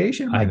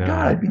creation, I my God, know.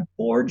 I'd be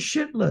bored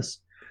shitless.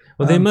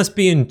 Well, they must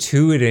be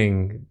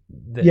intuiting.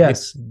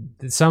 Yes,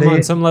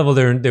 On some level,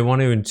 they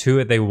want to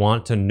intuit. They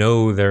want to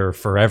know their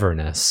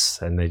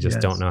foreverness, and they just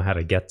don't yes, know how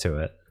to get to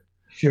it.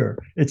 sure.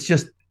 It's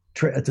just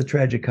it's a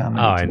tragic Oh,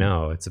 comedy I to me.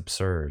 know. It's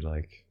absurd.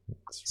 Like,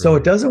 it's So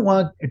really.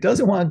 it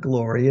doesn't want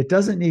glory. It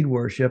doesn't need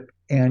worship.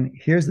 And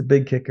here's the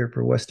big kicker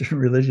for Western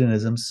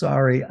religionism.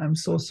 Sorry, I'm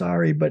so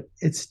sorry, but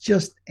it's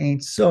just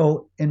ain't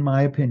so, in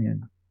my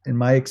opinion, in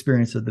my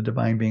experience of the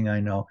divine being I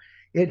know.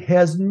 It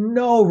has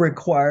no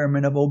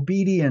requirement of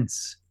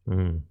obedience.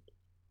 Mm.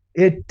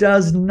 It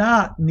does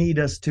not need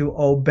us to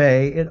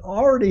obey. It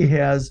already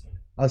has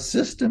a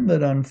system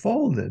that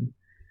unfolded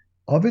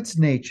of its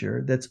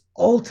nature that's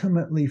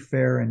ultimately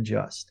fair and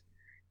just.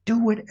 Do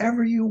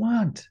whatever you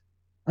want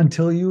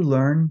until you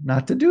learn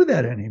not to do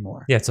that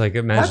anymore. Yeah, it's like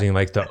imagining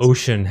like the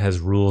ocean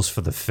has rules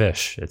for the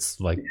fish. It's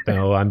like,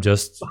 no, I'm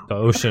just the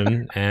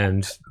ocean,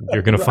 and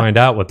you're going to Right. find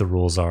out what the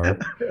rules are.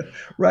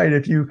 Right.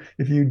 If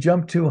you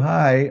jump too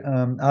high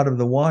out of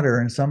the water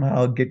and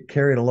somehow get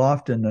carried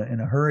aloft in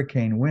a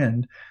hurricane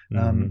wind,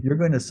 Mm-hmm. you're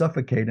going to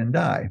suffocate and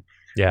die.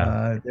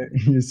 Yeah.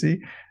 You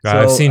see?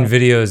 I've So seen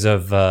videos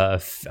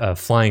of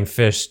flying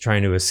fish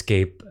trying to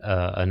escape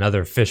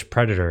another fish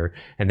predator,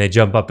 and they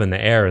jump up in the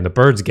air, and the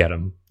birds get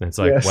them. And it's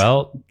like, yes,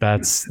 well,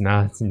 that's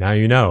not now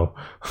you know.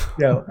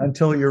 yeah.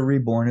 Until you're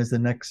reborn as the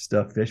next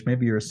fish.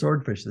 Maybe you're a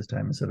swordfish this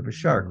time instead of a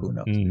shark. Who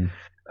knows? Mm.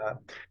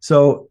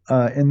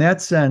 In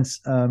that sense,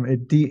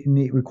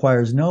 it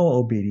requires no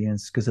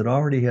obedience because it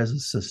already has a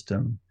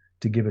system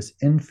to give us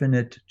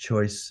infinite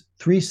choice,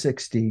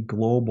 360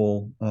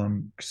 global,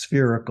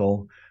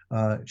 spherical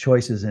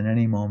choices in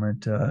any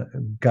moment,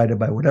 guided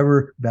by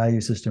whatever value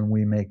system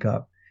we make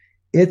up.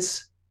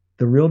 It's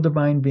the real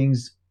divine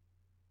being's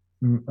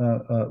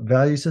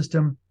value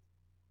system.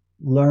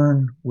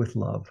 Learn with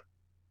love.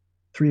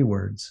 3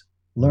 words.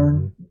 Mm-hmm.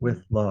 Learn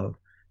with love.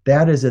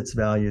 That is its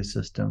value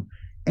system.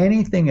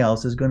 Anything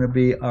else is going to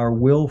be our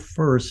will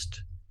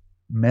first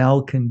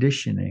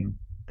malconditioning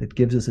that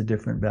gives us a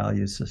different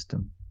value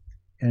system.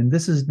 And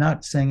this is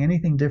not saying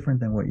anything different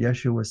than what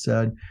Yeshua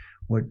said,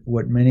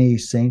 what many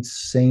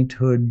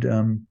sainthood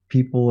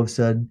people have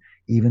said,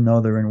 even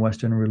though they're in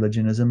Western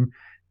religionism.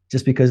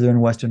 Just because they're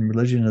in Western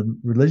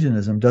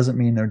religionism doesn't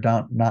mean they're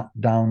not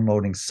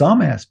downloading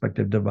some aspect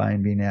of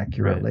divine being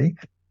accurately. Right.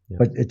 Yeah.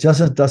 But it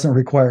just doesn't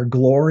require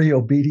glory,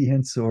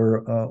 obedience,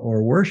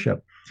 or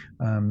worship,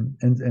 and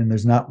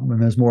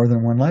there's more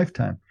than one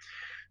lifetime.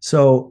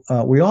 So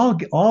we all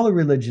the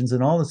religions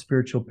and all the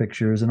spiritual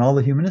pictures and all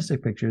the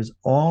humanistic pictures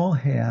all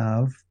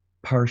have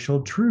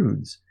partial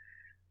truths,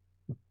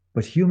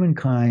 but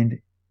humankind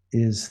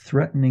is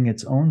threatening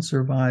its own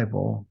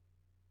survival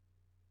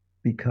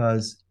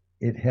because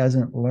it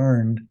hasn't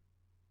learn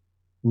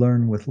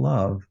with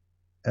love,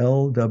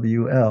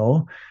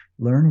 LWL,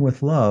 learn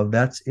with love.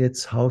 That's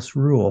its house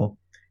rule.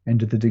 And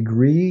to the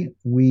degree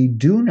we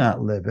do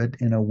not live it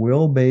in a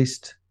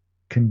will-based,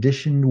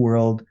 conditioned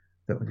world,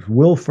 that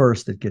will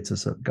first that gets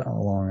us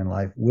along in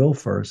life, will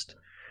first.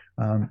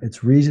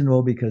 It's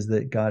reasonable because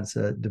God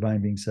said,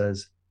 divine being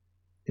says,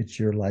 it's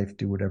your life.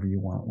 Do whatever you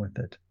want with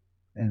it.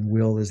 And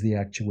will is the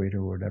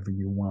actuator, whatever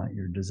you want,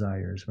 your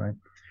desires, right?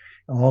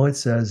 All it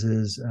says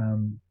is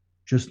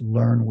just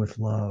learn with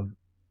love.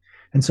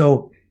 And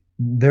so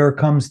there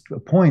comes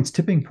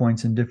tipping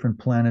points in different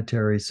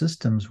planetary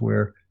systems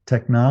where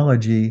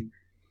technology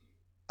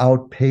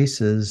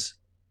outpaces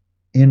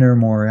inner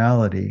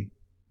morality,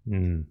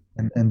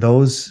 and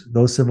those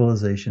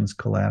civilizations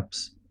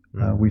collapse.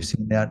 We've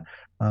seen that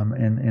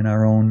in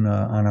our own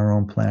on our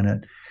own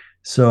planet.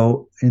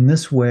 So in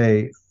this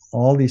way,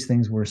 all these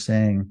things we're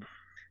saying,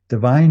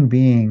 divine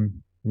being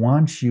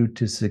wants you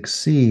to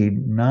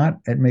succeed, not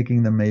at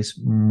making the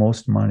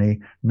most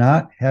money,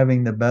 not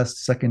having the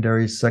best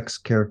secondary sex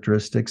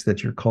characteristics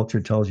that your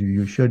culture tells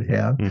you should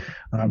have,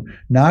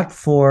 not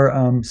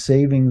for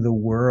saving the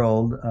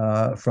world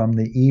from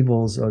the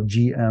evils of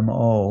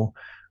GMO.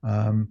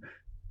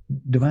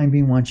 Divine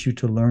being wants you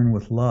to learn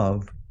with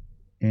love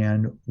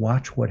and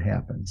watch what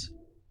happens.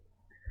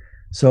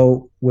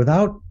 So with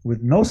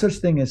no such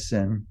thing as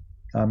sin,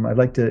 I'd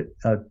like to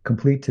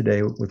complete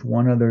today with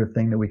one other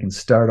thing that we can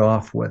start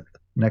off with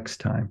next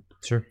time.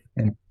 Sure.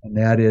 And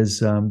that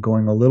is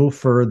going a little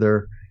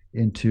further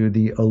into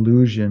the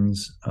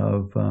illusions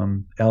of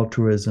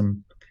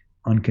altruism,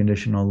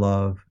 unconditional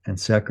love, and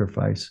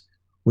sacrifice,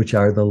 which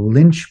are the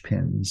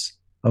linchpins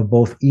of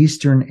both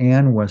Eastern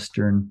and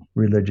Western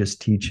religious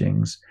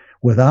teachings.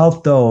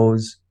 Without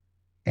those,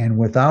 and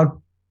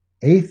without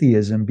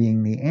atheism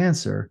being the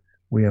answer,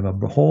 we have a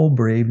whole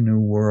brave new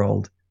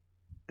world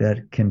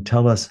that can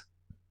tell us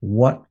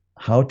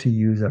how to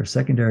use our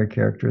secondary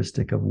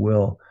characteristic of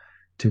will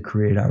to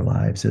create our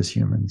lives as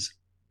humans.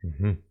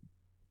 Mm-hmm.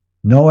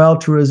 No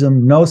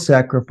altruism, no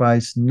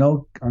sacrifice,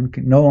 no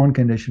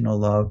unconditional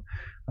love.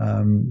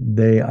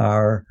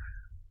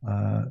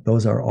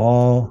 Those are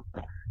all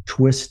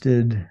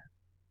twisted,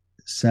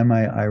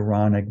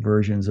 semi-ironic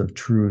versions of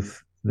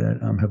truth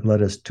that have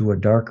led us to a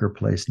darker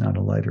place, not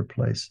a lighter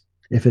place.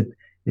 If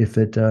If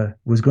it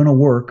was going to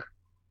work,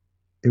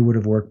 it would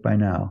have worked by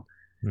now.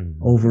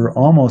 Mm-hmm. Over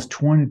almost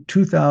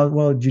 2,000,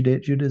 well,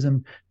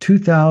 Judaism,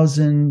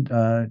 2,000,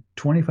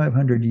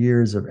 2,500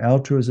 years of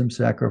altruism,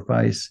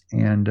 sacrifice,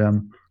 and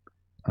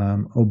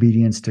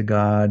obedience to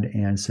God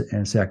and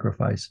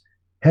sacrifice.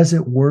 Has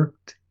it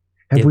worked?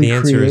 Have we the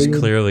answer created... is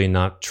clearly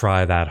not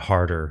try that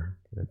harder.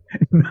 It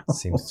No.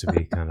 seems to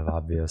be kind of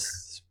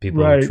obvious.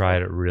 People Right. who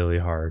tried it really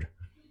hard.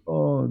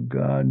 Oh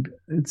God,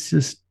 it's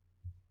just,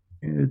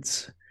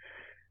 it's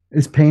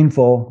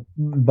painful,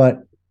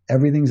 but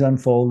everything's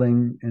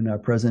unfolding in our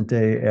present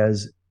day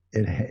as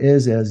it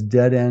is, as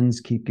dead ends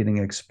keep getting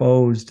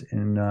exposed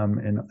in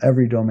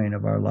every domain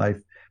of our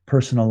life,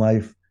 personal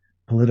life,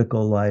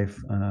 political life,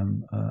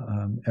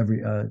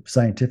 every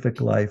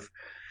scientific life.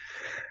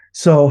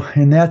 So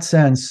in that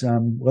sense,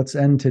 let's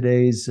end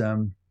today's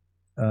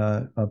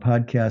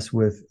podcast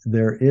with,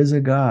 there is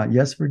a God.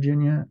 Yes,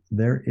 Virginia,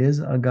 there is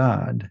a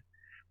God,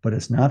 but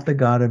it's not the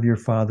God of your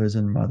fathers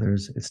and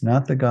mothers. It's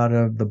not the God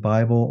of the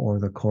Bible or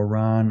the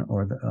Quran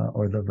or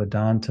the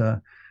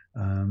Vedanta,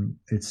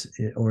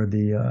 or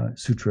the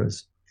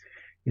sutras.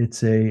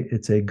 It's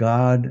a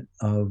God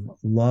of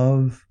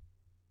love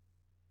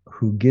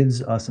who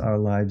gives us our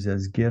lives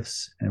as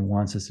gifts and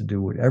wants us to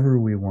do whatever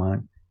we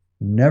want.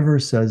 Never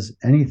says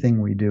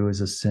anything we do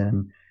is a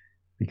sin,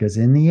 because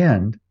in the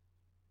end,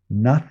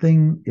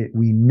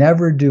 we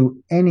never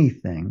do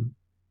anything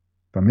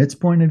from its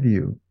point of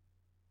view.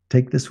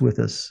 Take this with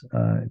us.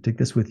 Take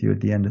this with you at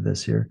the end of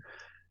this here.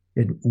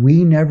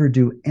 We never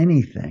do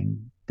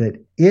anything that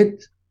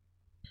it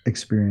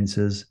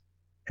experiences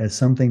as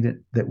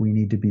something that we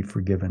need to be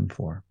forgiven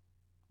for.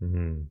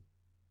 Mm-hmm.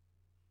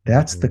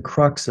 That's the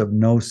crux of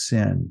no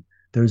sin.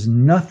 There's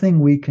nothing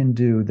we can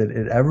do that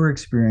it ever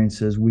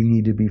experiences we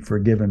need to be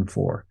forgiven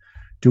for.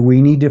 Do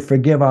we need to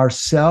forgive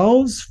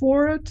ourselves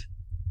for it?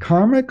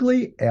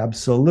 Karmically?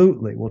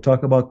 Absolutely. We'll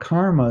talk about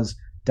karma's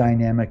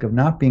dynamic of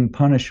not being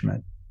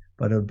punishment,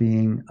 but of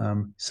being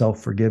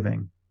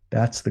self-forgiving.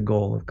 That's the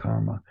goal of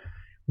karma.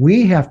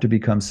 We have to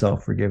become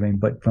self-forgiving,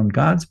 but from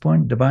God's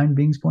point, divine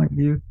being's point of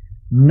view,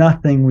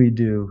 nothing we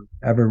do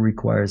ever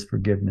requires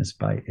forgiveness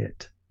by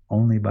it,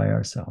 only by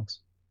ourselves.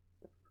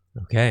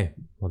 Okay.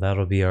 Well,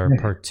 that'll be our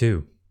part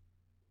 2.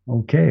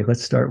 Okay.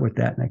 Let's start with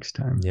that next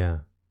time. Yeah.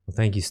 Well,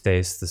 thank you,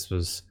 Stace. This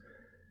was,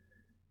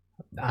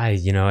 at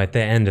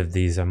the end of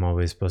these, I'm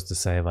always supposed to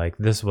say, like,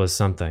 this was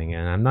something,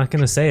 and I'm not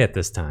going to say it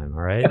this time.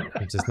 All right.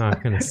 I'm just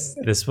not going to,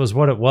 this was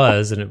what it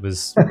was. And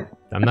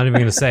I'm not even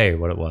going to say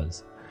what it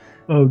was.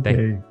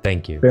 Okay.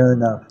 Thank you. Fair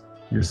enough.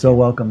 You're so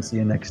welcome. See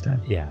you next time.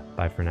 Yeah.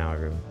 Bye for now,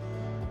 everyone.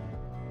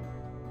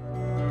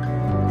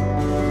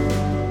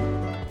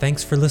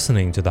 Thanks for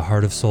listening to the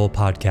Heart of Soul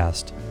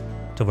podcast.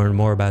 To learn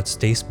more about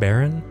Stace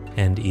Barron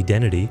and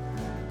Identity,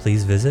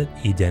 please visit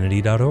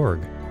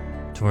identity.org.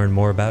 To learn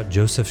more about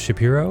Joseph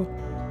Shapiro,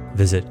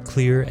 visit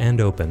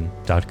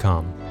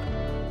clearandopen.com.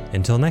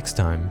 Until next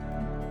time,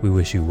 we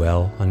wish you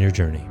well on your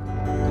journey.